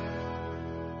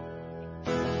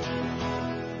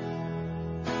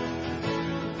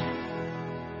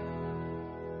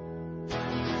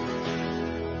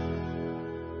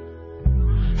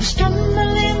 Stumble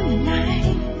in the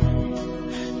night.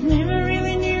 Never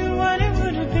really knew what it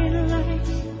would have been like.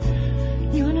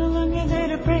 You're no longer there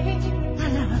to break my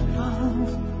love.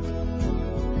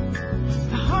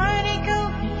 The heartache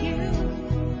over you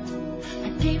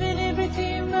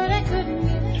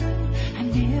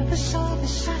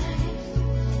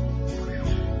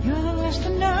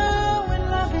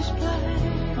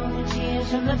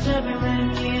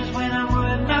million years when I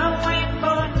would not wait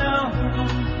for no one.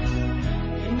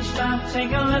 Didn't stop,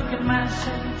 take a look at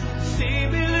myself, see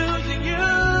me losing you.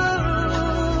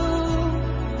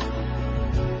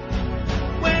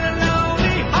 When a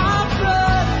lonely heart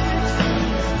breaks,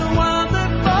 it's the one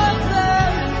that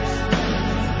possesses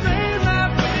the dream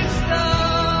I've been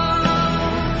stolen.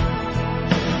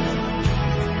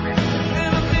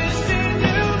 And I'm missing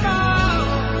you now,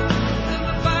 and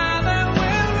the fire that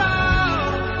will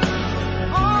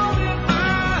roll, all in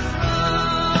my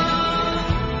soul.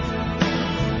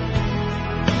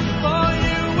 For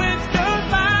you it's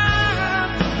goodbye,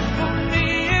 for me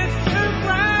it's to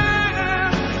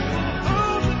cry.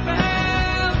 Who's the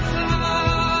best I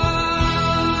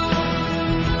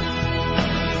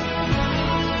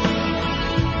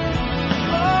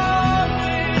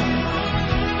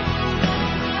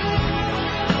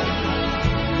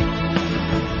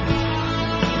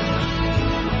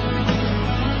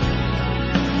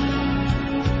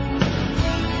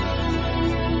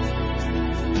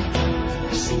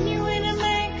seen you in a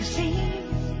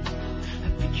magazine, a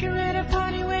picture at a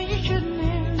party where you shouldn't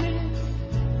have been,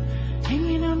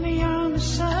 hanging on me on the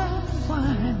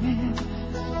someone.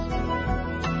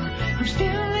 I'm still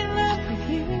in love with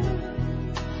you.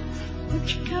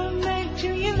 Won't you come back to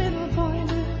your little boy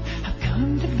now? I've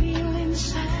come to feel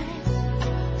inside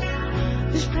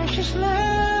this precious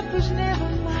love was never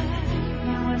mine.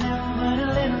 Now I know, but a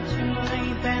little too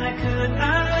late, that I could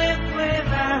not live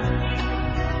without you.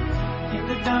 In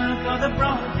the dark or the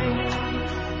broad day,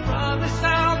 promise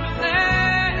I'll be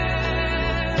there.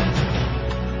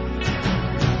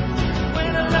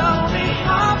 When a lonely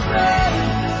heart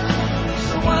breaks, it's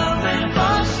the one that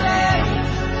forsaken.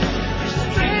 It's the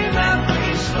dream that we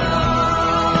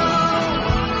stole.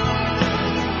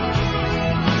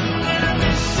 And I'm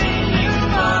missing you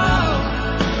more,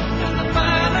 and the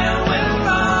fire that will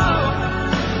roll.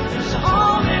 There's a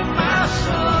hole in my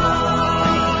soul.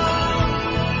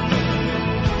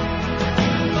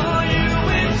 For you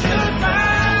it's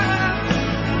goodbye,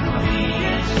 for me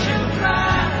it's to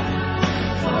cry.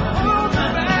 For who the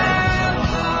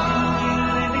best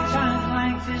there'd be times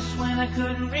like this when I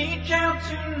couldn't reach out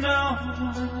to no one.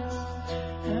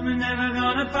 Am I never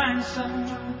gonna find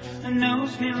someone that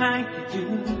knows me like you do?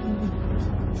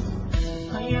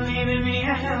 Are you leaving me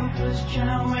a helpless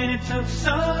child when it took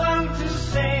so long to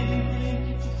save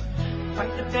me?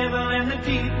 Fight the devil and the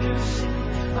deep blue sea,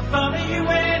 I'll follow you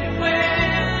anywhere.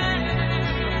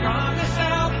 Promise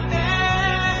I'll be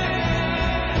there.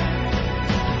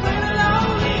 When a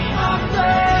lonely heart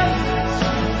breaks,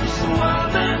 it's the one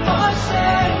that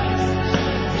forsakes.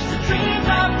 It's the dream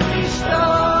that we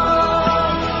stole.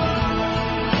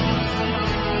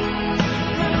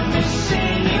 And I'm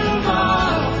missing you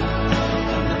more,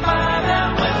 and the fire that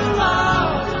will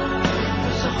roll.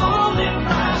 There's a hole in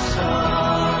my soul.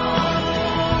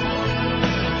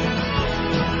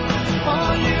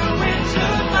 For you it's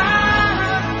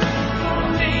goodbye, for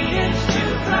me it's to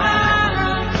cry.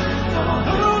 For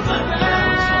who the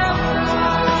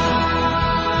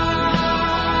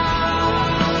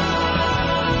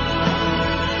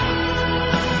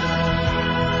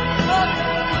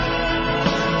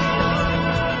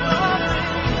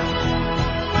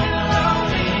When a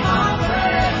lonely heart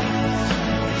breaks,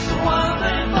 it's the one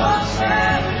that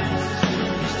forsakes.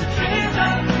 It's the dream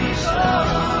that we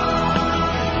stole.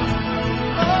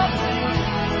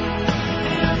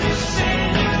 And I'm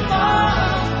missing you more,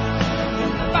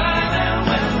 and the fire that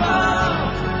will roll.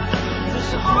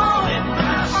 There's a hole in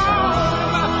my soul.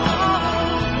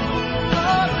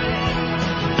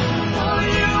 For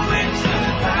you it's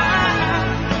goodbye,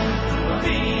 for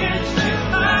me it's to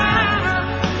cry.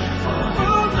 For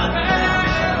who the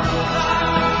best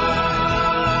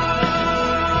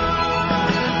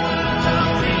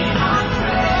lonely heart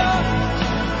breaks,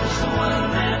 it's the one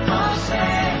that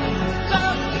forsakes.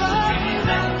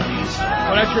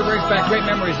 Well, that sure brings back great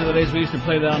memories of the days we used to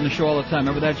play that on the show all the time.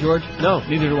 Remember that, George? No.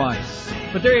 Neither do I.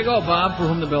 But there you go, Bob, for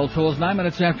whom the bell tolls. 9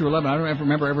 minutes after 11. I don't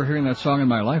remember ever hearing that song in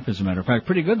my life, as a matter of fact.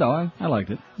 Pretty good, though. I liked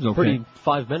it. It was okay. Pretty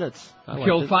 5 minutes. I liked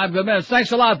Killed it. 5 good minutes.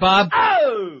 Thanks a lot, Bob.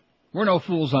 Oh! We're no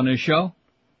fools on this show.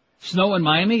 Snow in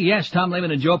Miami? Yes, Tom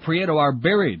Lehman and Joe Prieto are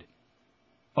buried.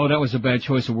 Oh, that was a bad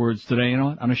choice of words today, you know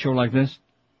what, on a show like this.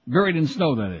 Buried in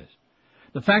snow, that is.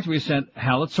 The factory sent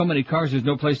Hallett so many cars there's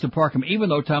no place to park them, even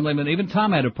though even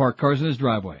Tom had to park cars in his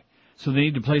driveway. So they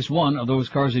need to place one of those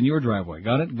cars in your driveway.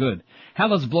 Got it? Good.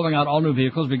 Hallett's blowing out all new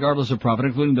vehicles regardless of profit,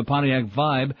 including the Pontiac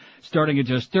Vibe, starting at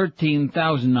just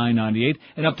 $13,998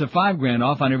 and up to $5,000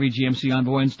 off on every GMC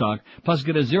Envoy in stock. Plus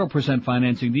get a 0%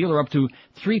 financing deal or up to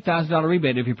 $3,000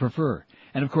 rebate if you prefer.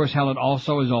 And, of course, Hallett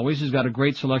also, as always, has got a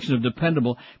great selection of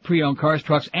dependable pre-owned cars,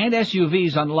 trucks, and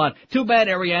SUVs on the lot. Too bad,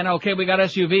 Ariana. Okay, we got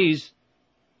SUVs.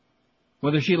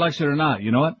 Whether she likes it or not,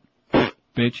 you know what?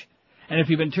 Bitch. And if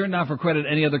you've been turned down for credit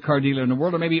any other car dealer in the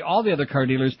world, or maybe all the other car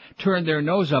dealers turned their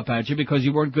nose up at you because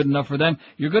you weren't good enough for them,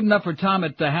 you're good enough for Tom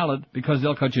at Hallett because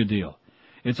they'll cut you a deal.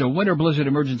 It's a winter blizzard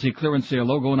emergency clearance sale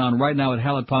going on right now at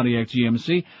Hallett Pontiac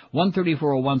GMC,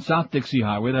 13401 South Dixie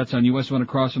Highway. That's on US 1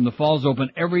 across from the Falls,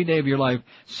 open every day of your life,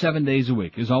 7 days a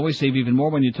week. As always, save even more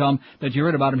when you tell them that you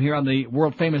heard about him here on the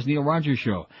world-famous Neil Rogers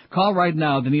Show. Call right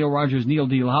now, the Neil Rogers Neil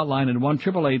Deal hotline at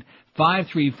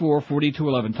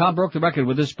 1-888-534-4211. Tom broke the record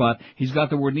with this spot. He's got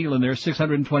the word Neil in there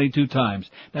 622 times.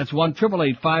 That's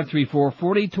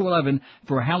 1-888-534-4211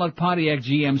 for Hallett Pontiac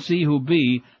GMC, who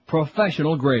be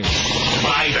professional grade.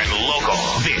 Live and local.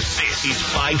 This is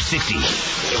 560.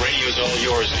 The radio's all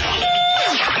yours now.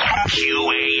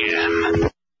 QAM.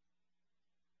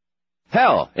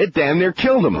 Hell, it damn near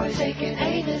killed him. Troy's aching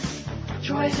anus.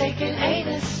 Troy's aching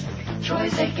anus.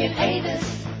 Troy's aching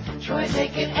anus. Troy's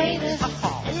aching anus.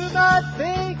 You might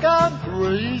think I'm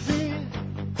crazy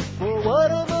for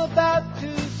what I'm about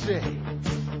to say,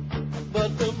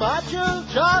 but the macho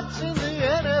jocks in the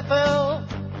NFL,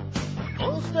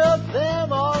 most of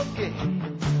them are gay.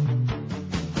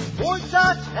 Sports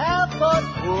jocks have fun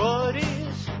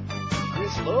parties.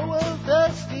 This lower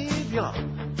does Steve Young.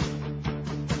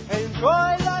 And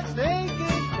Troy likes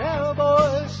naked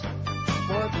cowboys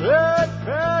for good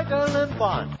Fergal and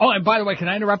Bond. Oh, and by the way, can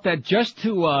I interrupt that just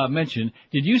to mention,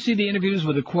 did you see the interviews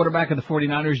with the quarterback of the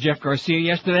 49ers, Jeff Garcia,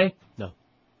 yesterday? No.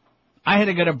 I had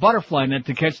to get a butterfly net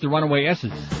to catch the runaway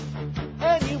S's.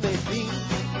 And you may think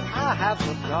I have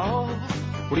some gall.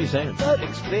 What are you saying? But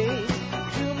explain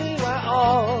to me why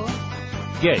all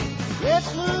gay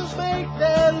wrestlers make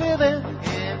their living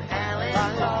in Allen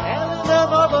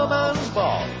another man's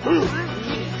ball.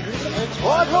 And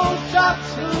sport-hole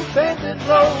jocks who bend and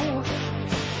roll,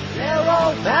 they're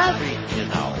all married, you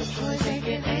know. Troy's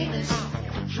aching anus.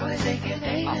 Troy's aching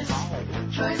anus.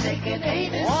 Troy's aching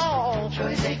anus.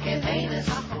 Troy's aching anus.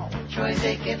 Troy's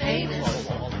aching anus.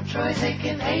 Troy's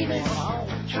aching anus.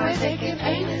 Troy's aching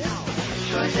anus.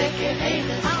 Troy's aching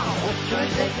anus.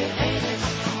 Troy's aching anus.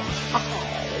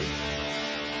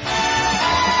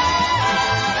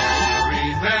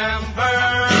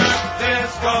 Remember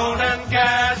this golden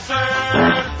gasser.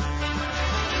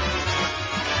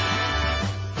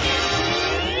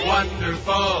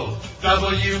 Wonderful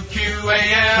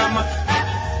WQAM.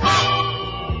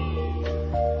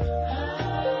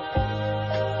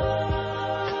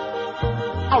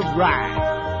 All right.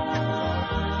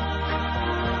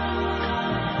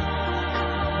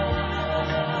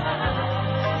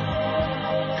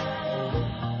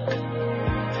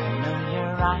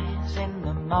 Eyes in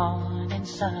the morning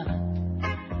sun,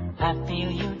 I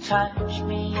feel you touch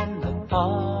me in the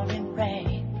pouring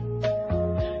rain,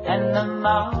 and the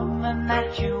moment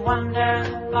that you wander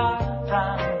far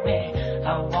from me,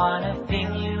 I wanna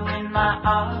feel you in my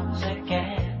arms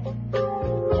again.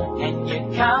 And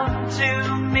you come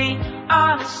to me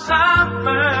on a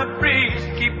summer breeze,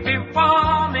 keep me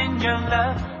warm in your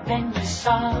love, then you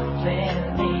softly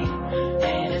leave,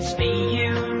 and it's me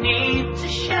you need to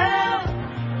show.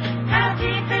 How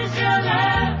deep is your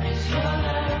love? Is your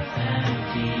love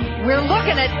how deep? We're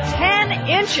looking at 10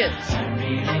 inches. I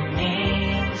really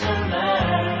need to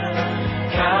learn,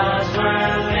 'cause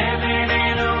we're living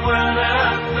in a world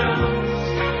of fools,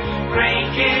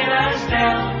 breaking us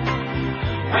down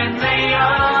when they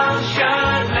all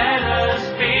should let us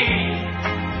be.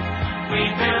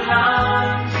 We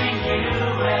belong to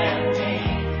you and me.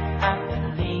 I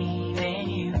believe in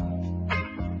you.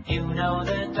 You know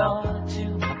the door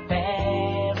to my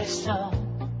very soul.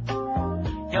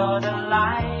 You're the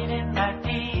light in my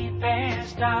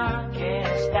deepest,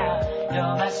 darkest doubt.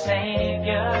 You're my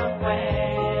savior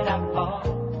when I fall.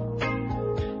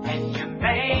 And you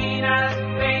may not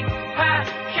think I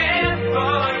care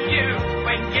for you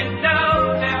when you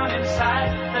know down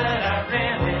inside that I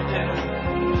really do.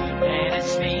 And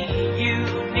it's me you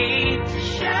need to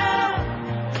show.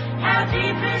 How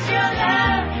deep is your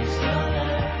love? Is your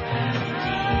love? How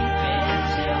deep is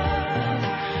your love?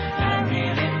 I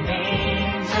really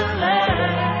need to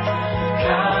learn,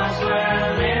 'cause we're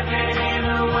living in a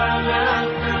world of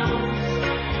fools,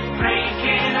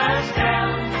 breaking us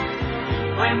down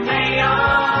when they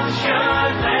all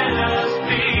should let us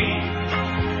be.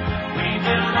 We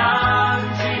belong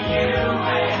to you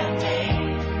and me.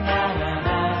 Na na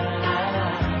na na na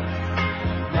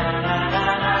na na na na na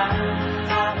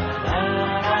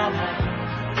na na.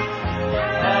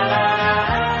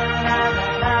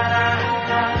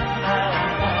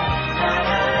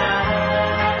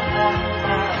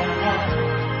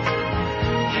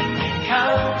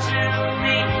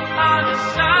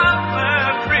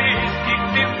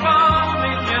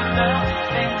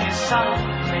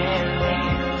 softly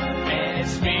leave, and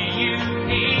it's me you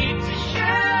need to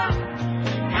show.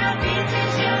 How deep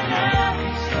is your love?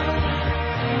 So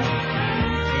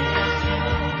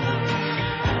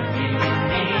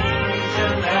needs a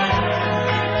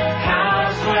love.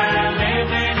 'Cause we're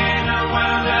living in a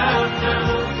world of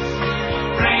blues,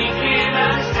 breaking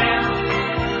us down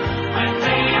when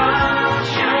they all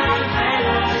should let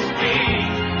us be.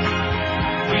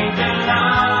 We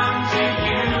belong to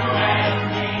you and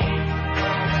me.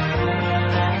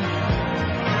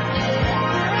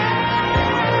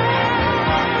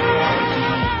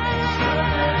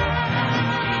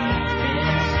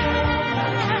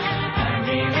 I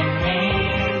really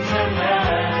mean to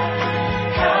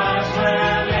love, 'cause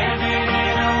we're living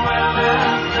in a world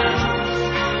of blues,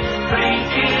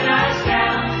 breaking us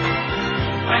down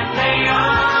when they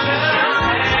all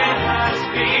should let us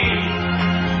be.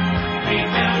 We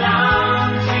belong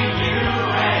to you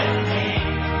and me.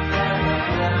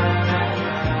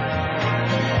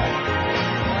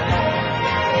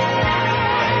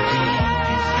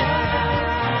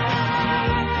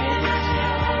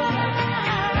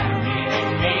 I really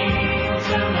mean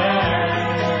to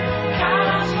love,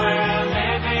 'cause we're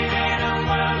living in a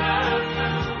world of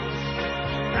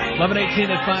blues. 11:18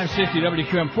 at 560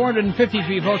 WQM.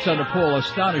 453 votes on the poll.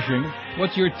 Astonishing.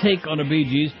 What's your take on the Bee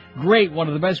Gees? Great. One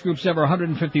of the best groups ever.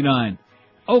 159.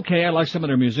 Okay, I like some of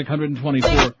their music.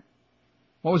 124.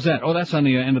 What was that? Oh, that's on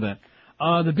the end of that.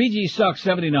 The Bee Gees suck.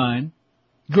 79.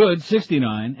 Good.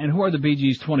 69. And who are the Bee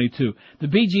Gees? 22. The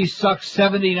Bee Gees suck.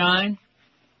 79.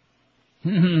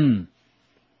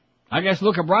 I guess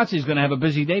Luca Brasi's going to have a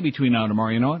busy day between now and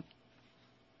tomorrow. You know what?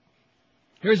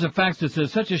 Here's a fax that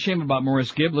says, such a shame about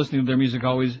Morris Gibb. Listening to their music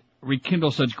always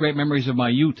rekindles such great memories of my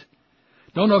youth.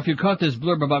 Don't know if you caught this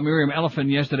blurb about Miriam Elephant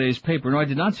in yesterday's paper. No, I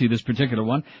did not see this particular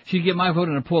one. She'd get my vote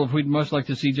in a poll if we'd most like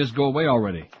to see just go away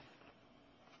already.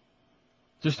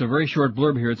 Just a very short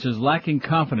blurb here. It says, lacking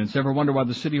confidence. Ever wonder why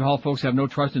the City Hall folks have no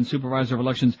trust in Supervisor of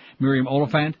Elections Miriam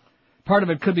Oliphant? Part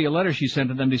of it could be a letter she sent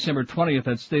to them December 20th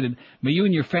that stated, may you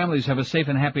and your families have a safe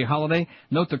and happy holiday.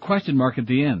 Note the question mark at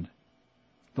the end.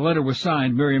 The letter was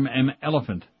signed Miriam M.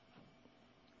 Elephant.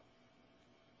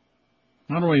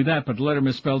 Not only that, but the letter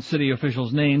misspelled city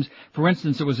officials' names. For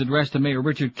instance, it was addressed to Mayor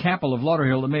Richard Capel of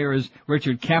Lauderhill. The mayor is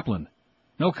Richard Kaplan.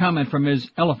 No comment from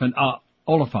Ms. Oliphant,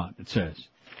 it says.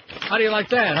 How do you like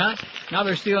that, huh? Now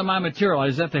they're stealing my material.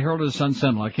 Is that the Herald or the Sun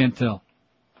Sentinel? I can't tell.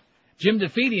 Jim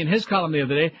DeFeedy in his column the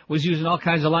other day was using all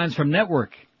kinds of lines from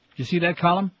Network. Did you see that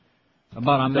column?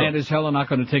 About I'm mad as hell and not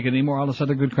going to take it anymore, all this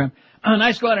other good crap.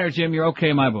 Nice going there, Jim. You're okay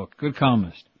in my book. Good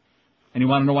columnist. And you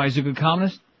want to know why he's a good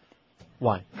columnist?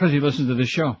 Why? Because he listens to this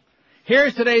show.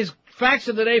 Here's today's facts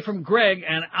of the day from Greg,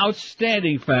 and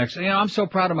outstanding facts. You know, I'm so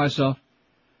proud of myself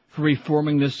for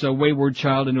reforming this wayward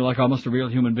child into like almost a real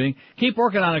human being. Keep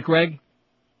working on it, Greg.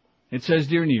 It says,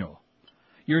 Dear Neil,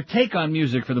 your take on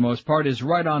music, for the most part, is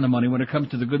right on the money when it comes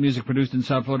to the good music produced in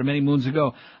South Florida many moons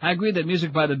ago. I agree that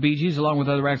music by the Bee Gees, along with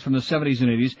other acts from the 70s and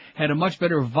 80s, had a much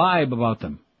better vibe about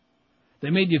them. They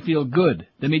made you feel good.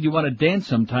 They made you want to dance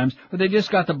sometimes, or they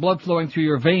just got the blood flowing through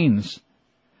your veins.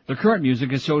 The current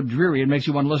music is so dreary it makes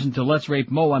you want to listen to Let's Rape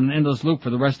Mo on an endless loop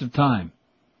for the rest of time.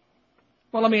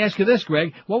 Well, let me ask you this,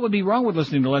 Greg. What would be wrong with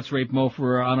listening to Let's Rape Mo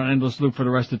on an endless loop for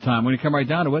the rest of time when you come right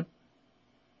down to it?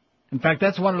 In fact,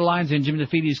 that's one of the lines in Jim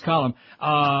DeFeedy's column.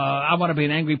 I want to be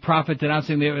an angry prophet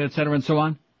denouncing the, et cetera, and so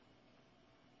on.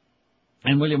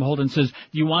 And William Holden says,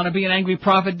 do you want to be an angry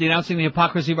prophet denouncing the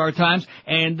hypocrisy of our times?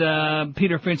 And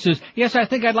Peter Finch says, yes, I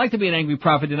think I'd like to be an angry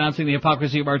prophet denouncing the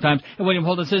hypocrisy of our times. And William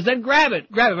Holden says, then grab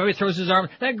it. Grab it. Maybe he throws his arm.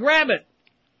 Then grab it.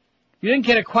 You didn't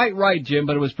get it quite right, Jim,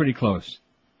 but it was pretty close.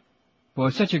 Well,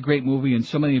 it's such a great movie, and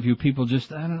so many of you people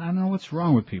just, I don't know what's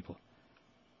wrong with people.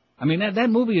 I mean,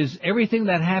 that movie is everything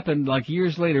that happened like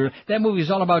years later. That movie is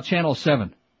all about Channel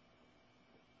 7.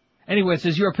 Anyway, it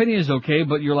says, your opinion is okay,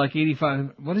 but you're like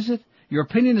 85, what is it? Your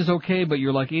opinion is okay, but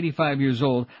you're like 85 years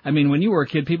old. I mean, when you were a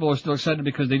kid, people were still excited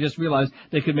because they just realized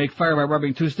they could make fire by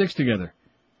rubbing two sticks together.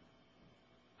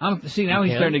 See, now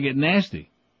he's starting to get nasty.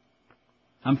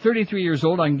 I'm 33 years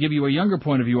old. I can give you a younger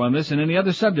point of view on this and any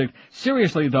other subject.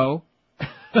 Seriously, though,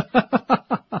 when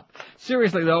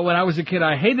I was a kid,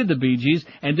 I hated the Bee Gees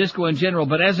and disco in general,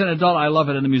 but as an adult, I love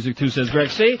it in the music too, says Greg.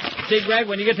 See, Greg,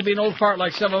 when you get to be an old fart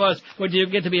like some of us, when you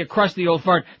get to be a crusty old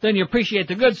fart, then you appreciate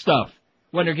the good stuff.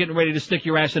 When they're getting ready to stick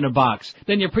your ass in a box,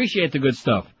 then you appreciate the good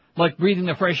stuff, like breathing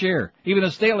the fresh air. Even the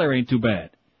stale air ain't too bad.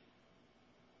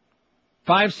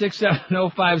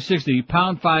 5670560,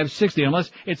 pound 560, unless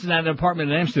it's in that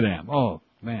apartment in Amsterdam. Oh,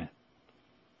 man.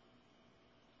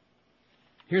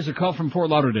 Here's a call from Fort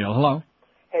Lauderdale. Hello.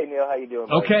 Hey, Neil, how you doing,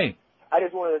 buddy? Okay. I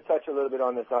just wanted to touch a little bit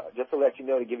on this, just to let you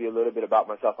know, to give you a little bit about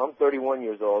myself. I'm 31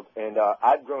 years old, and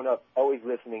I've grown up always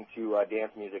listening to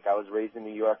dance music. I was raised in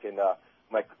New York, and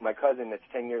my cousin that's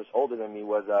 10 years older than me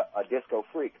was a disco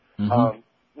freak. Mm-hmm.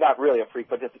 Not really a freak,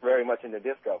 but just very much into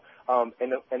disco. And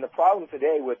the problem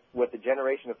today with the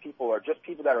generation of people, or just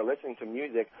people that are listening to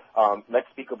music, let's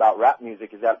speak about rap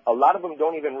music, is that a lot of them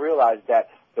don't even realize that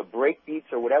the break beats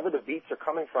or whatever the beats are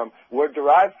coming from were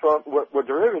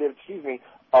derivative,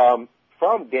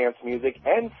 from dance music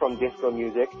and from disco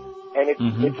music, and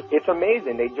it's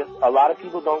amazing. A lot of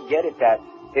people don't get it, that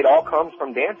it all comes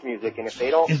from dance music, and if they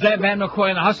don't... Is that Van McCoy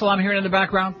in the Hustle I'm hearing in the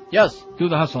background? Yes. Do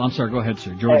the Hustle. I'm sorry. Go ahead,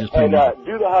 sir. George is playing.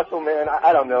 Do the Hustle, man.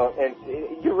 I don't know. And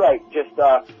you're right. Just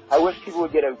I wish people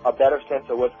would get a better sense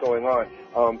of what's going on.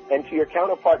 And to your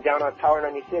counterpart down on Tower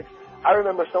 96, I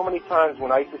remember so many times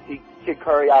when I used to see Kid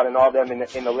Curry out and all them in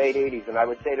the late 80s, and I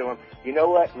would say to them, you know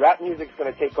what, rap music's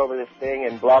going to take over this thing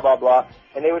and blah, blah, blah.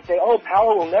 And they would say, oh,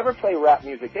 Power will never play rap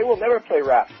music. They will never play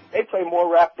rap. They play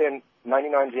more rap than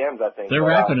 99 Jams, I think. They're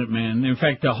rapping it, man. In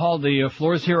fact, the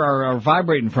floors here are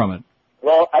vibrating from it.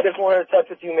 Well, I just wanted to touch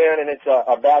with you, man, and it's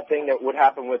a bad thing that would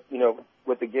happen with Mr.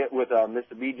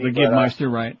 BG. The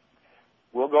Gidmeister, right.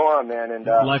 We'll go on, man, and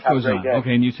life have goes a great on. day.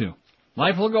 Okay, and you too.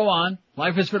 Life will go on.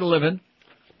 Life is for the living.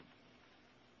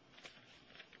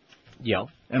 Yeah.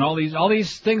 And all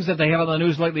these things that they have on the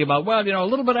news lately about, well, a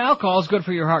little bit of alcohol is good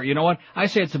for your heart. You know what? I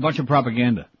say it's a bunch of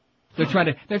propaganda. They're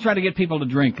trying to get people to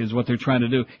drink is what they're trying to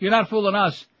do. You're not fooling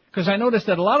us. Because I noticed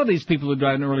that a lot of these people who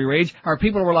died in early age are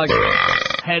people who were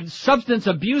had substance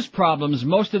abuse problems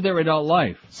most of their adult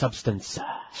life. Substance,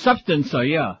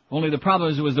 yeah. Only the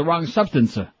problem is it was the wrong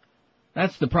substance.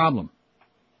 That's the problem.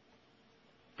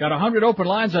 Got 100 open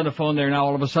lines on the phone there now.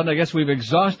 All of a sudden, I guess we've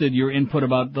exhausted your input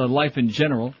about the life in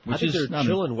general. I think they're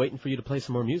chilling, waiting for you to play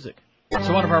some more music.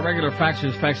 So one of our regular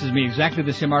faxers faxes me exactly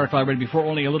the same article I read before,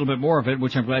 only a little bit more of it,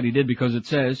 which I'm glad he did, because it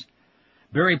says,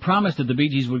 Barry promised that the Bee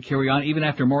Gees would carry on even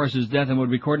after Morris's death and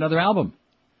would record another album.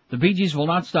 The Bee Gees will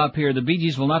not stop here. The Bee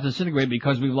Gees will not disintegrate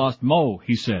because we've lost Mo,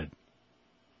 he said.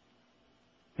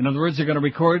 In other words, they're going to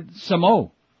record some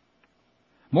Mo.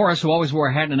 Morris, who always wore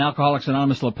a hat and an Alcoholics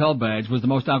Anonymous lapel badge, was the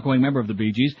most outgoing member of the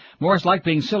Bee Gees. Morris liked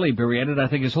being silly, Barry added. I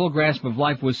think his whole grasp of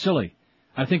life was silly.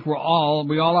 I think we all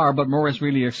are, but Morris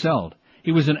really excelled.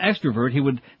 He was an extrovert. He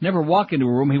would never walk into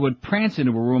a room. He would prance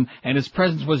into a room, and his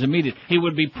presence was immediate. He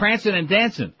would be prancing and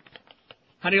dancing.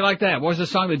 How do you like that? What was the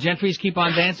song, The Gentrys Keep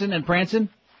on Dancing and Prancing?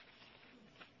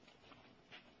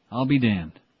 I'll be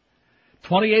damned.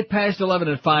 28 past 11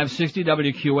 at 560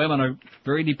 WQM on a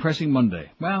very depressing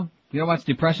Monday. Well, you know what's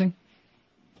depressing?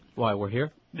 Why, we're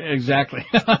here? Exactly.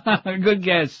 Good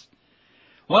guess.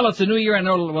 Well, it's a new year. I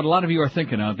know what a lot of you are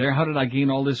thinking out there. How did I gain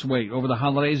all this weight over the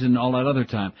holidays and all that other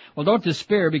time? Well, don't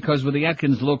despair, because with the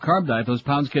Atkins low-carb diet, those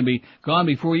pounds can be gone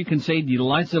before you can say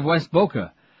Delights of West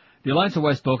Boca. Delights of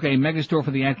West Boca, a megastore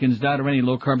for the Atkins diet or any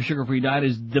low-carb, sugar-free diet,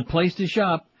 is the place to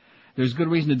shop. There's good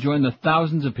reason to join the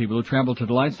thousands of people who travel to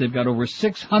Delights. They've got over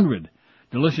 600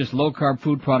 delicious low-carb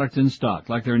food products in stock,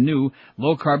 like their new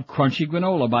low-carb crunchy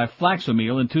granola by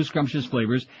Flaxomeal in 2 scrumptious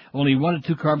flavors, only 1 to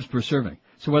 2 carbs per serving.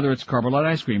 So whether it's Carbolite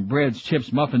ice cream, breads,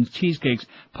 chips, muffins, cheesecakes,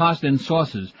 pasta, and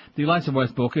sauces, Delights of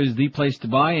West Boca is the place to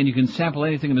buy, and you can sample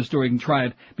anything in the store. You can try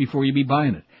it before you be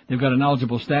buying it. They've got a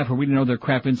knowledgeable staff who really know their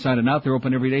crap inside and out. They're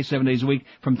open every day, 7 days a week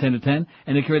from 10 to 10,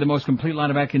 and they carry the most complete line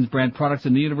of Atkins brand products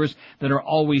in the universe that are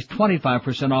always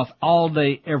 25% off all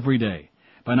day, every day.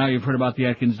 By now you've heard about the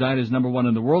Atkins diet as #1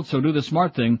 in the world, so do the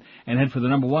smart thing and head for the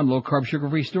 #1 low-carb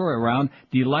sugar-free store around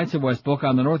Delights of West Boca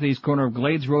on the northeast corner of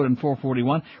Glades Road and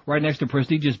 441, right next to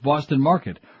prestigious Boston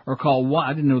Market. Or call 1,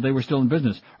 I didn't know they were still in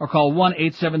business, or call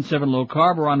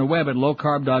 1-877-LOW-CARB or on the web at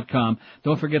lowcarb.com.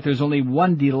 Don't forget there's only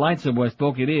one Delights of West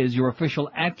Boca. It is your official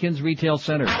Atkins retail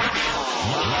center.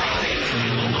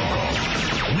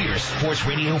 We're Sports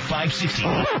Radio 560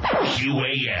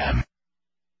 QAM.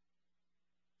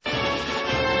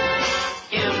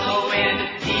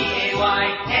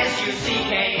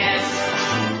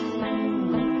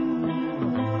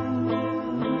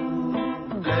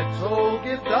 Let's all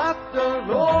give Dr.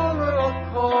 Laura a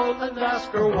call and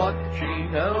ask her what she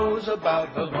knows about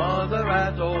her mother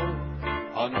at all.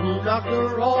 On who knocked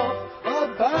her off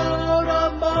about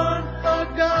a month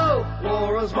ago.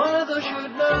 Laura's mother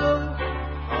should know.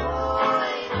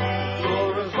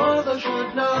 Laura's mother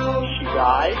should know. She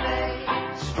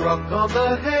died? Struck on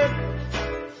the head.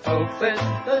 Open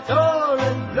the door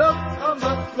and look on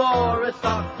the floor. It's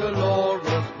Dr.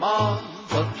 Laura's mom,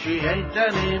 but she ain't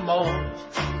anymore.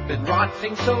 Been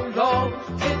rotting so long,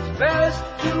 it's best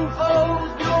to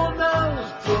hold your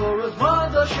nose. Laura's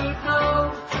mother should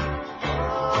know.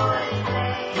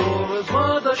 Laura's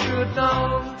mother should should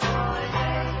know.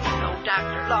 Oh,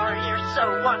 Dr. Laura, you're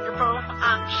so wonderful.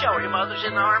 I'm sure your mother's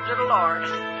in the arms of the Lord.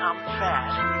 Come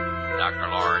fast. Dr.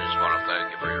 Laura, I just want to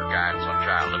thank you for your guidance on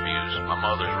child abuse. My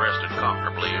mother's rested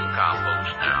comfortably in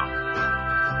compost now.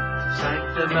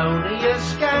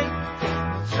 Sanctimonious skank,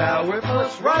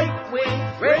 sourpuss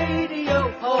right-wing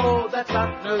radio. Oh, that's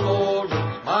Dr. Laura's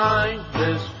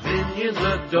mindless minions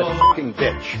adore. Fucking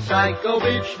bitch. Psycho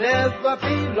bitch never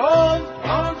belonged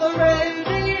on the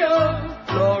radio.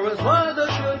 Laura's mother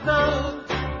should know.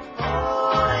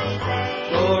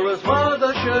 Laura's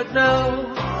mother should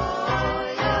know.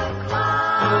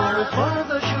 Laura's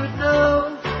mother should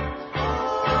know.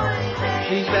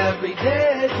 She's very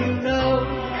dead, you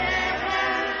know.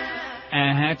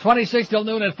 26 till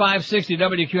noon at 560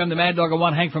 WQM. The Mad Dog at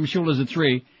 1, Hank from Shula's at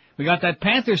 3. We got that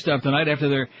Panther stuff tonight after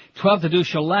their 12-2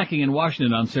 shellacking in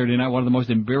Washington on Saturday night. One of the most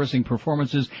embarrassing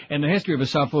performances in the history of a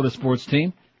South Florida sports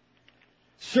team.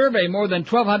 Survey, more than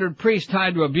 1,200 priests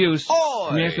tied to abuse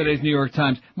from yesterday's New York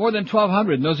Times. More than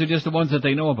 1,200, and those are just the ones that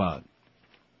they know about.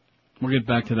 We'll get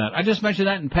back to that. I just mentioned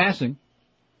that in passing,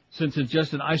 since it's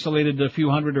just an isolated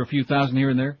few hundred or a few thousand here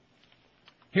and there.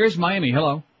 Here's Miami.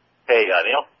 Hello. Hey,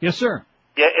 Neil. Yes, sir.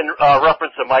 Yeah, in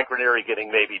reference to Mike Ranieri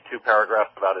getting maybe 2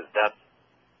 paragraphs about his death.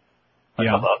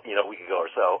 Yeah. About, a week ago or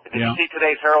so. Did Yeah. you see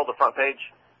today's Herald, the front page?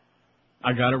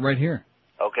 I got it right here.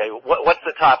 Okay. What's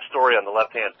the top story on the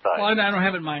left-hand side? Well, I don't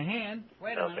have it in my hand.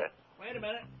 Wait a minute. Okay. Wait a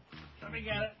minute. Let me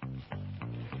get it.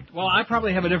 Well, I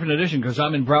probably have a different edition because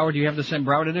I'm in Broward. Do you have the same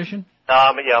Broward edition? Yeah,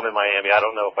 I'm in Miami. I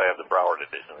don't know if I have the Broward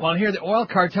edition. Well, here, the Oil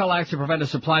Cartel Acts to Prevent a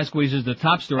Supply Squeeze is the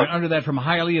top story. Under that, from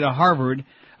Hialeah to Harvard,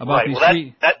 about Right. these Well,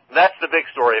 three... that's the big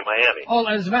story in Miami. Oh,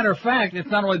 as a matter of fact, it's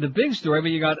not only the big story,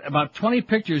 but you got about 20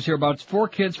 pictures here about 4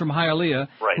 kids from Hialeah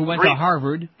Right. who went 3. to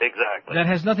Harvard. Exactly. That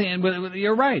has nothing, and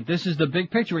you're right, this is the big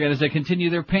picture we got as they continue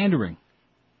their pandering.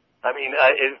 I mean,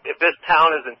 if this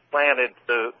town isn't slanted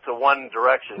to one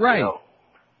direction, Right.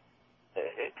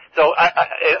 So,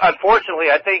 unfortunately,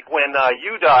 I think when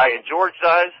you die and George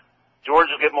dies, George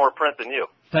will get more print than you.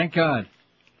 Thank God.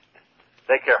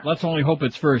 Take care. Let's only hope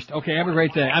it's first. Okay, have a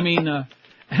great day. I mean,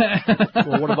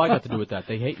 Well, what have I got to do with that?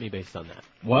 They hate me based on that.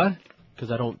 What?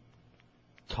 Because I don't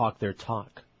talk their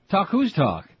talk. Talk whose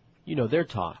talk? Their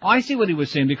talk. Oh, I see what he was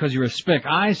saying because you're a spick.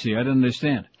 I see. I didn't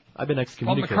understand. I've been Well,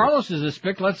 excommunicated. Carlos is a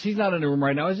spick. He's not in the room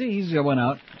right now, is he? He's went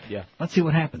out. Yeah. Let's see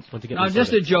what happens. Went to get No, me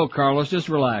just soda. a joke, Carlos. Just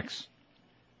relax.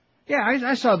 Yeah,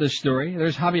 I saw this story.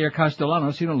 There's Javier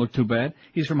Castellanos. He don't look too bad.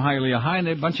 He's from Hialeah High, and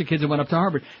a bunch of kids that went up to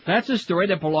Harvard. That's a story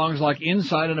that belongs like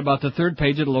inside and about the third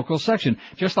page of the local section.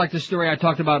 Just like the story I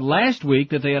talked about last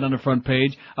week that they had on the front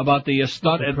page about the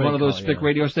stunt The at prank one of those call, spick yeah.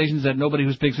 radio stations that nobody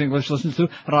who speaks English listens to,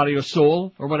 Radio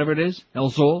Sol, or whatever it is, El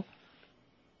Sol.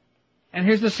 And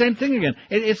here's the same thing again.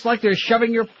 It's like they're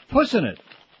shoving your puss in it.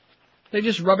 They're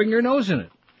just rubbing your nose in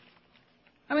it.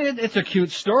 I mean, it's a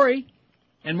cute story.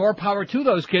 And more power to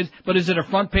those kids, but is it a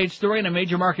front page story in a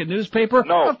major market newspaper?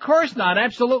 No. Of course not,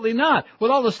 absolutely not.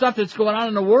 With all the stuff that's going on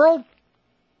in the world?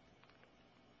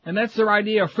 And that's their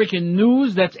idea of freaking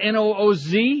news, that's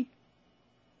N-O-O-Z?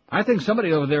 I think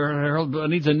somebody over there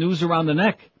needs a noose around the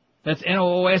neck. That's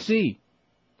N-O-O-S-E.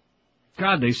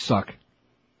 God, they suck.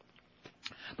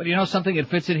 But you know something? It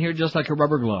fits in here just like a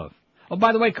rubber glove. Oh,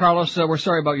 by the way, Carlos, we're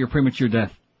sorry about your premature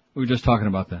death. We were just talking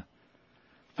about that.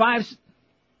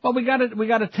 Well, we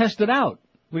gotta test it out.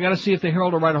 We gotta see if the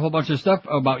Herald will write a whole bunch of stuff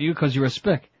about you because you're a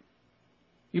spick.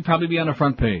 You'd probably be on the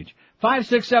front page.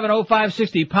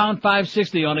 5670560, pound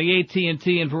 560 on the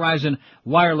AT&T and Verizon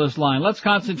wireless line. Let's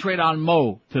concentrate on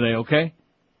Mo today, okay?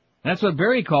 That's what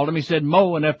Barry called him. He said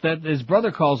Mo, and if that his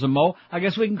brother calls him Mo, I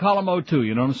guess we can call him Mo too,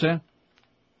 you know what I'm saying?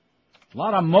 A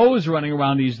lot of Mo's running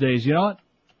around these days, you know what?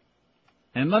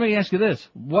 And let me ask you this.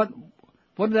 What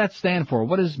did that stand for?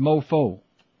 What is MoFo?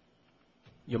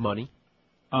 Your money.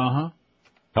 Uh-huh.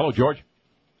 Hello, George.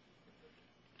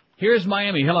 Here's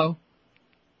Miami. Hello.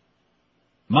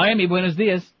 Miami, buenos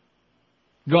dias.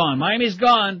 Gone. Miami's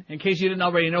gone. In case you didn't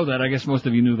already know that, I guess most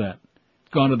of you knew that.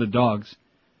 It's gone to the dogs.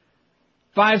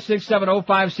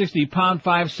 5670560, pound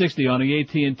 560 on the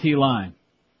AT&T line.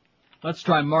 Let's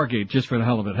try Margate just for the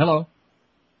hell of it. Hello.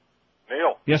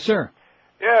 Neil. Yes, sir.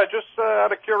 Yeah, just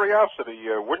out of curiosity,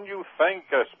 wouldn't you think,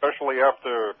 especially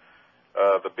after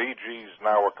the Bee Gees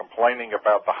now are complaining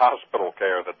about the hospital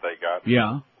care that they got,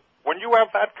 Yeah. when you have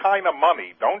that kind of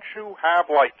money, don't you have,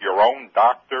 like, your own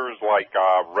doctors, like,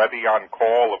 ready on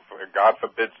call if, God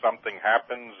forbid, something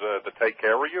happens to take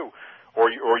care of you? Or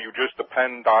you just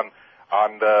depend on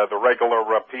the regular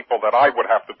people that I would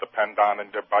have to depend on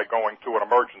by going to an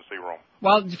emergency room?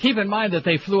 Well, keep in mind that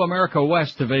they flew America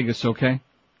West to Vegas, okay?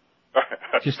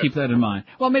 Just keep that in mind.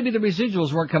 Well, maybe the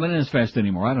residuals weren't coming in as fast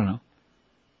anymore. I don't know.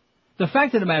 The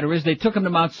fact of the matter is they took him to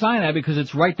Mount Sinai because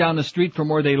it's right down the street from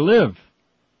where they live.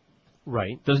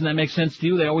 Right. Doesn't that make sense to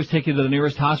you? They always take you to the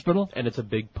nearest hospital. And it's a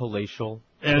big palatial.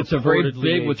 And it's a very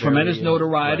big, with tremendous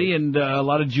notoriety, right. and a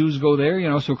lot of Jews go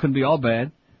there, so it couldn't be all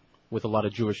bad. With a lot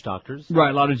of Jewish doctors. Right,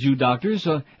 a lot of Jew doctors,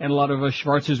 and a lot of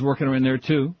Schwarzes working in there,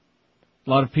 too. A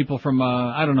lot of people from,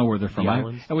 I don't know where they're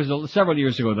from. It was several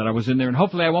years ago that I was in there, and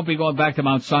hopefully I won't be going back to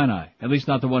Mount Sinai, at least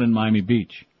not the one in Miami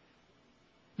Beach.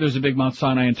 There's a big Mount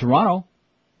Sinai in Toronto.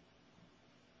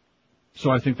 So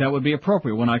I think that would be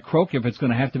appropriate. When I croak, if it's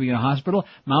going to have to be in a hospital,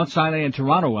 Mount Sinai in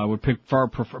Toronto I would pick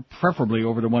preferably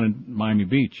over the one in Miami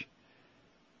Beach.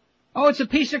 Oh, it's a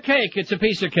piece of cake. It's a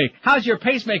piece of cake. How's your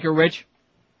pacemaker, Rich?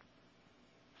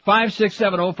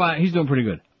 56705. He's doing pretty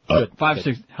good. Good.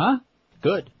 56. Huh?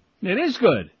 Good. It is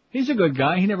good. He's a good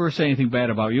guy. He never said anything bad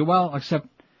about you. Well, except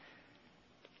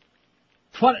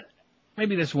 20.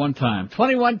 Maybe this one time.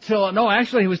 21 till, no,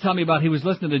 actually he was telling me about he was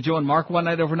listening to Joe and Mark one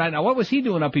night overnight. Now what was he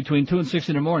doing up between 2 and 6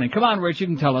 in the morning? Come on, Rich, you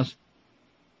can tell us.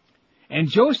 And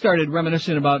Joe started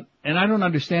reminiscing about, and I don't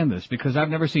understand this because I've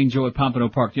never seen Joe at Pompano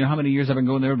Park. Do you know how many years I've been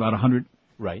going there? About 100?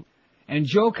 Right. And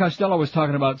Joe Costello was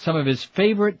talking about some of his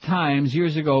favorite times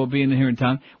years ago being here in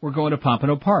town. We're going to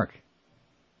Pompano Park.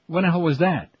 When the hell was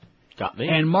that? Got me.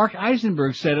 And Mark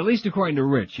Eisenberg said, at least according to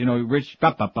Rich, Rich,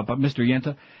 Mr.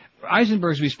 Yenta,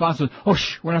 Eisenberg's response was,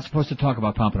 we're not supposed to talk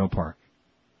about Pompano Park.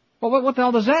 Well, what the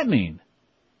hell does that mean?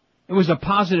 It was a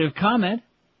positive comment.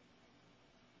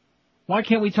 Why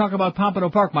can't we talk about Pompano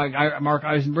Park, Mark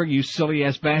Eisenberg, you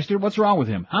silly-ass bastard? What's wrong with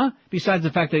him, huh? Besides the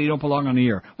fact that he don't belong on the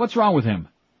air. What's wrong with him?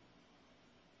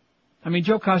 I mean,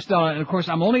 Joe Costello, and of course,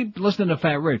 I'm only listening to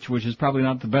Fat Rich, which is probably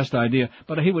not the best idea,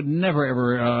 but he would never,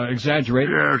 ever exaggerate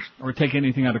or take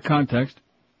anything out of context.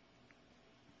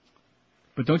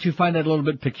 But don't you find that a little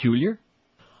bit peculiar?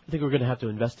 I think we're going to have to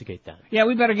investigate that. Yeah,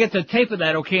 we better get the tape of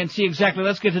that, okay, and see exactly,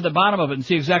 let's get to the bottom of it and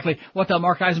see exactly what the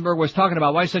Mark Eisenberg was talking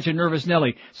about. Why such a nervous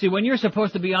Nelly? See, when you're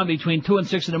supposed to be on between 2 and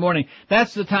 6 in the morning,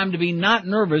 that's the time to be not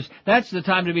nervous. That's the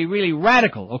time to be really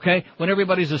radical, okay, when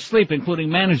everybody's asleep, including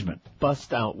management.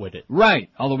 Bust out with it. Right,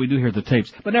 although we do hear the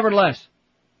tapes. But nevertheless,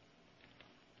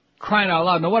 crying out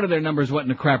loud, no wonder their numbers went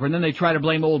in the crapper, and then they try to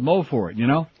blame old Mo for it,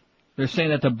 They're saying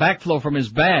that the backflow from his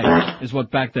bag is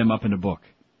what backed them up in the book.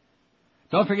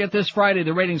 Don't forget this Friday,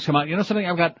 the ratings come out. You know something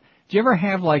I've got? Do you ever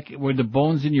have, where the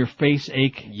bones in your face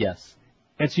ache? Yes.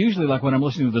 It's usually like when I'm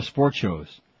listening to the sports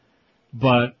shows.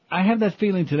 But I have that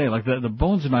feeling today, like the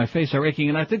bones in my face are aching,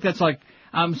 and I think that's like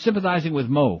I'm sympathizing with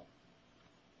Mo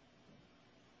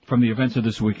from the events of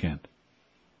this weekend.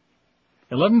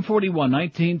 11:41,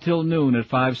 19 till noon at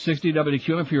 560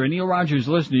 WQAM. If you're a Neil Rogers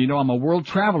listener, I'm a world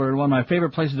traveler, and one of my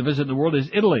favorite places to visit in the world is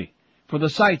Italy. For the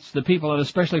sights, the people, and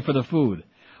especially for the food.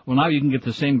 Well, now you can get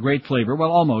the same great flavor,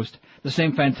 well, almost, the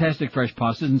same fantastic fresh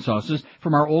pastas and sauces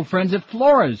from our old friends at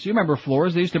Flora's. You remember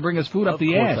Flora's? They used to bring us food up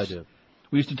the ass. Of course I do.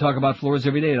 We used to talk about Flora's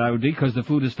every day at IOD because the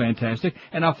food is fantastic,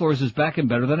 and now Flora's is back and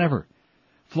better than ever.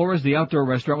 Flora's, the outdoor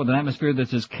restaurant with an atmosphere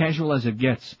that's as casual as it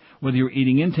gets. Whether you're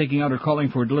eating in, taking out, or calling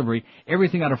for a delivery,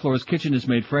 everything out of Flora's kitchen is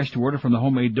made fresh to order, from the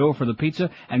homemade dough for the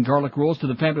pizza and garlic rolls to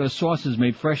the fabulous sauces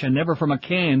made fresh and never from a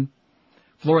can.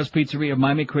 Flora's Pizzeria of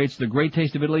Miami creates the great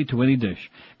taste of Italy to any dish.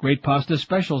 Great pasta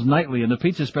specials nightly, and the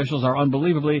pizza specials are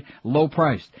unbelievably low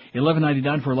priced.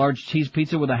 $11.99 for a large cheese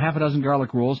pizza with a half a dozen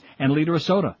garlic rolls and a liter of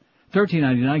soda.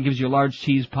 $13.99 gives you a large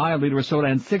cheese pie, a liter of soda,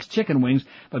 and 6 chicken wings.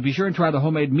 But be sure and try the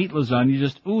homemade meat lasagna,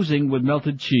 just oozing with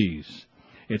melted cheese.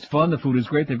 It's fun, the food is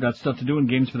great, they've got stuff to do and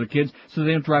games for the kids, so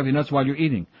they don't drive you nuts while you're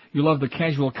eating. You love the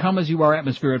casual, come-as-you-are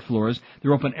atmosphere at Flora's.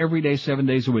 They're open every day, 7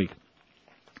 days a week.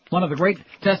 One of the great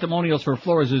testimonials for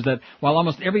Flora's is that while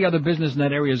almost every other business in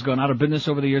that area has gone out of business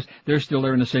over the years, they're still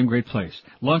there in the same great place.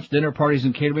 Lunch, dinner, parties,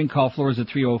 and catering. Call Flora's at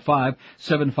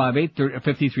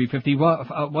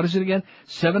 305-758-5350. What is it again?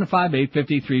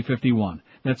 758-5351.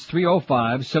 That's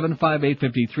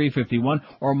 305-758-5351.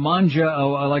 Or manja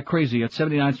like crazy at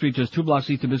 79th Street, just 2 blocks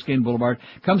east of Biscayne Boulevard.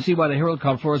 Come see why the Herald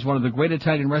called Flora's one of the great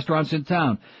Italian restaurants in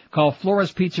town. Call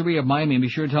Flora's Pizzeria of Miami and be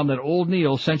sure to tell them that old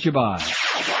Neil sent you by.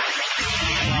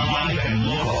 Live and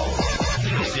local.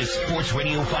 This is Sports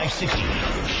Radio 560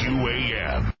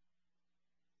 QAM.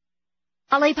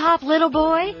 Lollipop, little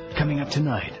boy. Coming up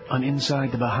tonight on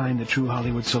Inside the Behind the True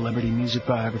Hollywood Celebrity Music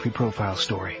Biography Profile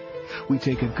Story, we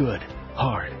take a good,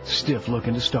 hard, stiff look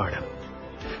into stardom.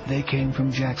 They came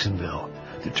from Jacksonville,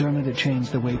 determined to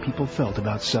change the way people felt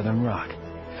about Southern rock.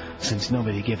 Since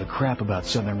nobody gave a crap about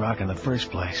Southern rock in the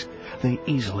first place, they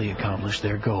easily accomplished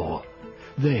their goal.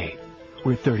 They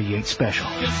were 38 Special.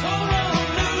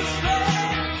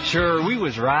 Sure, we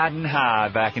was riding high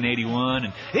back in 81,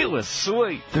 and it was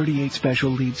sweet. 38 Special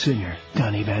lead singer,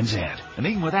 Donnie Van Zant. And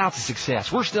even without the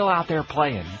success, we're still out there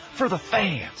playing for the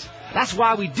fans. That's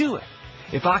why we do it.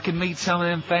 If I could meet some of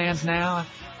them fans now,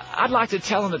 I'd like to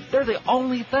tell them that they're the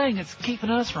only thing that's keeping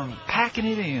us from packing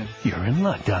it in. You're in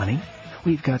luck, Donnie.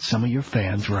 We've got some of your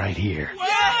fans right here.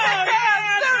 I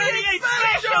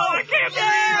can't believe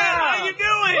it! How you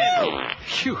doing?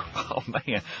 Phew. Oh,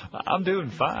 man, I'm doing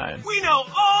fine. We know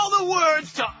all the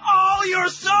words to all your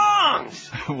songs!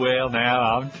 Well,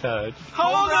 now I'm touched.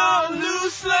 Hold on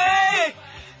loosely,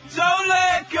 don't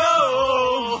let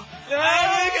go.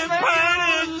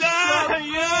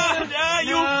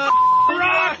 You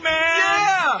rock, man!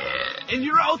 Yeah! And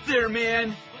you're out there,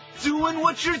 man, doing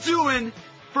what you're doing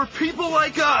for people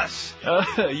like us.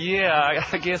 Yeah,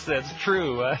 I guess that's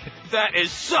true. That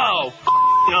is so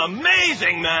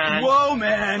amazing, man. Whoa,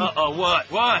 man. Uh-oh, what?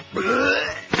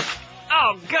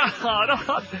 Oh, God.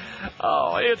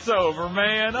 Oh, it's over,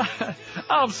 man.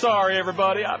 I'm sorry,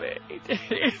 everybody. I mean,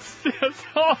 it's just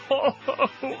all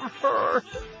over.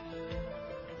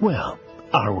 Well,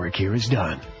 our work here is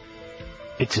done.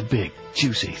 It's a big,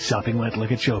 juicy, sopping wet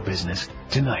look at show business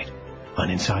tonight on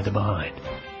Inside the Behind.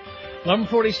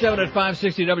 11:47 at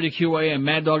 560 WQAM.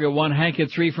 Mad Dog at 1, Hank at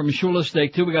 3 from Shula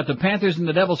Steak 2. We got the Panthers and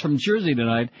the Devils from Jersey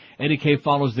tonight. Eddie K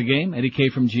follows the game. Eddie K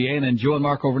from GA, and then Joe and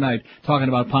Mark overnight talking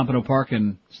about Pompano Park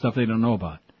and stuff they don't know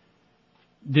about.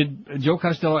 Did Joe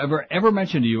Costello ever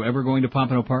mention to you ever going to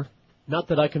Pompano Park? Not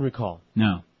that I can recall.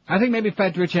 No. I think maybe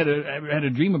Fat Rich had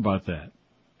a dream about that.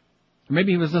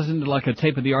 Maybe he was listening to like a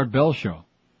tape of the Art Bell show.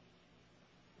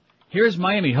 Here's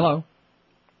Miami. Hello.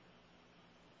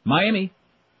 Miami.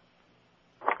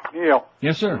 Neil.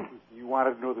 Yes, sir. You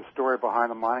wanted to know the story behind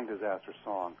the mining disaster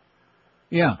song.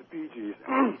 Yeah. The Bee Gees.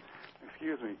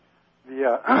 Excuse me.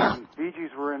 The Bee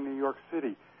Gees were in New York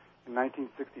City in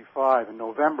 1965 in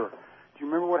November. Do you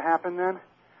remember what happened then?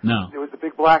 No. There was a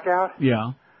big blackout.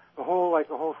 Yeah. The whole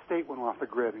state went off the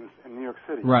grid in New York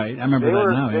City. Right. I remember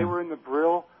that now. They were in the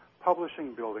Brill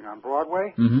Publishing Building on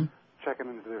Broadway, checking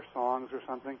into their songs or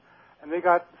something, and they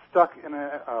got stuck in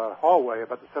a hallway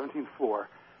about the 17th floor.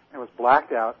 It was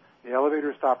blacked out. The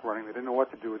elevator stopped running. They didn't know what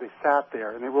to do. They sat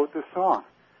there, and they wrote this song,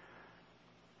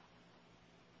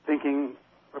 thinking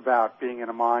about being in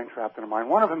a mine, trapped in a mine.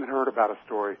 One of them had heard about a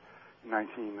story in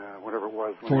whatever it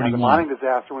was, when they had the mining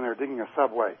disaster when they were digging a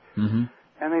subway. And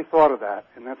they thought of that,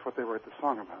 and that's what they wrote the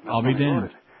song about. I'll be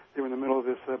damned. They were in the middle of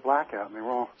this blackout, and they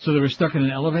were all... So they were stuck in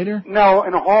an elevator? No,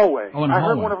 in a hallway. Oh, in a hallway. I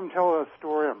heard one of them tell a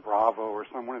story on Bravo or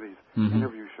one of these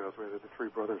interview shows where they had the three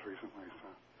brothers recently. So.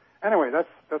 Anyway, that's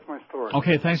my story.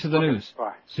 Okay, thanks for the news.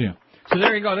 Bye. See you. So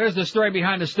there you go. There's the story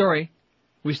behind the story.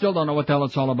 We still don't know what the hell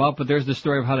it's all about, but there's the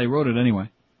story of how they wrote it anyway.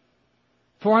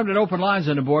 400 open lines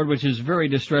on the board, which is very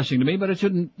distressing to me, but it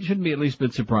shouldn't be at least a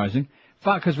bit surprising.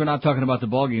 Because we're not talking about the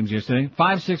ball games yesterday.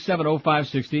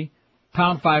 5670560,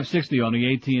 pound 560 on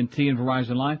the AT&T and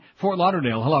Verizon line. Fort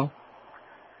Lauderdale, hello.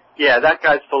 Yeah, that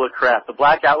guy's full of crap. The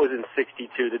blackout was in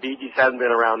 62. The Bee Gees haven't been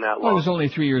around that long. Well, it was only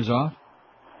 3 years off.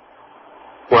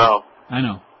 Well. I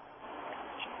know.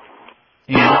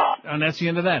 And that's the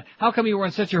end of that. How come you were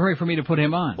in such a hurry for me to put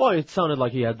him on? Well, it sounded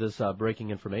like he had this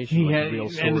breaking information. Real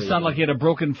story. And it sounded like he had a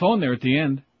broken phone there at the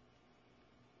end.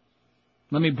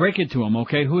 Let me break it to him,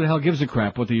 okay? Who the hell gives a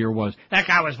crap what the year was? That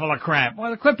guy was full of crap.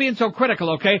 Well, quit being so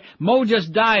critical, okay? Mo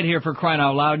just died here, for crying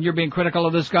out loud, and you're being critical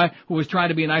of this guy who was trying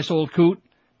to be a nice old coot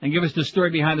and give us the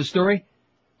story behind the story?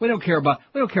 We don't care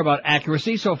about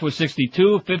accuracy. So if it was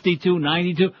 62, 52,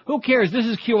 92, who cares? This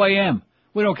is QAM.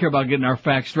 We don't care about getting our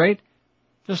facts straight.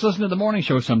 Just listen to the morning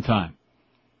show sometime.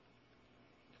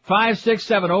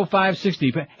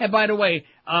 5670560. And by the way,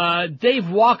 Dave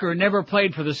Walker never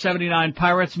played for the 79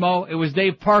 Pirates, Mo. It was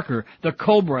Dave Parker, the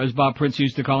Cobra, as Bob Prince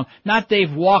used to call him, not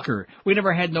Dave Walker. We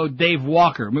never had no Dave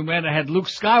Walker. We might have had Luke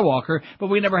Skywalker, but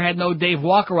we never had no Dave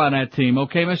Walker on that team,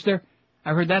 okay, mister?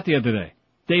 I heard that the other day.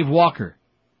 Dave Walker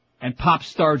and Pop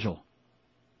Stargell.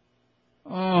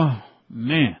 Oh,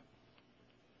 man.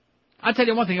 I'll tell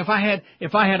you one thing, if I had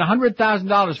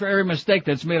 $100,000 for every mistake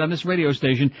that's made on this radio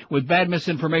station with bad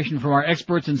misinformation from our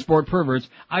experts and sport perverts,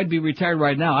 I'd be retired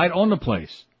right now. I'd own the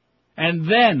place. And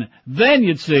then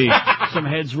you'd see some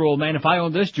heads roll, man, if I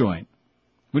owned this joint.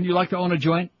 Wouldn't you like to own a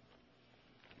joint?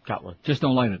 Got one. Just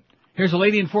don't light it. Here's a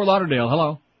lady in Fort Lauderdale.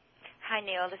 Hello. Hi,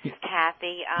 Neil. This is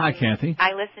Kathy. Hi, Kathy.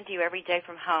 I listen to you every day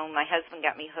from home. My husband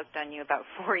got me hooked on you about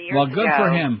 4 years ago. Well, good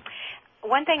for him.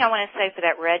 One thing I want to say for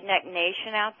that Redneck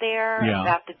Nation out there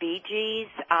about the Bee Gees,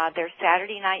 their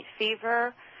Saturday Night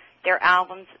Fever their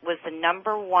albums was the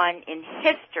 #1 in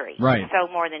history. Right.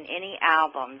 Sold more than any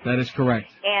album. That is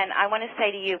correct. And I want to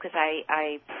say to you, because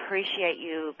I appreciate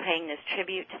you paying this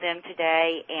tribute to them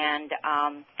today, and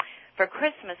for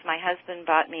Christmas, my husband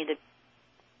bought me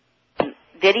the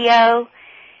video,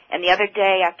 and the other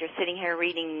day, after sitting here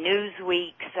reading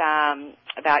Newsweek's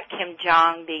about Kim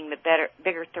Jong being the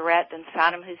bigger threat than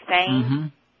Saddam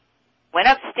Hussein, went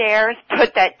upstairs,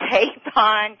 put that tape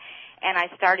on, and I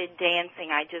started dancing.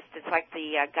 It's like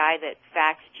the guy that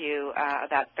faxed you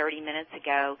about 30 minutes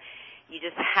ago. You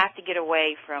just have to get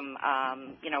away from,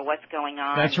 what's going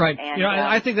on. That's right. And,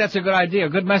 I think that's a good idea, a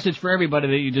good message for everybody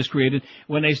that you just created.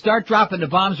 When they start dropping the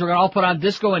bombs, we're going to all put on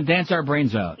disco and dance our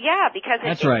brains out. Yeah, because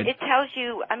it tells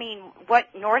you, what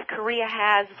North Korea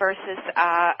has versus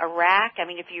Iraq.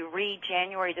 If you read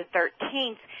January the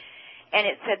 13th, and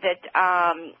it said that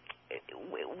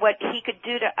what he could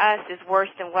do to us is worse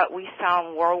than what we saw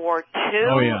in World War II.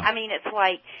 Oh, yeah. It's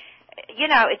like,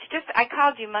 it's just, I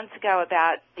called you months ago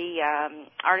about the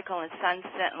article in Sun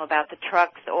Sentinel about the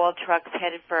oil trucks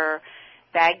headed for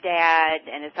Baghdad,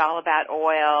 and it's all about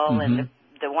oil and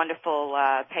the wonderful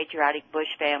patriotic Bush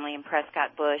family and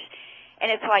Prescott Bush.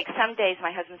 And it's like some days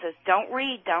my husband says, don't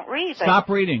read. But, stop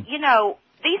reading.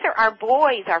 These are our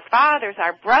boys, our fathers,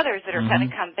 our brothers that are going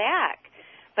to come back.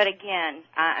 But again,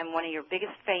 I'm one of your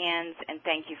biggest fans, and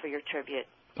thank you for your tribute.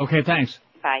 Okay, thanks.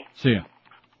 Bye. See ya.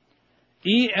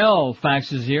 E.L.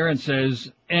 faxes here and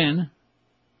says, N,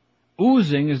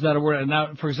 oozing is not a word.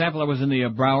 Now, for example, I was in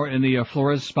the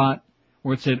Flores spot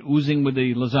where it said oozing with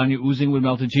the lasagna, oozing with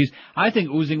melted cheese. I think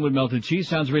oozing with melted cheese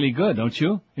sounds really good, don't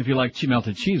you? If you like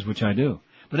melted cheese, which I do.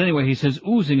 But anyway, he says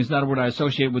oozing is not a word I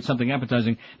associate with something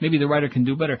appetizing. Maybe the writer can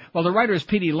do better. Well, the writer is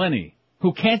P.D. Lenny,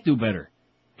 who can't do better.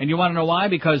 And you want to know why?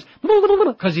 Because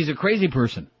he's a crazy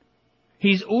person.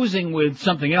 He's oozing with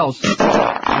something else.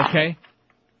 Okay?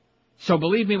 So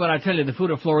believe me when I tell you the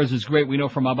food at Flores is great. We know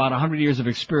from about 100 years of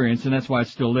experience, and that's why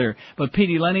it's still there. But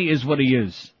P.D. Lenny is what he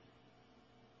is.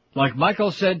 Like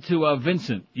Michael said to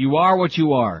Vincent, you are what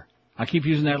you are. I keep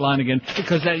using that line again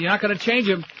because you're not going to change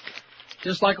him.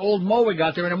 Just like old Mo we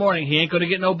got there in the morning. He ain't going to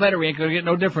get no better. He ain't going to get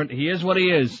no different. He is what he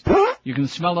is. You can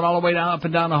smell it all the way down, up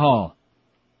and down the hall.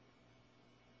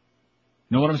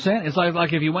 Know what I'm saying? It's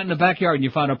like if you went in the backyard and you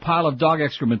found a pile of dog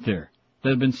excrement there that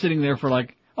had been sitting there for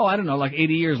like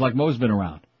 80 years, like Mo's been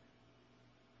around.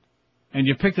 And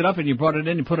you picked it up and you brought it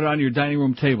in and put it on your dining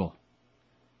room table.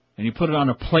 And you put it on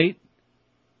a plate.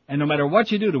 And no matter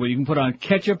what you do to it, you can put on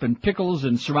ketchup and pickles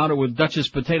and surround it with Duchess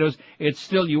potatoes. It's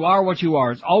still, you are what you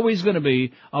are. It's always going to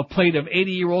be a plate of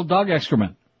 80-year-old dog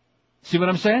excrement. See what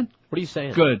I'm saying? What are you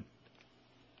saying? Good.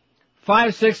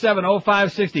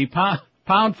 5670560,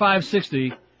 pound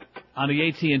 560 on the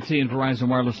AT&T and Verizon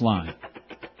wireless line.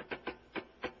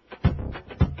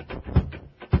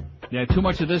 Yeah, too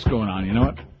much of this going on, you know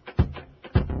what?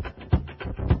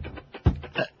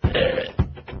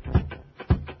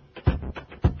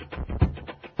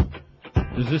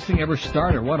 Does this thing ever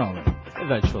start or what on it?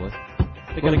 Eventually.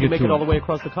 They're going to make it all the way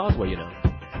across the causeway, you know.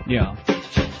 Yeah.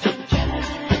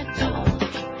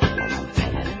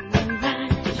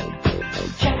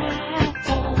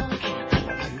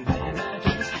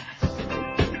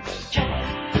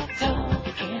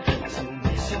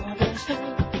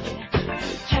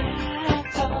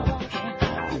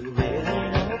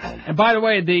 And by the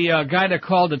way, the guy that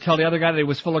called to tell the other guy that he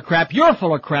was full of crap, you're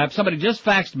full of crap. Somebody just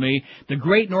faxed me the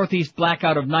Great Northeast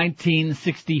Blackout of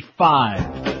 1965.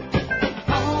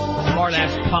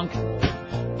 Smart-ass punk.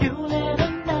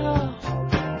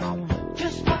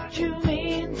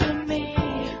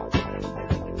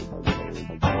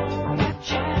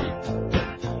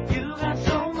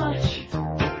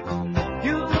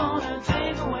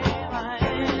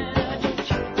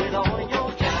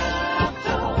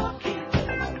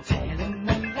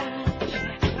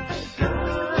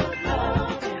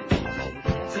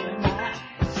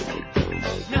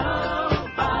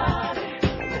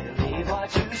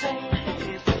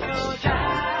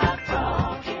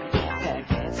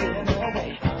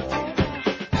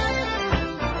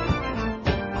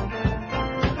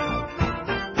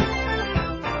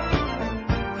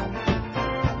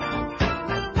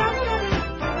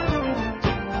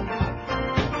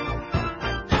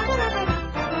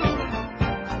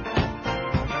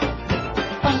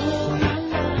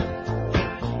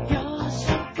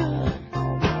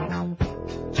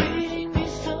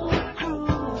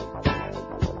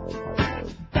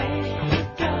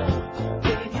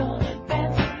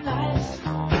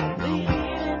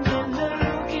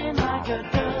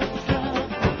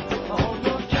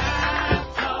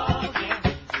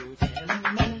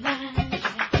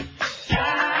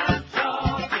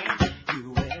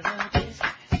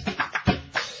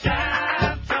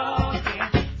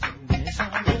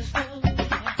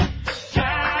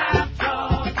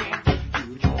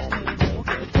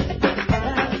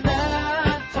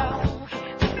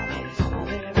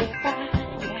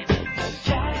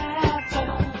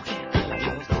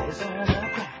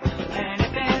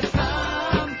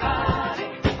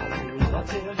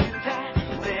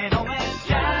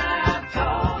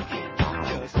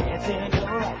 You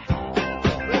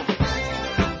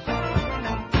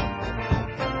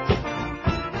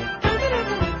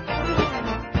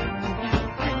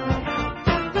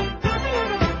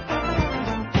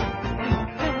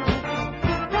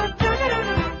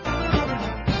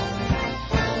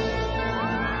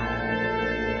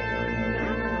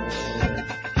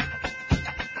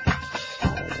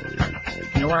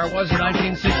know where I was in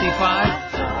 1965?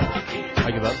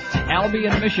 I give up.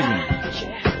 Albion, Michigan.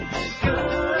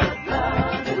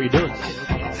 What were you doing?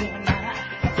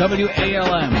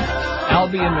 WALM,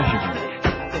 Albion, Michigan.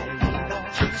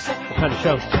 What kind of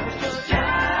show?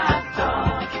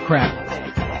 Crap.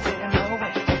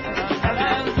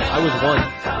 I was one.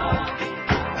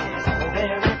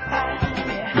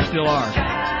 You still are.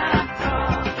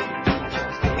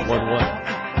 One what?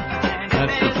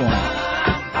 That's the point.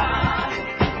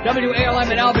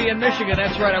 WALM in Albion, Michigan.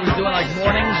 That's right. I was doing like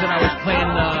mornings, and I was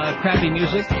playing crappy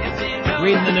music,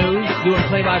 reading the news, doing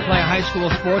play-by-play high school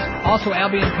sports, also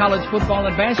Albion college football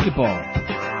and basketball.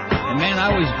 And man,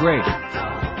 I was great.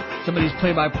 Some of these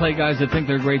play-by-play guys that think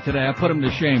they're great today, I put them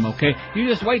to shame, okay? You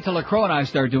just wait till LaCroix and I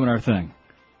start doing our thing.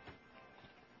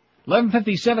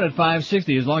 11:57 at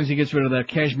 560, as long as he gets rid of that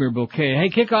cashmere bouquet. Hey,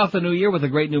 kick off the new year with a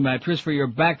great new mattress for your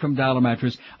back from Dollar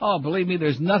Mattress. Oh, believe me,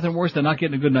 there's nothing worse than not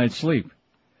getting a good night's sleep.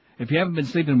 If you haven't been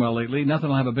sleeping well lately, nothing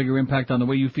will have a bigger impact on the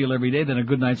way you feel every day than a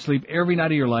good night's sleep every night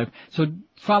of your life. So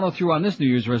follow through on this New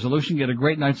Year's resolution. Get a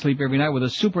great night's sleep every night with a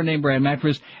super name brand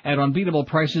mattress at unbeatable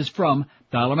prices from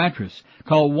Dollar Mattress.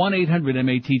 Call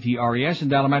 1-800-MATTRES and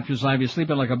Dollar Mattress will have you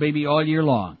sleeping like a baby all year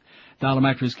long. Dollar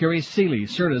Mattress carries Sealy,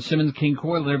 Serta, Simmons, King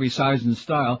Coil in every size and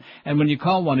style. And when you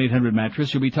call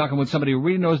 1-800-MATTRESS, you'll be talking with somebody who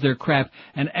really knows their crap,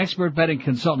 an expert betting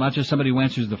consultant, not just somebody who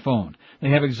answers the phone.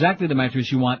 They have exactly the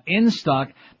mattress you want in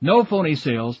stock, no phony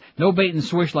sales, no bait and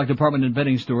switch like department and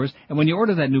bedding stores. And when you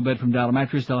order that new bed from Dollar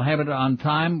Mattress, they'll have it on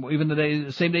time, even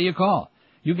the same day you call.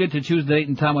 You get to choose the date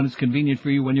and time when it's convenient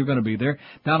for you when you're going to be there.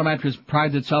 Dollar Mattress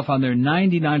prides itself on their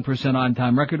 99%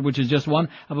 on-time record, which is just one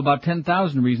of about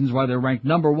 10,000 reasons why they're ranked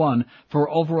number one for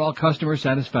overall customer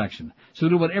satisfaction. So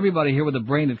do what everybody here with a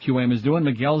brain at QAM is doing.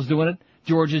 Miguel's doing it.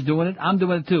 George is doing it. I'm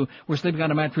doing it too. We're sleeping on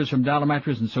a mattress from Dollar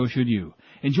Mattress, and so should you.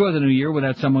 Enjoy the new year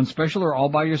without someone special or all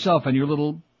by yourself and your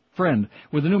little friend.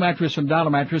 With a new mattress from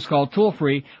Dollar Mattress, call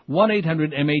toll-free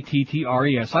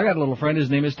 1-800-MATTRES. I got a little friend.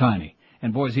 His name is Tiny.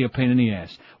 And boy, is he a pain in the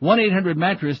ass.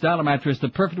 1-800-MATTRESS, Dollar Mattress, the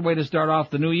perfect way to start off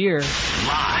the new year.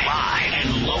 Live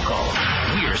and local.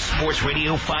 We're Sports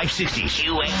Radio 560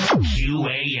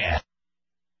 QAM.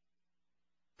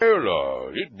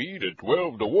 Well, it be the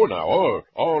 12 to 1 hour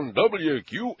on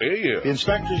WQAM. The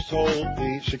inspectors told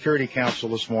the Security Council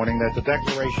this morning that the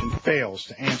declaration fails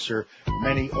to answer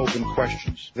many open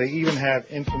questions. They even have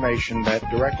information that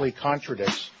directly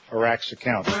contradicts Iraq's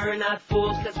account. We're not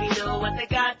fools because we know what they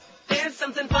got. There's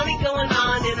something funny going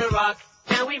on in Iraq.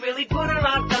 Now we really put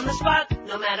Iraq on the spot.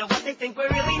 No matter what they think, we're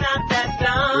really not that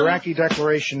dumb. The Iraqi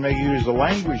declaration may use the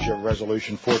language of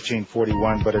Resolution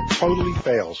 1441, but it totally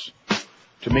fails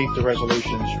to meet the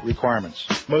resolution's requirements.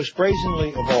 Most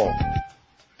brazenly of all,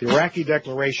 the Iraqi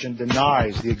declaration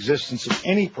denies the existence of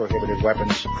any prohibited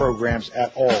weapons programs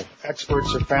at all.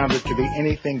 Experts have found it to be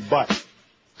anything but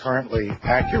currently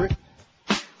accurate,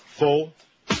 full,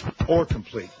 or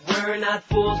complete. We're not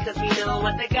fools because we know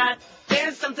what they got.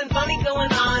 There's something funny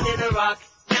going on in Iraq.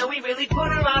 Now we really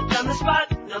put Iraq on the spot.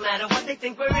 No matter what they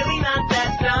think, we're really not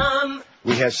that dumb.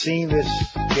 We have seen this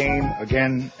game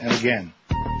again and again.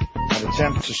 An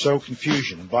attempt to sow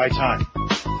confusion and buy time,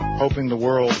 hoping the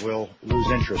world will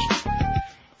lose interest.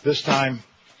 This time,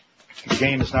 the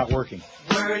game is not working.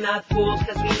 We're not fools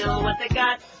because we know what they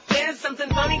got. There's something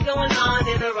funny going on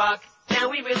in Iraq. Now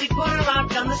we really put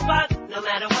Iraq on the spot. No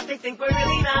matter what they think, we're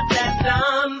really not that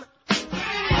dumb.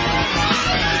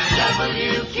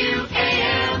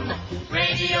 WQAM,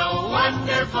 Radio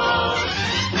Wonderful.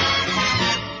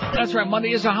 That's right,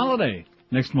 Monday is a holiday.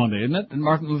 Next Monday, isn't it? And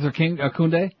Martin Luther King,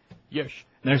 Day? Yes.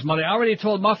 Next Monday. I already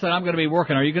told Muff that I'm going to be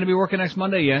working. Are you going to be working next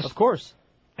Monday? Yes. Of course.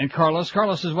 And Carlos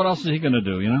says, what else is he going to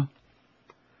do, you know?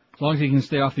 As long as he can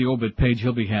stay off the obit page,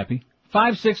 he'll be happy.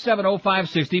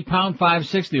 5670560, pound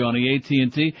 560 on the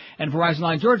AT&T and Verizon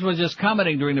line. George was just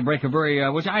commenting during the break,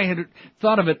 which I had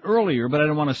thought of it earlier, but I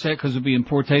didn't want to say it because it would be in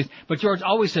poor taste. But George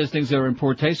always says things that are in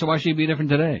poor taste, so why should he be different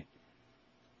today?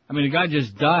 I mean, the guy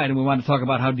just died, and we wanted to talk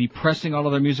about how depressing all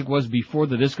of their music was before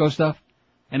the disco stuff.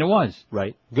 And it was.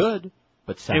 Right. Good.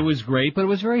 But sad. It was great, but it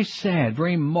was very sad,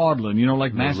 very maudlin. You know,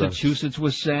 like Massachusetts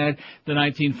was sad. The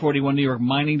 1941 New York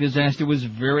mining disaster was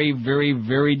very, very,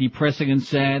 very depressing and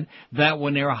sad. That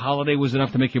one there, a holiday, was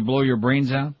enough to make you blow your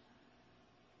brains out.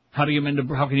 How can you mend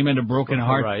a broken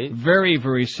heart? Right. Very,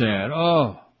 very sad.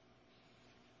 Oh.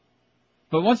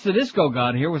 But once the disco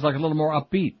got here, it was like a little more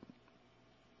upbeat.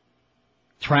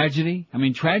 Tragedy? I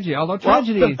mean, tragedy, although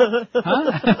tragedy... huh?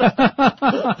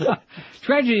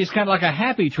 Tragedy is kind of like a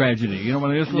happy tragedy. You know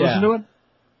when you listen to it?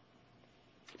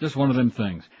 Just one of them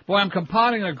things. Boy, I'm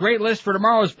compiling a great list for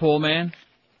tomorrow's poll, man.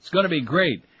 It's going to be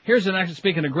great. Here's the next,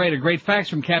 speaking of great, a great fax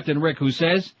from Captain Rick, who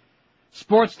says,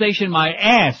 Sports station my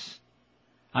ass.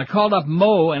 I called up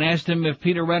Mo and asked him if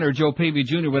Peter Wren or Joe Pavey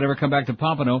Jr. would ever come back to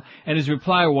Pompano, and his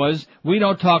reply was, we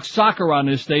don't talk soccer on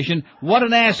this station. What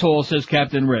an asshole, says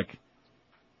Captain Rick.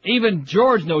 Even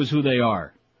George knows who they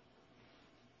are.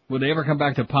 Would they ever come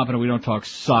back to Pompano? We don't talk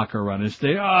soccer on this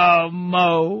station. Oh,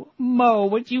 Mo,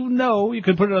 what you know? You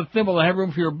could put in a thimble and have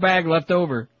room for your bag left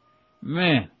over.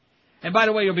 Man. And by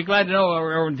the way, you'll be glad to know,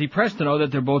 or depressed to know,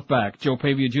 that they're both back. Joe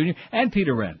Pavia Jr. and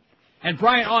Peter Wren. And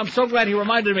Brian, I'm so glad he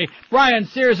reminded me. Brian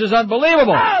Sears is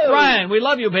unbelievable. Oh! Brian, we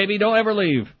love you, baby. Don't ever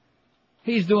leave.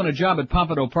 He's doing a job at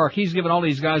Pompano Park. He's giving all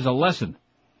these guys a lesson.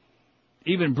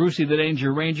 Even Brucey the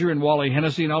Danger Ranger and Wally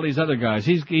Hennessy and all these other guys.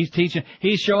 He's teaching,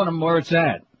 he's showing them where it's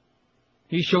at.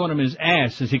 He's showing them his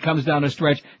ass as he comes down the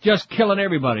stretch, just killing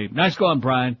everybody. Nice going,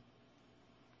 Brian.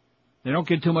 They don't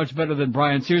get too much better than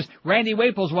Brian Sears. Randy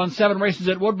Waples won 7 races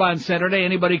at Woodbine Saturday.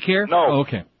 Anybody care? No. Oh,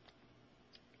 okay.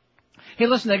 Hey,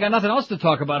 listen, they got nothing else to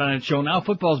talk about on that show now.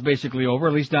 Football's basically over,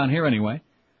 at least down here anyway.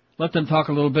 Let them talk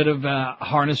a little bit of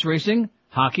harness racing,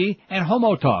 hockey, and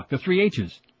homo talk, the 3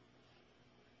 H's.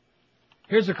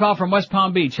 Here's a call from West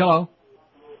Palm Beach. Hello.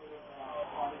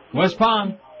 West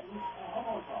Palm.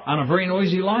 On a very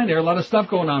noisy line there. A lot of stuff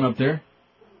going on up there.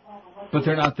 But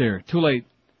they're not there. Too late.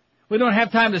 We don't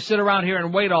have time to sit around here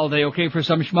and wait all day, okay, for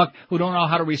some schmuck who don't know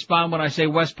how to respond when I say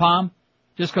West Palm,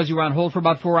 just because you were on hold for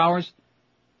about 4 hours.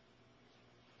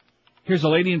 Here's a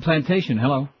lady in Plantation.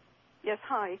 Hello. Yes,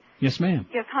 hi. Yes, ma'am.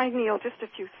 Yes, hi, Neil. Just a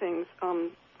few things.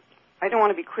 I don't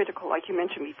want to be critical like you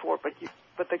mentioned before, but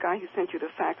the guy who sent you the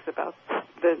fax about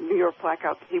the New York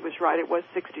blackout, he was right. It was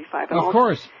 65. And of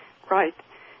course. Right.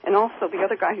 And also the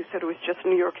other guy who said it was just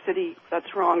New York City,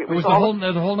 that's wrong. It was the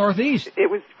whole Northeast. It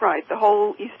was, right, the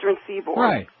whole Eastern Seaboard.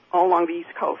 Right. All along the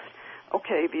East Coast.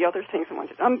 Okay, the other things I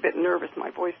wanted, I'm a bit nervous.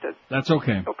 My voice does. That's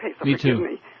okay. Okay, so me forgive too.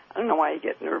 me. I don't know why I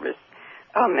get nervous.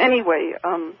 Anyway,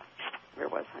 where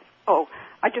was I? Oh,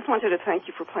 I just wanted to thank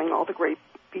you for playing all the great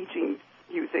Bee Gees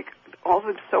music. All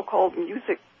the so-called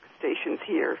music stations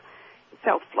here in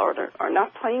South Florida are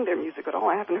not playing their music at all.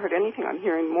 I haven't heard anything. I'm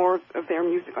hearing more of their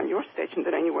music on your station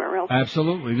than anywhere else.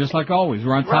 Absolutely, just like always.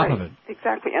 We're on top of it.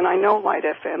 Exactly, and I know Light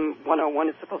FM 101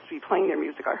 is supposed to be playing their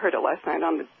music. I heard it last night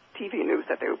on the TV news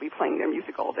that they would be playing their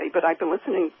music all day, but I've been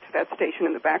listening to that station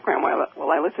in the background while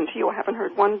I listen to you. I haven't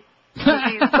heard one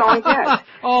song yet.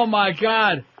 Oh, my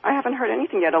God. I haven't heard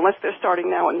anything yet, unless they're starting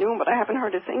now at noon, but I haven't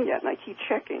heard a thing yet, and I keep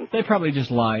checking. They probably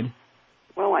just lied.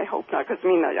 Well, I hope not, because,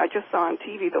 I just saw on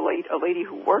TV a lady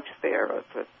who works there.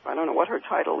 I don't know what her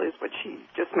title is, but she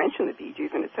just mentioned the Bee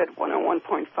Gees, and it said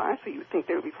 101.5, so you would think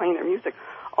they would be playing their music.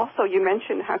 Also, you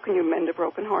mentioned How Can You Mend a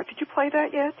Broken Heart. Did you play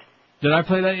that yet? Did I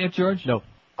play that yet, George? No.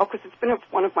 Oh, because it's been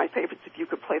one of my favorites. If you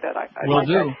could play that, I'd Will like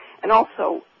do. that. And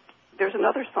also, there's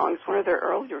another song. It's one of their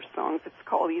earlier songs. It's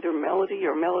called either Melody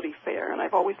or Melody Fair, and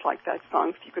I've always liked that song.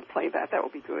 If you could play that, that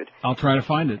would be good. I'll try to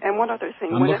find it. And one other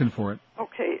thing. I'm looking for it.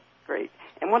 Okay, great.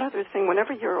 And one other thing,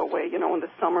 whenever you're away, in the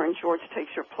summer and George takes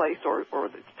your place, or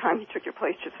the time he took your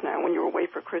place just now when you were away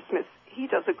for Christmas, he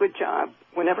does a good job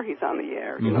whenever he's on the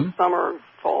air, summer,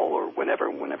 fall, or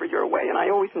whenever you're away. And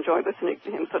I always enjoy listening to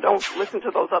him, so don't listen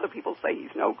to those other people say he's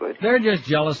no good. They're just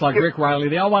jealous like Rick Riley.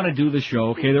 They all want to do the show,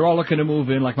 okay? They're all looking to move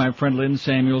in, like my friend Lynn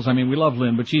Samuels. I mean, we love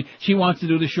Lynn, but she wants to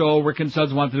do the show. Rick and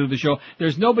Suds want to do the show.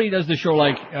 There's nobody does the show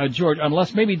like George,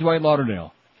 unless maybe Dwight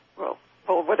Lauderdale. Well,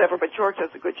 whatever, but George does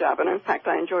a good job, and in fact,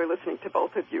 I enjoy listening to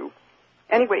both of you.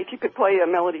 Anyway, if you could play a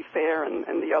Melody Fair and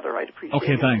the other, I'd appreciate it.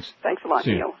 Okay, thanks. Thanks a lot,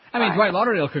 See Neil. I mean, Dwight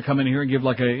Lauderdale could come in here and give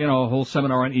like a whole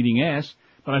seminar on eating ass,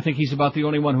 but I think he's about the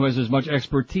only one who has as much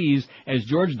expertise as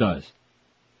George does.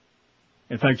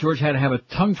 In fact, George had to have a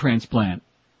tongue transplant.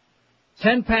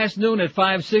 10 past noon at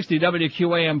 560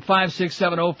 WQAM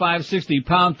 5670 560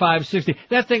 pound 560.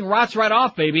 That thing rots right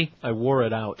off, baby. I wore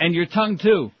it out. And your tongue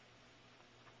too.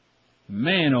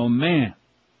 Man, oh man.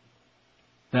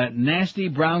 That nasty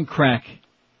brown crack.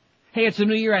 Hey, it's a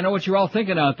new year. I know what you're all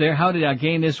thinking out there. How did I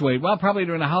gain this weight? Well, probably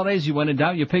during the holidays you went in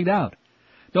doubt, you pigged out.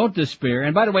 Don't despair.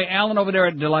 And by the way, Alan over there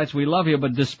at Delights, we love you,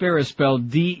 but despair is spelled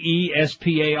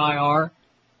D-E-S-P-A-I-R.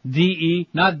 D-E,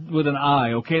 not with an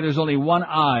I, okay? There's only one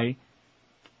I.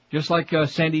 Just like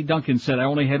Sandy Duncan said, I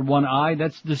only had one eye.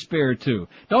 That's despair, too.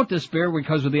 Don't despair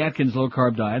because of the Atkins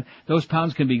low-carb diet. Those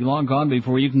pounds can be long gone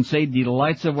before you can say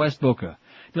Delights of West Boca.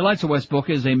 Delights of West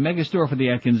Boca is a mega store for the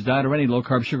Atkins diet or any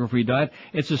low-carb, sugar-free diet.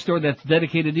 It's a store that's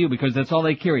dedicated to you because that's all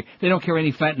they carry. They don't carry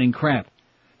any fattening crap.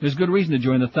 There's good reason to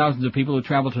join the thousands of people who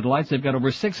travel to Delights. They've got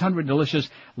over 600 delicious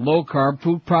low-carb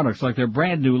food products, like their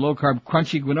brand new low-carb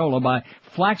crunchy granola by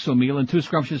Flaxo Meal in 2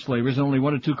 scrumptious flavors and only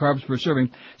 1 to 2 carbs per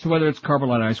serving. So whether it's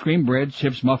Carbolite ice cream, bread,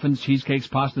 chips, muffins, cheesecakes,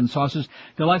 pasta, and sauces,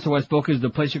 Delights of West Boca is the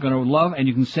place you're going to love, and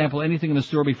you can sample anything in the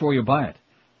store before you buy it.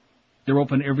 They're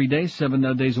open every day,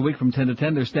 7 days a week from 10 to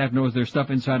 10. Their staff knows their stuff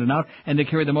inside and out, and they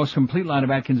carry the most complete line of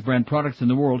Atkins brand products in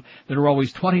the world that are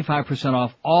always 25%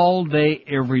 off all day,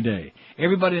 every day.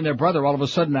 Everybody and their brother all of a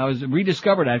sudden now has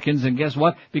rediscovered Atkins, and guess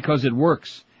what? Because it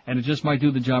works. And it just might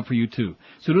do the job for you too.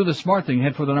 So do the smart thing.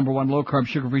 Head for the #1 low-carb,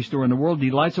 sugar-free store in the world,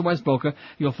 Delights of West Boca.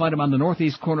 You'll find them on the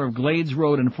northeast corner of Glades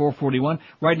Road and 441,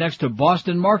 right next to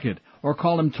Boston Market. Or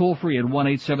call them toll-free at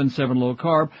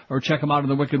 1-877-LOW-CARB, or check them out on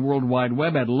the Wicked World Wide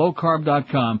Web at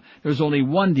lowcarb.com. There's only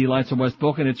one Delights of West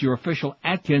Boca, and it's your official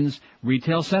Atkins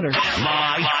retail center.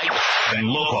 Live and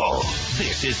local.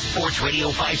 This is Sports Radio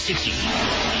 560.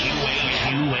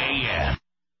 QAM.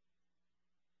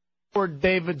 Or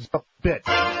David's a bitch.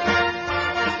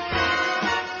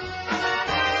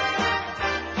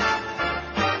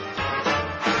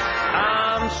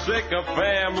 I'm sick of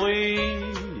family.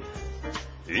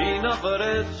 Enough of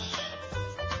this.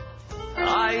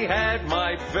 I had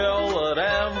my fill of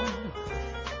them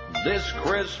this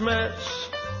Christmas.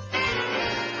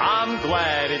 I'm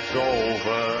glad it's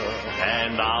over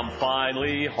and I'm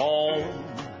finally home.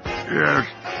 Yes.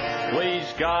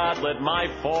 Please, God, let my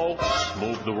folks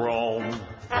move the roam.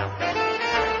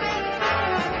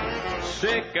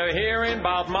 Sick of hearing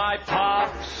about my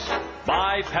pop's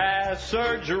bypass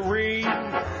surgery.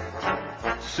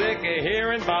 Sick of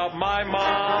hearing about my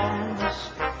mom's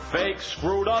fake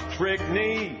screwed up trick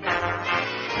knee.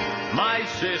 My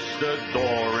sister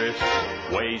Doris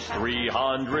weighs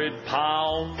 300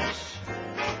 pounds.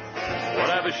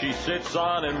 Whatever she sits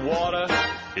on in water,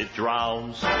 it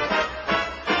drowns. Then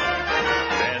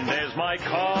there's my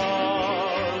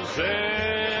cousin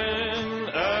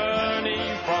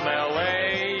Ernie from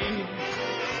L.A.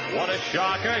 What a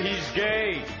shocker, he's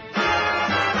gay.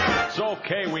 It's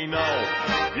okay, we know.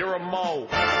 You're a mo.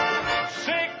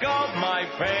 Sick of my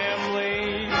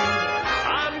family.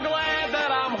 I'm glad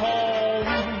that I'm home.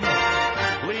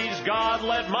 Please, God,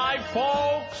 let my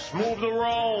folks move the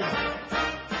road.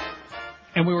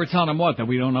 And we were telling him what, that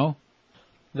we don't know?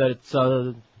 That it's,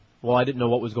 well, I didn't know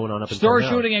what was going on up in Store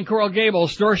shooting in Coral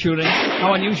Gables, store shooting.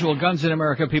 How unusual, guns in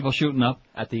America, people shooting up.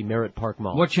 At the Merritt Park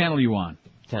Mall. What channel are you on?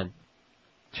 10.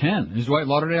 10? Is Dwight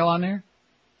Lauderdale on there?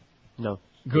 No.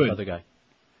 Good. The other guy.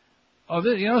 Oh,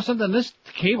 you know something? This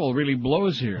cable really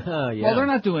blows here. Yeah. Well, they're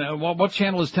not doing it. What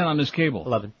channel is 10 on this cable?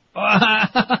 11.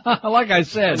 Like I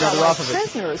said.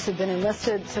 Prisoners have been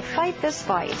enlisted to fight this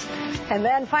fight and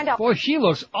then find out. Boy, she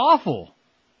looks awful.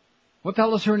 What the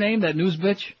hell is her name, that news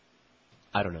bitch?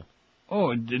 I don't know.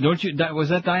 Oh, don't you? Was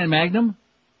that Diane Magnum?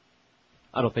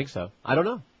 I don't think so. I don't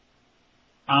know.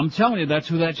 I'm telling you, that's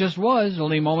who that just was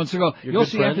only moments ago. You'll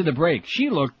see after the break.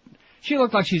 She looked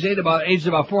like she's aged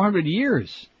about 400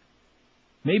 years.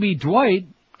 Maybe Dwight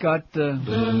got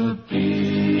that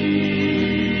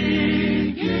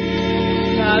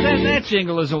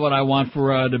jingle isn't what I want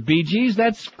for the Bee Gees.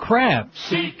 That's crap.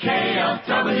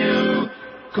 CKLW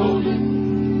Golden.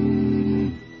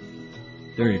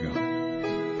 There you go.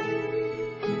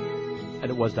 And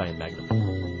it was Diane Magnum.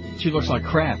 She looks like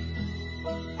crap.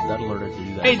 That'll learn her to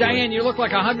do that. Hey, Diane, you look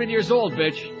like 100 years old,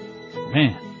 bitch.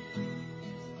 Man.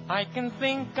 I can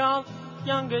think of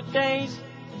younger days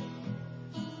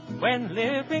when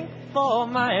living for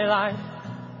my life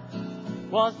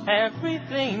was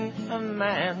everything a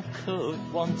man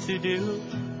could want to do.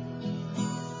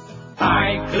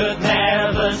 I could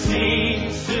never see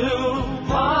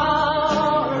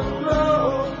tomorrow,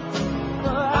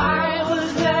 but I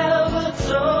was never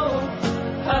told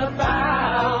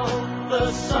about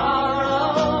the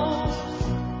sorrows.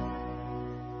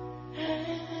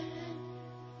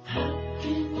 How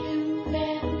can you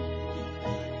mend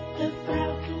the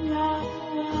broken heart?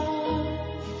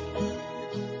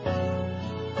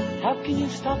 How can you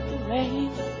stop the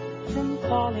rain from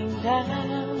falling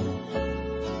down?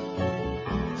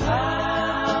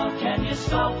 How can you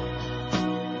stop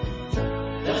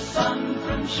the sun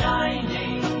from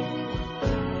shining?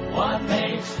 What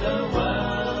makes the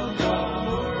world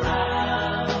go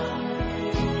round?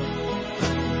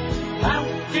 How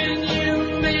can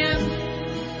you mend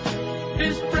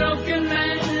this broken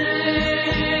man?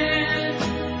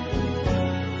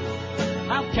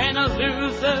 How can a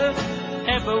loser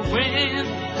ever win?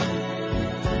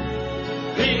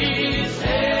 Please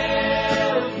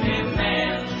help me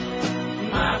mend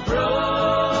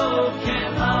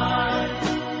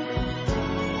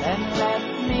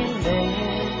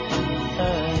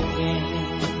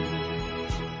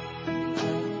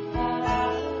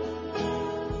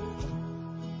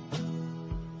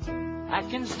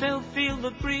still feel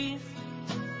the breeze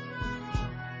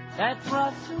that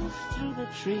rustles through the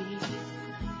trees,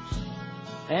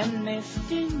 and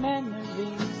misty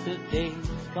memories of days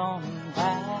gone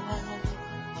by.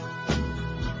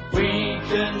 We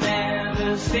could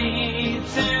never see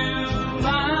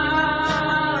tomorrow.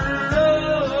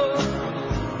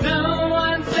 No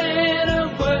one said a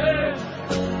word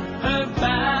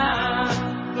about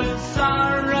the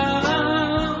sorrow.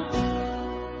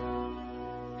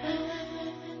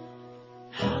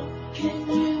 How can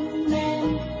you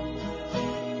mend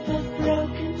a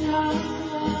broken heart?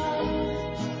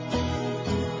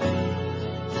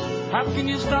 How can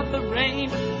you stop the rain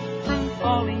from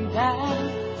falling down?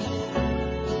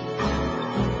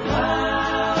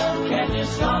 How can you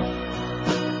stop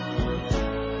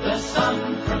the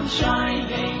sun from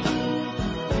shining?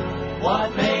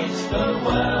 What makes the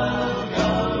world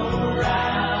go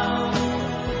round?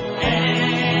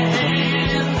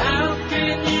 And how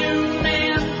can you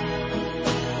mend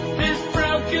this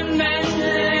broken man?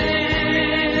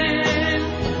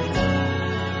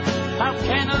 How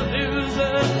can a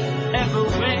loser ever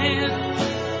win?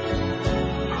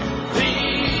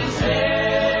 Please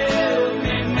help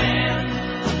me mend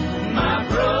my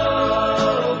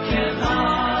broken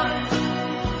heart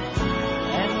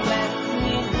and let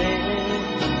me live again.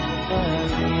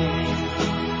 Please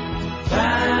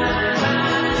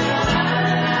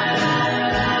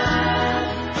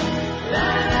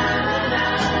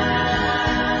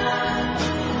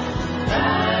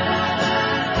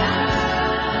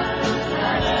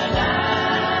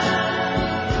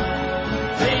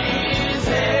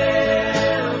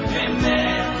help me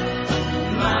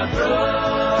mend my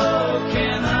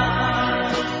broken heart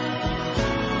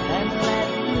and let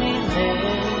me live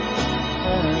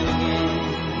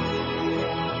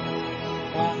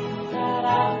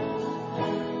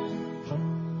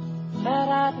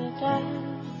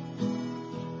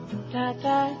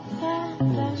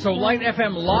again. So Light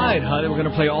FM lied, huh? They were going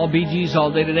to play all Bee Gees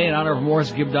all day today in honor of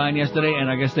Morris Gibb dying yesterday, and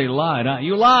I guess they lied, huh?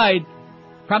 You lied!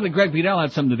 Probably Greg Bedell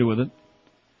had something to do with it.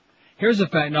 Here's the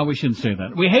fact. No, we shouldn't say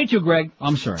that. We hate you, Greg.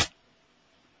 I'm sorry.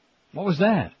 What was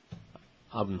that?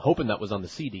 I'm hoping that was on the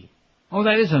CD. Oh,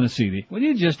 that is on the CD. Will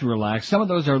you just relax? Some of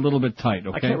those are a little bit tight,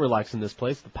 okay? I can't relax in this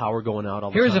place. The power going out all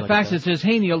the Here's time. a fax that says,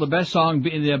 hey, Neil, the best song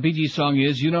in the Bee Gees song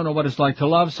is You Don't Know What It's Like to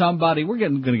Love Somebody. We're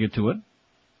going to get to it.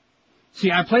 See,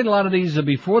 I played a lot of these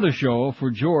before the show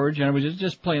for George, and I was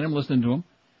just playing them, listening to them.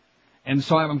 And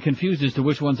so I'm confused as to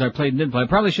which ones I played and didn't play. I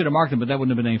probably should have marked them, but that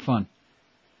wouldn't have been any fun.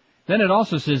 Then it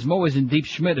also says Mo is in deep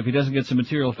Schmidt if he doesn't get some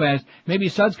material fast. Maybe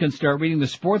Suds can start reading the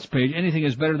sports page. Anything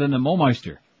is better than the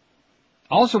Momeister.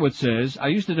 Also it says, I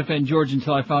used to defend George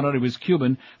until I found out he was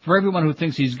Cuban. For everyone who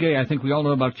thinks he's gay, I think we all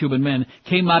know about Cuban men.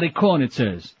 Que maricon, it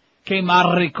says. Que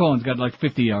maricon. It's got like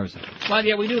 50 hours. Well,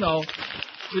 yeah, we do know.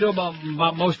 We know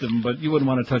about most of them, but you wouldn't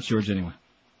want to touch George anyway.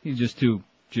 He's just too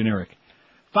generic.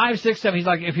 567, he's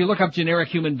like, if you look up generic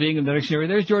human being in the dictionary,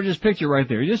 there's George's picture right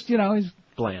there. Just, he's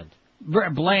bland.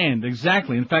 Bland,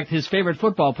 exactly. In fact, his favorite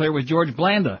football player was George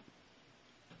Blanda.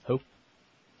 Who?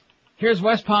 Here's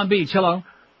West Palm Beach. Hello.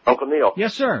 Uncle Neil.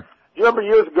 Yes, sir. Do you remember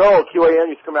years ago, QAM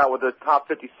used to come out with the top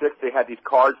 56? They had these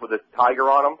cards with a tiger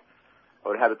on them.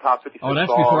 Or it had the top 56 Oh, that's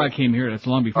songs. before I came here. That's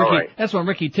long before. Right. That's when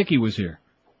Ricky Ticky was here.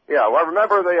 Yeah, well, I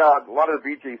remember a lot of the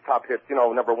Bee Gees top hits,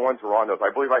 number ones were on those.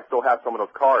 I believe I still have some of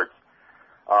those cards.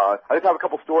 I just have a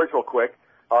couple stories real quick.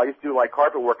 I used to do like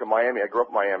carpet work in Miami. I grew up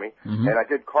in Miami, and I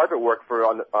did carpet work for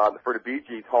the Bee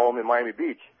Gees home in Miami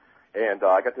Beach. And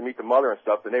I got to meet the mother and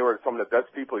stuff, and they were some of the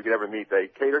best people you could ever meet. They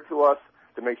catered to us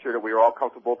to make sure that we were all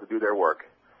comfortable to do their work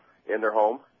in their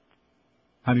home.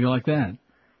 How do you like that?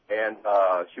 And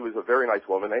she was a very nice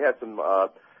woman. They had some,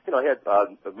 they had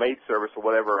a maid service or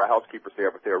whatever, a housekeeper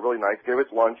there, but they were really nice. Gave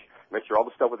us lunch, make sure all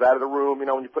the stuff was out of the room.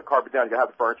 When you put carpet down, you gotta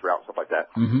have the furniture out and stuff like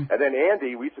that. Mm-hmm. And then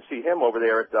Andy, we used to see him over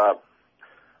there at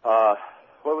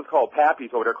what was it called,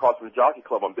 Pappy's over there across from the Jockey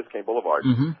Club on Biscayne Boulevard.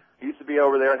 Mm-hmm. He used to be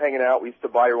over there and hanging out. We used to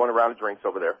buy her one round of drinks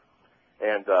over there.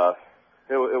 And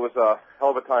it was a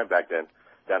hell of a time back then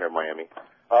down there in Miami.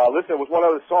 Listen, it was one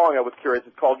other song I was curious.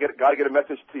 It's called Gotta Get a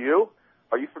Message to You.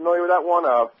 Are you familiar with that one?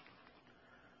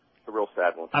 It's a real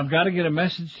sad one. I've got to get a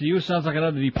message to you. Sounds like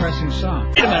another depressing song.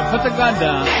 Wait a minute, put the gun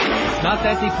down. It's not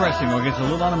that depressing. Okay, it's a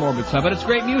little on the morbid side, but it's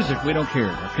great music. We don't care,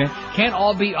 okay? Can't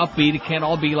all be upbeat. It can't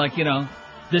all be like,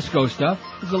 disco stuff.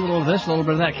 There's a little of this, a little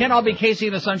bit of that. Can't all be Casey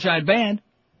and the Sunshine Band.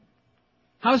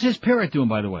 How's his parrot doing,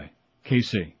 by the way?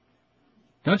 KC.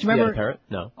 Don't you remember? He had a parrot?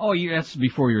 No. Oh, that's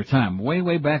before your time. Way,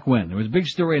 way back when. There was a big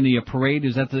story in the parade.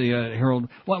 Is that the Herald?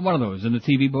 One of those in the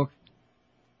TV book?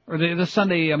 Or the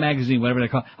Sunday magazine, whatever they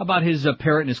call it, about his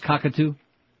parrot and his cockatoo.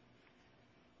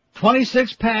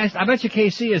 26 past, I bet you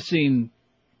KC has seen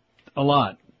a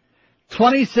lot.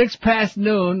 26 past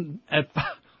noon at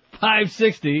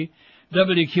 560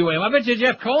 WQAM. I bet you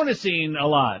Jeff Cohn has seen a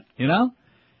lot, you know?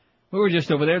 We were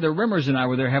just over there. The Rimmers and I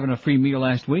were there having a free meal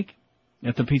last week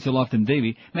at the Pizza Loft in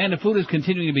Davie. Man, the food is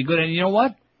continuing to be good. And you know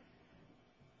what?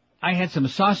 I had some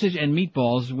sausage and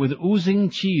meatballs with oozing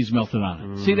cheese melted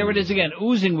on it. See, there it is again.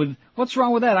 Oozing with... What's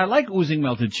wrong with that? I like oozing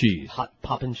melted cheese. Hot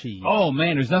poppin' cheese. Oh,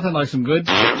 man, there's nothing like some good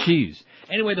cheese.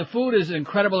 Anyway, the food is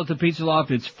incredible at the Pizza Loft.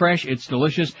 It's fresh. It's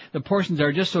delicious. The portions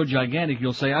are just so gigantic,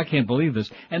 you'll say, I can't believe this.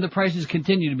 And the prices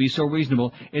continue to be so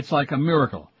reasonable, it's like a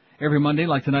miracle. Every Monday,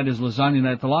 like tonight, is lasagna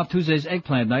night at the Loft. Tuesday's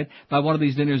eggplant night. Buy one of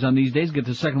these dinners on these days. Get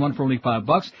the second one for only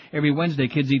 $5. Every Wednesday,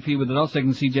 kids eat feed with adults. They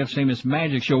can see Jeff's famous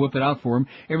magic show. Whip it out for them.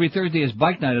 Every Thursday is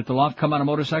bike night at the Loft. Come on a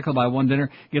motorcycle, buy one dinner.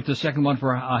 Get the second one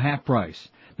for a half price.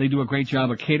 They do a great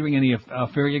job of catering any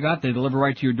affair you got. They deliver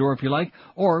right to your door if you like.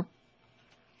 Or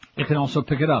you can also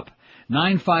pick it up.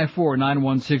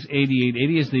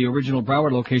 954-916-8880 is the original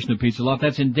Broward location of Pizza Loft.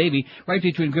 That's in Davie, right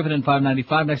between Griffin and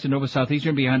 595, next to Nova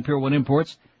Southeastern, behind Pier 1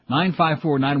 Imports.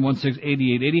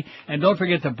 954-916-8880. And don't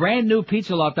forget the brand new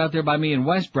Pizza Loft out there by me in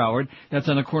West Broward. That's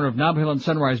on the corner of Nob Hill and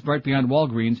Sunrise, right behind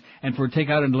Walgreens. And for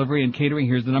takeout and delivery and catering,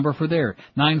 here's the number for there.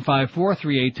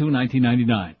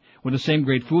 954-382-1999. With the same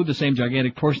great food, the same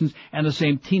gigantic portions, and the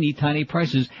same teeny tiny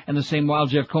prices, and the same wild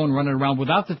Jeff Cohn running around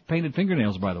without the painted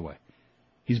fingernails, by the way.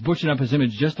 He's butching up his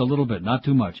image just a little bit, not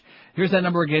too much. Here's that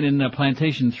number again in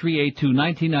Plantation,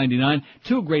 382-1999.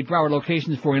 Two great Broward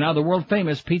locations for you now, the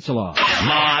world-famous Pizza Loft.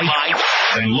 Live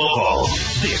and local.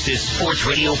 This is Sports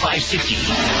Radio 560.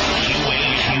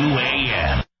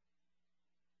 QAM.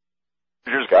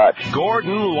 Here's God.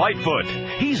 Gordon Lightfoot.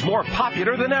 He's more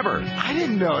popular than ever. I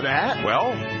didn't know that.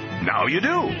 Well, now you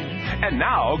do. And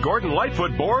now, Gordon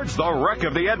Lightfoot boards the wreck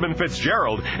of the Edmund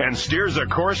Fitzgerald and steers a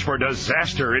course for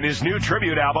disaster in his new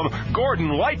tribute album, Gordon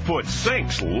Lightfoot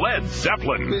Sinks Led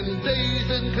Zeppelin. Been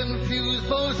dazed and confused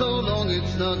for so long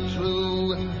it's not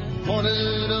true.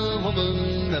 Wanted a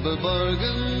woman, never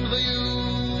bargained for you.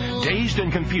 Dazed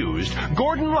and confused,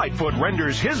 Gordon Lightfoot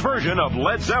renders his version of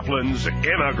Led Zeppelin's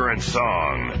Immigrant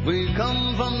Song. We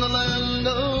come from the land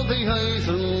of the ice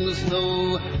and the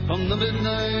snow, from the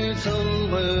midnight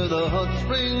sun where the hot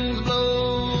springs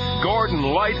blow. Gordon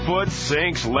Lightfoot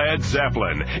sinks Led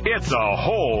Zeppelin. It's a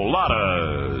whole lot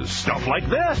of stuff like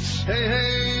this. Hey,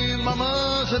 hey,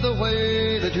 mama said the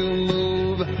way that you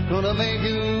move, gonna make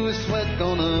you sweat,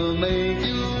 gonna make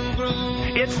you groove.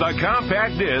 It's the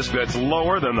compact disc that's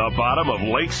lower than the bottom of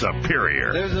Lake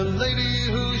Superior. There's a lady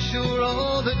who's sure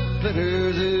all that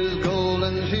glitters is gold,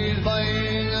 and she's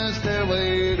buying a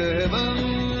stairway to heaven.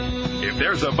 If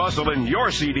there's a bustle in your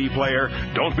CD player,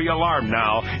 don't be alarmed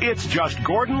now. It's just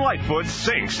Gordon Lightfoot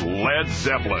sinks Led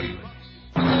Zeppelin.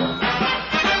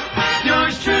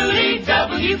 Yours truly,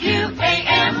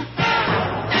 WQAM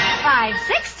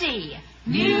 560.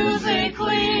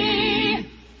 Musically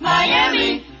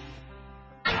Miami.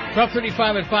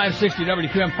 12:35 at 560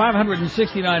 WQAM.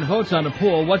 569 votes on the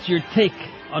poll. What's your take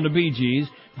on the Bee Gees?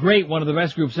 Great, one of the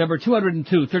best groups ever.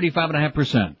 202,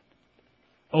 35.5%.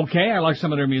 Okay, I like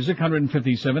some of their music.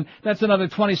 157. That's another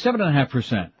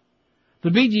 27.5%. The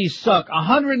Bee Gees suck.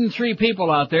 103 people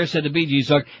out there said the Bee Gees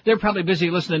suck. They're probably busy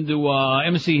listening to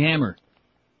MC Hammer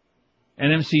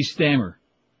and MC Stammer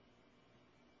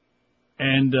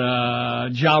and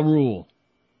Ja Rule.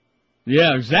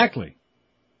 Yeah, exactly.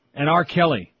 And R.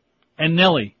 Kelly. And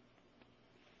Nelly.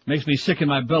 Makes me sick in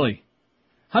my belly.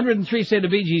 103 say the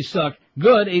Bee Gees suck.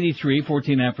 Good, 83,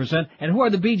 14.5%. And who are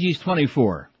the Bee Gees?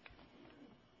 24.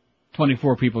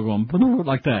 24 people going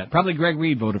like that. Probably Greg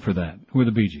Reed voted for that. Who are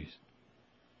the Bee Gees?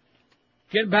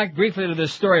 Get back briefly to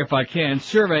this story if I can.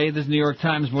 Survey, this is New York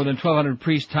Times, more than 1,200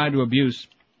 priests tied to abuse.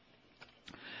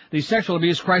 The sexual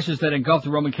abuse crisis that engulfed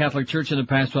the Roman Catholic Church in the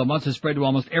past 12 months has spread to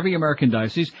almost every American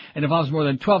diocese and involves more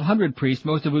than 1,200 priests,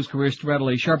 most of whose careers straddle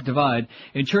a sharp divide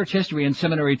in church history and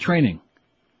seminary training.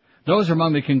 Those are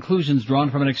among the conclusions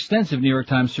drawn from an extensive New York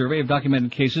Times survey of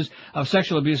documented cases of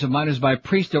sexual abuse of minors by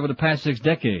priests over the past 6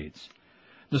 decades.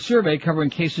 The survey, covering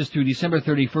cases through December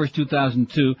 31st,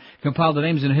 2002, compiled the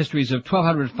names and histories of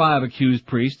 1,205 accused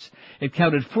priests. It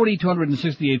counted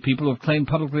 4,268 people who have claimed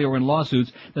publicly or in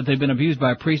lawsuits that they've been abused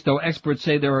by priests, though experts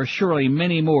say there are surely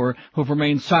many more who have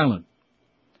remained silent.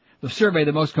 The survey,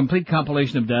 the most complete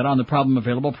compilation of data on the problem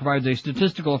available, provides a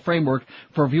statistical framework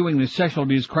for viewing the sexual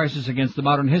abuse crisis against the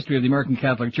modern history of the American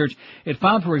Catholic Church. It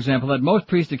found, for example, that most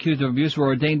priests accused of abuse were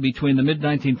ordained between the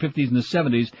mid-1950s and the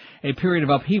 70s, a period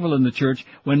of upheaval in the Church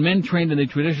when men trained in the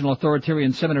traditional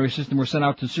authoritarian seminary system were sent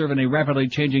out to serve in a rapidly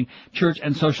changing church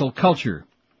and social culture.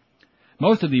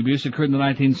 Most of the abuse occurred in the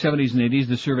 1970s and 80s,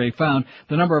 the survey found.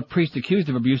 The number of priests accused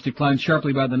of abuse declined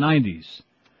sharply by the 90s.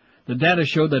 The data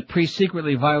showed that priests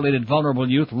secretly violated vulnerable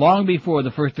youth long before the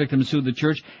first victim sued the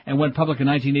church and went public in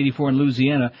 1984 in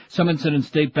Louisiana. Some incidents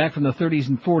date back from the 30s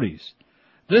and 40s.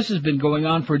 This has been going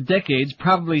on for decades,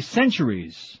 probably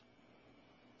centuries,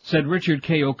 said Richard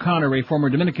K. O'Connor, a former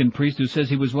Dominican priest who says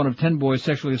he was one of 10 boys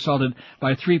sexually assaulted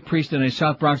by 3 priests in a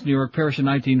South Bronx, New York parish in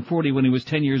 1940 when he was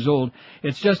 10 years old.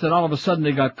 It's just that all of a sudden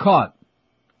they got caught.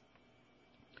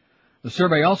 The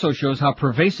survey also shows how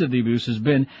pervasive the abuse has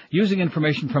been. Using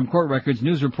information from court records,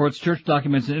 news reports, church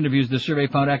documents, and interviews, the survey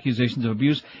found accusations of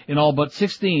abuse in all but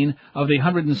 16 of the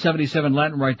 177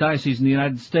 Latin Rite dioceses in the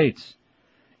United States.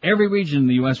 Every region in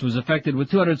the U.S. was affected, with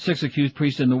 206 accused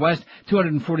priests in the West,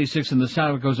 246 in the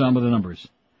South. It goes on with the numbers.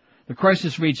 The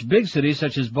crisis reached big cities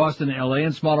such as Boston and L.A.,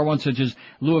 and smaller ones such as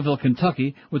Louisville,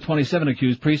 Kentucky, with 27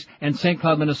 accused priests, and St.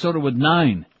 Cloud, Minnesota, with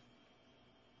 9.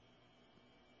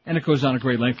 And it goes on at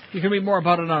great length. You can read more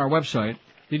about it on our website.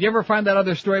 Did you ever find that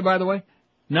other story, by the way?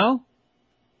 No?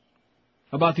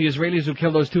 About the Israelis who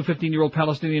killed those 2 15-year-old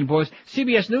Palestinian boys?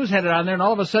 CBS News had it on there, and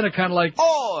all of a sudden it kind of like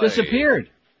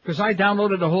disappeared. Because I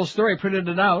downloaded the whole story, printed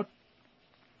it out,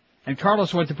 and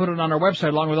Carlos went to put it on our website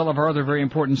along with all of our other very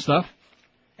important stuff.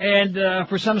 And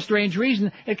for some strange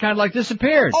reason, it kind of like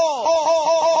disappeared. Well,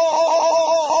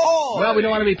 we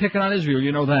don't want to be picking on Israel,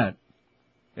 you know that.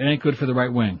 It ain't good for the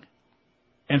right wing.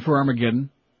 And for Armageddon.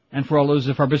 And for all those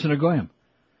of Farbison Goyim.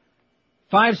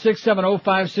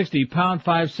 5670560, pound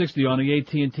 560 on the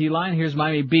AT&T line. Here's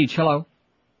Miami Beach. Hello.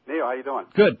 Neil, how you doing?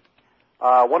 Good.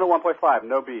 101.5,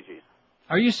 no Bee Gees.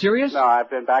 Are you serious? No, I've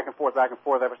been back and forth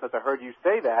ever since I heard you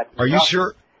say that. Are you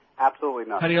sure? Absolutely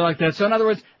not. How do you like that? So in other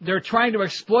words, they're trying to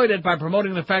exploit it by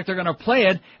promoting the fact they're going to play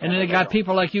it, and then they got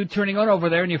people like you turning on over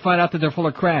there, and you find out that they're full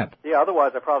of crap. Yeah,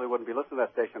 otherwise I probably wouldn't be listening to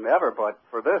that station ever, but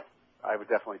for this, I would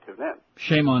definitely tune in.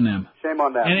 Shame on them. Shame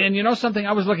on them. And you know something?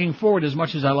 I was looking forward, as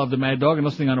much as I love the Mad Dog and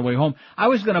listening on the way home, I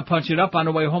was going to punch it up on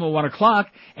the way home at 1 o'clock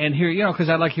and hear, you know, because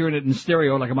I like hearing it in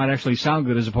stereo, like it might actually sound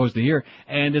good as opposed to here,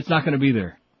 and it's not going to be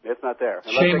there. It's not there.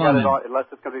 Shame on them. Unless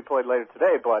it's going to be played later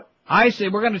today, but... I say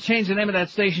we're going to change the name of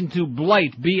that station to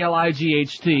Blight,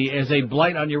 B-L-I-G-H-T, as a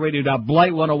Blight on your radio,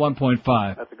 Blight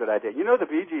 101.5. That's a good idea. You know, the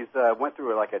Bee Gees went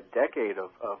through like a decade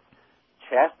of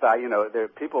chastise. You know, there are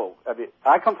people... I mean,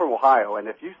 I come from Ohio, and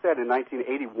if you said in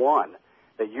 1981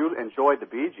 that you enjoyed the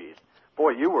Bee Gees,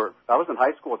 boy, you were... I was in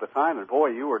high school at the time, and boy,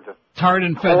 you were just... Tarred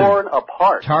and feathered. Torn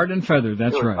apart. Tarred and feathered,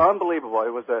 that's right. It was right. unbelievable.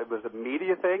 It was a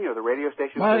media thing, you know, the radio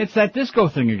station Well, thing. it's that disco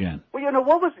thing again. Well,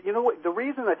 the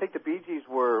reason I think the Bee Gees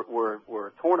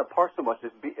were torn apart so much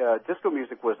is disco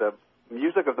music was a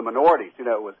music of the minorities. You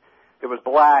know, it was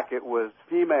black, it was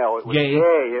female, it was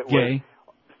gay,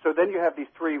 So then you have these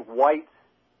 3 white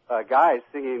guys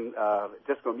singing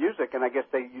disco music, and I guess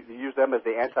they use them as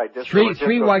the anti-disco.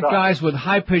 Three white guys with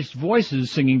high-pitched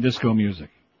voices singing disco music.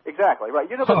 Exactly right.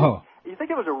 You know, but you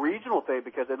think it was a regional thing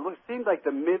because it seemed like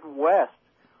the Midwest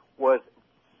was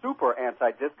super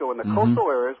anti-disco, and the coastal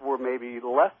areas were maybe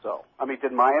less so. I mean,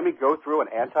 did Miami go through an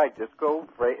anti-disco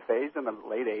phase in the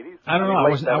late 80s? I don't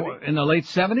know. In the late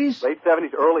 70s? Late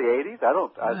 70s, early 80s? I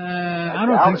don't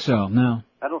think so, no.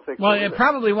 I don't think well, so. Well,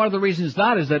 probably one of the reasons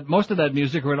that is that most of that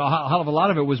music, or a hell of a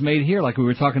lot of it, was made here, like we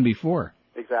were talking before.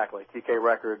 Exactly. TK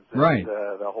Records. And, right.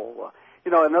 The whole...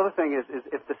 you know, another thing is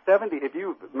if the 70s, if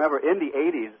you remember in the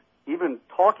 80s, even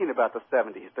talking about the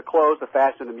 70s, the clothes, the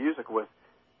fashion, the music was,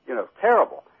 you know,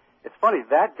 terrible. It's funny,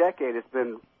 that decade has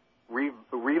been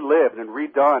relived and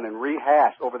redone and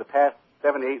rehashed over the past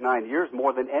 7, 8, 9 years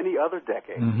more than any other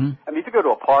decade. Mm-hmm. I mean, if you go to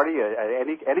a party,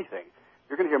 anything,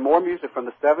 you're going to hear more music from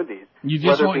the 70s. You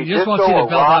just won't see the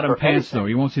bell-bottom pants, though.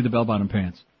 You won't see the bell-bottom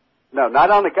pants. No, not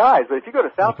on the guys, but if you go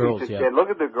to South Beach and look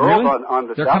at the girls on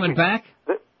the They're South coming Beach, back?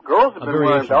 The girls have been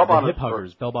wearing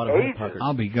bell-bottoms bell-bottom hip huggers.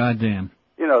 I'll be goddamn.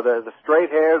 You know, the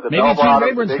straight hair, the maybe bell-bottoms.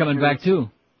 Gene Rayburn's coming back,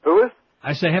 too. Who is?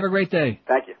 I say, have a great day.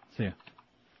 Thank you. See ya.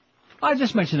 I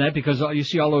just mentioned that because you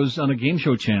see all those on the game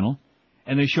show channel,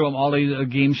 and they show them all the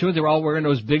game shows. They're all wearing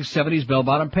those big 70s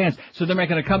bell-bottom pants. So they're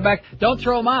making a comeback. Don't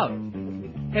throw them out.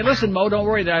 Hey, listen, Mo, don't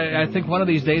worry. I think one of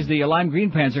these days the lime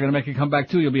green pants are going to make a comeback,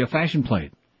 too. You'll be a fashion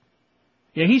plate.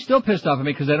 Yeah, he's still pissed off at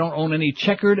me because I don't own any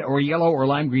checkered or yellow or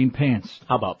lime green pants.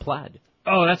 How about plaid?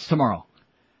 Oh, that's tomorrow.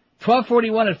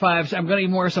 12:41 at 5. I'm going to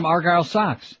even wear some Argyle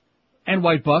socks and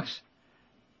white bucks.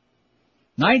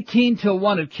 19 till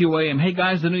 1 at QAM. Hey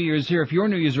guys, the New Year's here. If your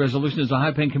New Year's resolution is a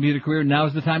high-paying computer career,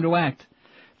 now's the time to act.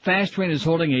 Fast Train is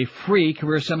holding a free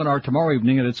career seminar tomorrow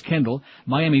evening at its Kendall,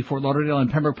 Miami, Fort Lauderdale,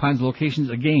 and Pembroke Pines locations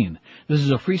again. This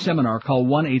is a free seminar. Call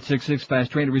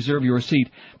 1-866-FAST-TRAIN to reserve your seat.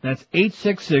 That's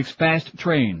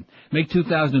 866-FAST-TRAIN. Make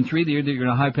 2003 the year that you're in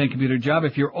a high-paying computer job.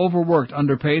 If you're overworked,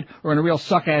 underpaid, or in a real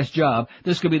suck-ass job,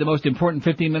 this could be the most important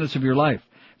 15 minutes of your life.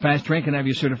 Fast Train can have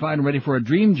you certified and ready for a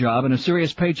dream job and a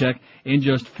serious paycheck in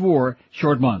just 4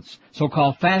 short months. So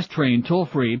call Fast Train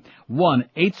toll-free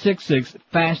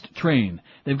 1-866-FAST-TRAIN.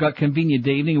 They've got convenient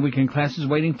day, evening, and weekend classes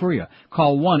waiting for you.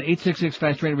 Call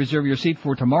 1-866-FAST-TRAIN to reserve your seat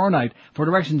for tomorrow night. For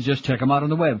directions, just check them out on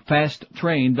the web,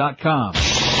 fasttrain.com.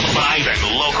 Live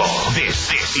and local.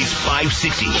 This is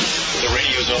 560. The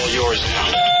radio's all yours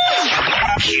now.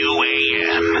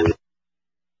 QAM.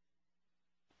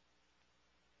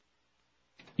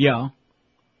 Yeah.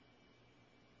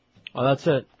 Oh, that's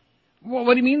it. Well,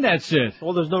 what do you mean that's it?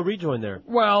 Well, there's no rejoin there.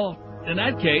 Well, in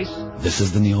that case... This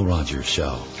is the Neil Rogers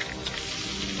Show.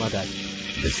 My bad.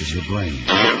 This is your brain.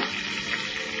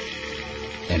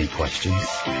 Any questions?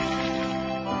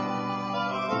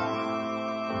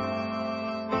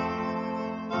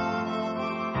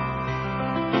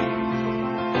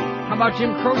 How about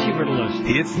Jim Croce for the list?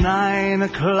 It's 9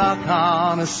 o'clock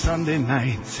on a Sunday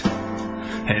night,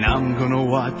 and I'm gonna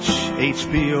watch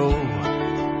HBO.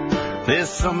 There's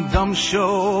some dumb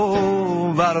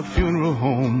show about a funeral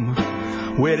home.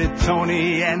 Where did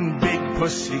Tony and Big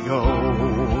Pussy go?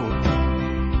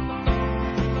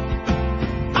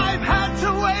 I've had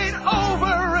to wait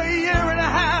over a year and a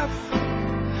half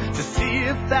to see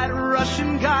if that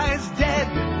Russian guy's dead.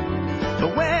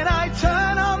 But when I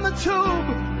turn on the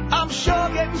tube, I'm sure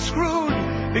getting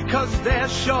screwed because they're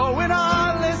showing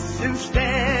our lists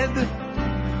instead.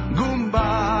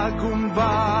 Goomba, Goomba,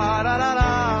 da da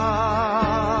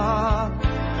da.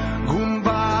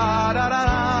 Goomba, da da da.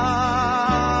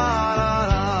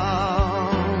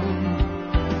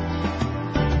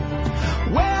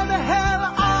 Where the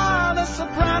hell are the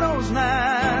Sopranos,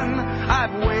 man?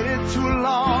 I've waited too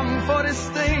long for this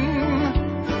thing.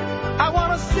 I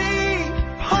want to see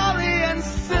Polly and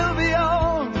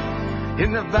Silvio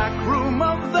in the back room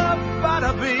of the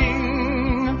Bada Bing.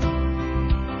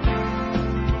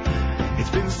 It's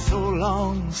been so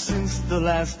long since the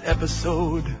last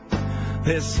episode.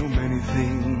 There's so many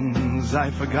things I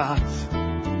forgot.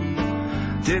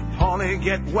 Did Paulie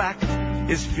get whacked?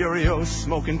 Is Furio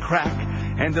smoking crack?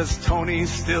 And does Tony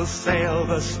still sail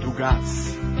the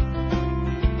Stugats?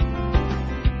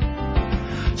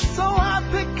 So I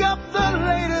pick up the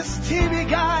latest TV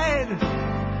guide,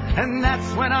 and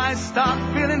that's when I start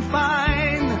feeling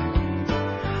fine.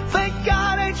 Thank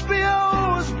God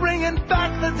HBO's bringing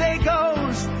back the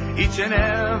Dacos each and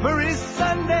every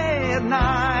Sunday at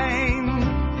 9.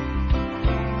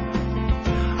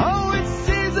 Oh, it's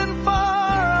season 4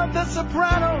 of The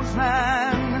Sopranos,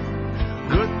 man.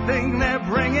 Good thing they're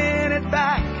bringing it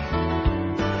back.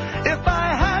 If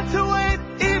I had to wait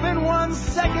even 1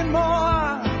 second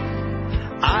more,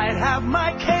 I'd have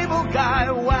my cable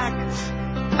guy whacked.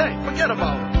 Hey, forget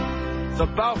about it. It's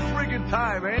about friggin'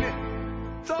 time, ain't it?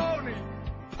 Tony,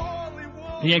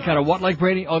 Paulie, He ain't got a what like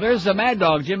Brady? Oh, there's the Mad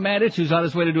Dog, Jim Maddich, who's on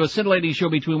his way to do a scintillating show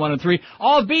between 1 and 3.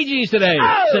 All Bee Gees today,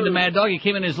 said the Mad Dog. He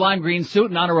came in his lime green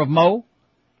suit in honor of Mo.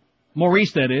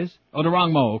 Maurice, that is. Oh, the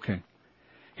wrong Mo, okay.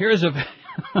 Here's a...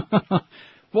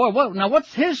 Boy,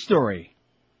 what's his story?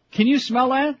 Can you smell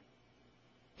that?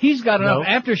 He's got enough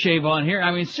aftershave on here.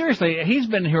 I mean, seriously, he's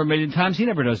been here a million times. He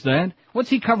never does that. What's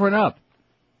he covering up?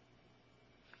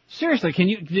 Seriously,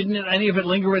 didn't any of it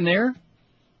linger in there?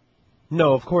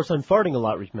 No, of course I'm farting a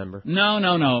lot, remember? No.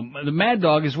 The Mad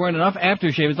Dog is wearing enough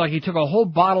aftershave. It's like he took a whole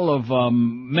bottle of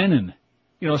Menon.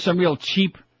 You know, some real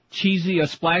cheap, cheesy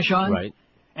splash on. Right.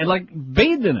 And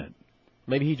bathed in it.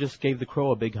 Maybe he just gave the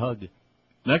crow a big hug.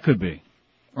 That could be.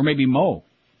 Or maybe Mo.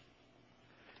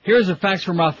 Here's a fax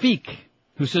from Rafiq,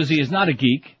 who says he is not a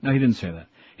geek. No, he didn't say that.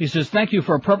 He says, thank you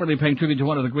for appropriately paying tribute to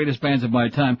one of the greatest bands of my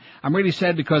time. I'm really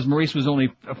sad because Maurice was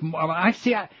only... I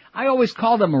always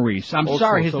called him Maurice. I'm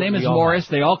sorry, his name is Morris.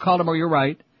 They all called him, you're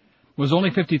right. Was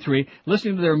only 53.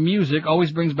 Listening to their music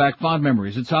always brings back fond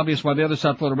memories. It's obvious why the other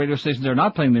South Florida radio stations are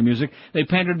not playing their music. They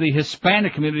pander to the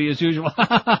Hispanic community as usual.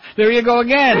 There you go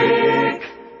again.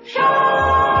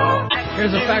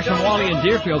 Here's a fax from Wally in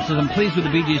Deerfield. Says, I'm pleased with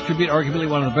the Bee Gees tribute, arguably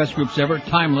one of the best groups ever.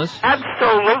 Timeless.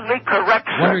 Absolutely correct,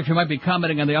 sir. Wondering if you might be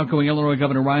commenting on the outgoing Illinois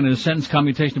Governor Ryan and his sentence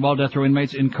commutation of all death row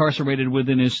inmates incarcerated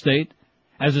within his state.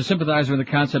 As a sympathizer in the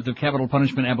concept of capital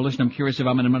punishment abolition, I'm curious if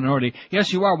I'm in a minority.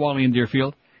 Yes, you are, Wally in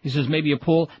Deerfield. He says, maybe a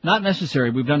poll. Not necessary.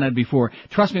 We've done that before.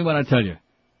 Trust me when I tell you.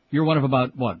 You're one of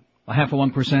about, what, a half of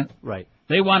 1%? Right.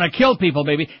 They want to kill people,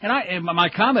 baby. And my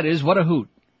comment is, what a hoot.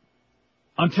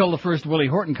 until the first Willie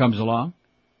Horton comes along,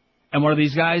 and one of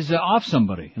these guys off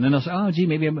somebody. And then they'll say, oh, gee,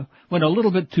 maybe I went a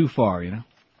little bit too far, you know.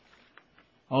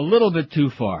 A little bit too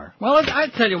far. Well, I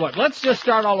tell you what, let's just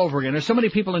start all over again. There's so many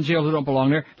people in jail who don't belong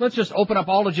there. Let's just open up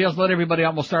all the jails, let everybody out,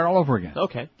 and we'll start all over again.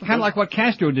 Okay. Kind of like what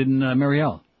Castro did in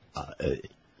Mariel.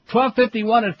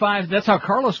 12:51 at 5, that's how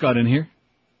Carlos got in here.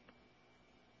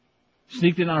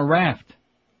 Sneaked in on a raft.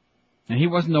 And he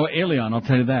wasn't no alien, I'll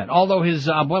tell you that. Although his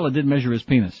abuela did measure his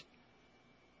penis.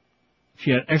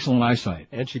 She had excellent eyesight.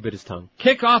 And she bit his tongue.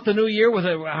 Kick off the new year with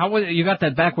you got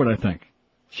that backward, I think.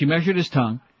 She measured his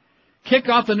tongue. Kick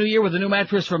off the new year with a new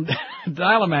mattress from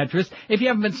Dial a Mattress. If you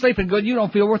haven't been sleeping good, you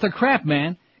don't feel worth a crap,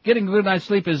 man. Getting a good night's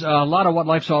sleep is a lot of what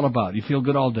life's all about. You feel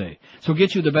good all day. So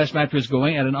get you the best mattress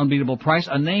going at an unbeatable price.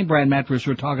 A name brand mattress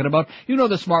we're talking about. You know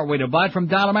the smart way to buy it from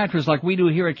Dial a Mattress like we do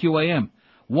here at QAM.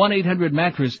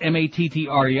 1-800-MATTRESS,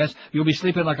 M-A-T-T-R-E-S. You'll be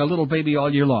sleeping like a little baby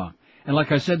all year long. And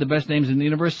like I said, the best names in the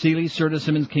universe, Sealy, Serta,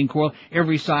 Simmons, King Coil,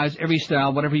 every size, every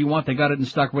style, whatever you want, they got it in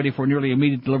stock ready for nearly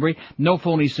immediate delivery. No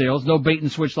phony sales, no bait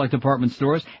and switch like department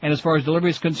stores. And as far as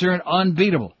delivery is concerned,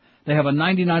 unbeatable. They have a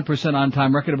 99%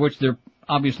 on-time record of which they're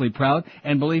obviously proud.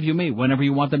 And believe you me, whenever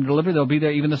you want them delivered, they'll be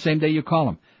there even the same day you call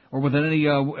them. Or within any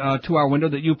 2-hour window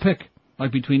that you pick.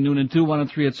 Like between noon and 2, 1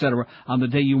 and 3, etc. on the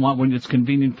day you want when it's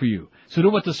convenient for you. So do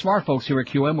what the smart folks here at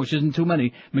QM, which isn't too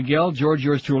many, Miguel, George,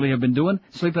 yours truly, have been doing.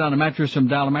 Sleeping on a mattress from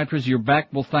Dial a Mattress, your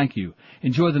back will thank you.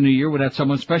 Enjoy the new year with that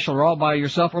someone special or all by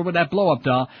yourself or with that blow-up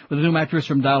doll with a new mattress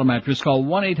from Dial a Mattress. Call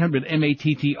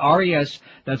 1-800-MATTRES.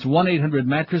 That's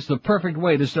 1-800-MATTRESS, the perfect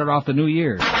way to start off the new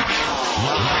year.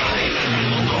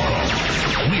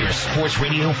 We're Sports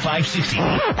Radio 560,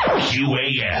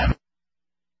 QAM.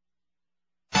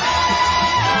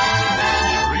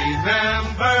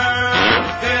 Remember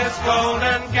this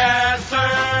golden gasser.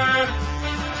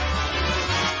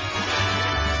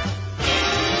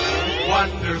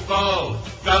 Wonderful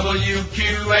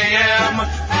WQAM.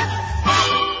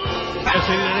 Yes,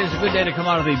 it is a good day to come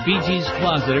out of the Bee Gees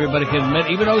closet. Everybody can admit,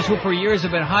 even those who for years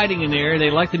have been hiding in there, they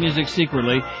like the music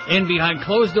secretly. In behind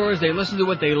closed doors, they listened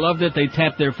to it, they loved it, they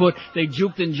tapped their foot, they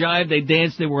juked and jived, they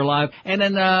danced, they were alive. And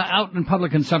then out in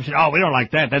public consumption, oh, we don't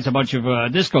like that. That's a bunch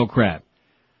of disco crap.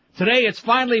 Today, it's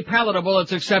finally palatable,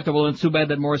 it's acceptable, and it's too bad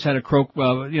that Morris had to croak,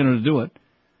 to do it.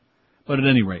 But at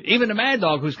any rate, even the Mad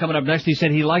Dog, who's coming up next, he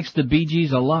said he likes the Bee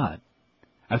Gees a lot.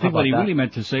 I think what he really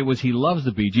meant to say was he loves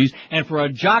the Bee Gees, and for a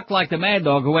jock like the Mad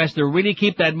Dog who has to really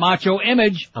keep that macho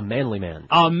image. A manly man.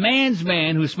 A man's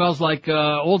man who smells like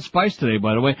Old Spice today,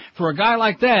 by the way. For a guy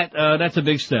like that, that's a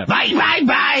big step. Bye. The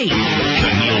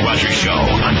Neil Rogers Show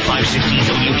on 560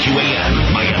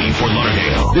 WQAM, Miami, Fort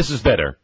Lauderdale. This is better.